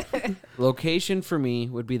you. Location for me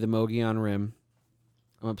would be the Mogollon Rim.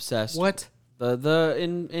 I'm obsessed. What? The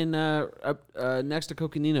in next to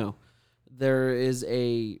Coconino, there is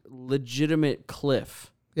a legitimate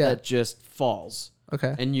cliff Yeah. that just falls,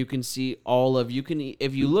 Okay. and you can see all of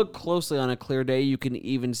if you look closely on a clear day, you can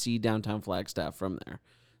even see downtown Flagstaff from there.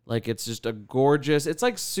 Like it's just a gorgeous. It's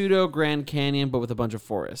like pseudo Grand Canyon, but with a bunch of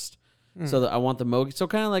forest. So I want the Mogollon. So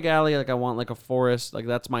kind of like Allie, like I want like a forest. Like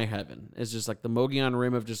that's my heaven. It's just like the Mogollon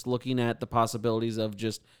Rim of just looking at the possibilities of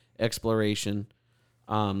just exploration,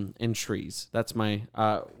 and trees. That's my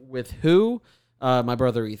with who my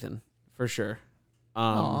brother Ethan for sure.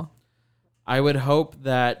 Aw. I would hope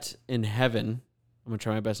that in heaven, I'm gonna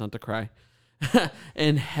try my best not to cry.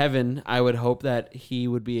 In heaven, I would hope that he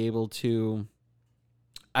would be able to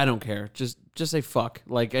I don't care. Just say fuck.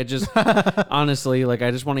 Like I just honestly, like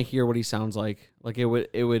I just want to hear what he sounds like. Like it would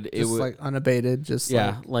like unabated. Just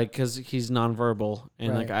yeah, like because he's nonverbal,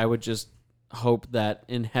 and like I would just hope that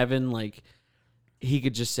in heaven, like he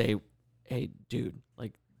could just say, "Hey, dude,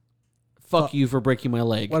 like." Fuck you for breaking my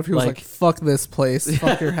leg. What if he was like, "Fuck this place,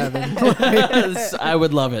 fuck your heaven"? I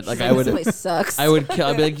would love it. Like I would. This place sucks. I would kill.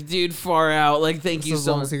 I'd be like, dude, far out. Like, thank you as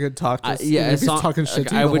so long much. as he could talk. Just, Yeah, if he's talking shit. Like,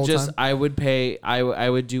 to you I the would whole just. time. I would pay. I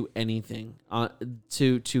would do anything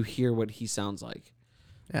to hear what he sounds like.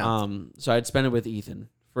 Yeah. So I'd spend it with Ethan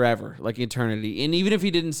forever, like eternity. And even if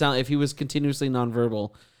he didn't sound, if he was continuously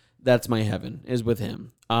nonverbal, that's my heaven is with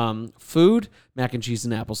him. Food, mac and cheese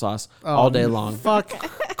and applesauce all day long. Fuck.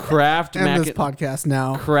 Kraft End this podcast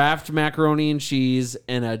now. Kraft macaroni and cheese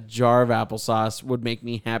and a jar of applesauce would make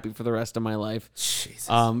me happy for the rest of my life. Jesus.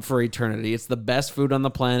 For eternity. It's the best food on the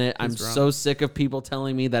planet. I'm so sick of people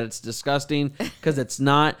telling me that it's disgusting because it's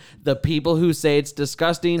not. The people who say it's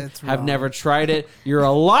disgusting have never tried it. You're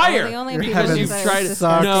a liar the only because people you've who say tried it's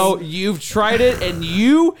it. No, you've tried it, and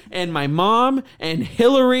you and my mom and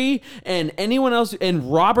Hillary and anyone else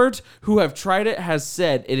and Robert who have tried it has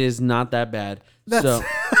said it is not that bad. So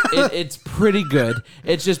it's pretty good.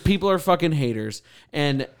 It's just people are fucking haters.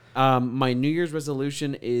 And my New Year's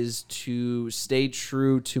resolution is to stay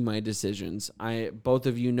true to my decisions. Both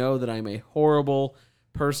of you know that I'm a horrible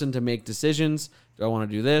person to make decisions. Do I want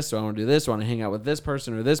to do this? Do I want to do this? Do I want to hang out with this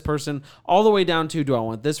person or this person? All the way down to, do I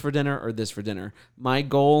want this for dinner or this for dinner? My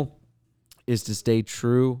goal is to stay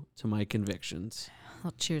true to my convictions.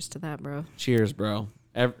 Well, cheers to that, bro. Cheers, bro.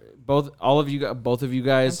 Both of you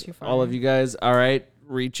guys. All right,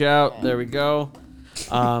 reach out. There we go.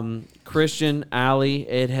 Christian, Allie,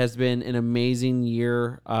 it has been an amazing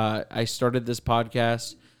year. I started this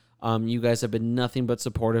podcast. You guys have been nothing but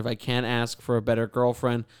supportive. I can't ask for a better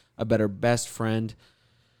girlfriend, a better best friend,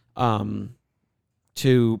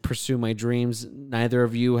 to pursue my dreams. Neither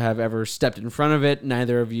of you have ever stepped in front of it.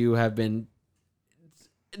 Neither of you have been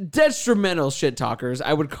detrimental shit talkers.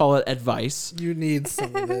 I would call it advice. You need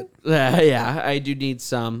some of it. Yeah, I do need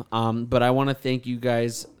some. But I want to thank you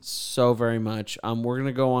guys so very much. We're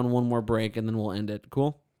gonna go on one more break and then we'll end it.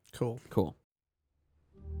 Cool.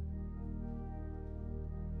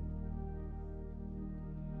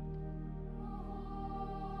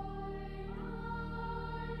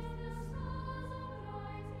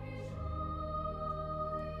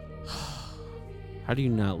 How do you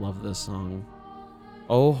not love this song?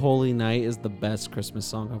 Oh Holy Night is the best Christmas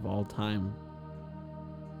song of all time.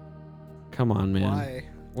 Come on, man. Why?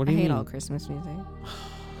 What do I you hate mean? all Christmas music. Me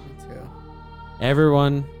too.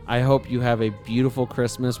 Everyone, I hope you have a beautiful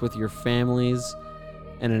Christmas with your families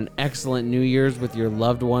and an excellent New Year's with your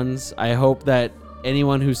loved ones. I hope that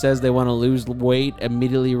anyone who says they want to lose weight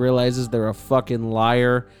immediately realizes they're a fucking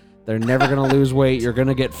liar. They're never going to lose weight. You're going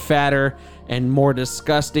to get fatter and more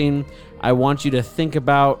disgusting. I want you to think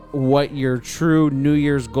about what your true New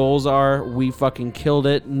Year's goals are. We fucking killed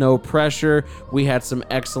it. No pressure. We had some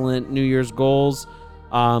excellent New Year's goals.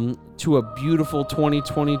 To a beautiful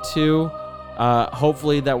 2022.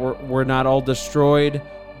 Hopefully that we're not all destroyed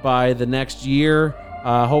by the next year.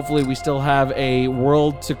 Hopefully we still have a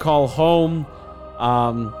world to call home.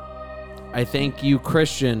 I thank you,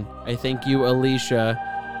 Christian. I thank you, Alicia.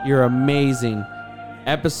 You're amazing.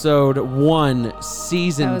 Episode 1,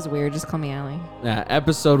 season... That was weird. Just call me Allie.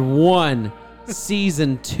 Episode 1,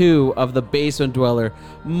 season 2 of The Basement Dweller.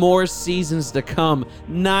 More seasons to come.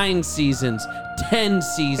 9 seasons. 10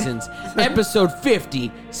 seasons. Episode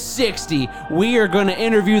 50, 60. We are going to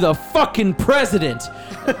interview the fucking president.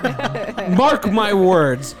 Mark my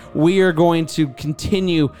words. We are going to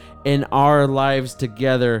continue in our lives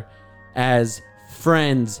together as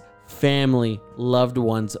friends, family, loved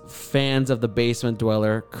ones, fans of The Basement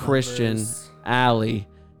Dweller. Christian, Allie,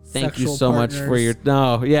 thank you so much for your...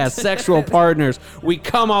 sexual partners. We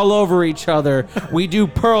come all over each other. We do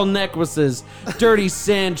pearl necklaces. Dirty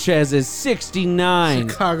Sanchez's 69.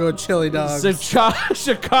 Chicago chili dogs.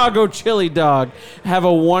 Chicago chili dog. Have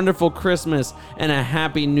a wonderful Christmas and a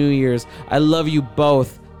happy New Year's. I love you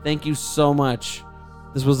both. Thank you so much.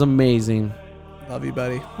 This was amazing. Love you,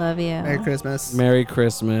 buddy. Love you. Merry Christmas. Merry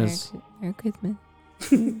Christmas. Merry Christmas.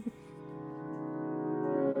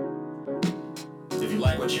 If you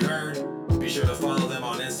like what you heard, be sure to follow them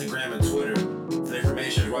on Instagram and Twitter. The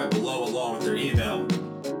information is right below along with their email.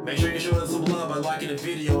 Make sure you show them some love by liking the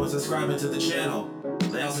video and subscribing to the channel.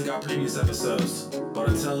 They also got previous episodes. But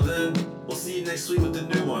until then, we'll see you next week with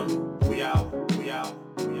the new one. We out.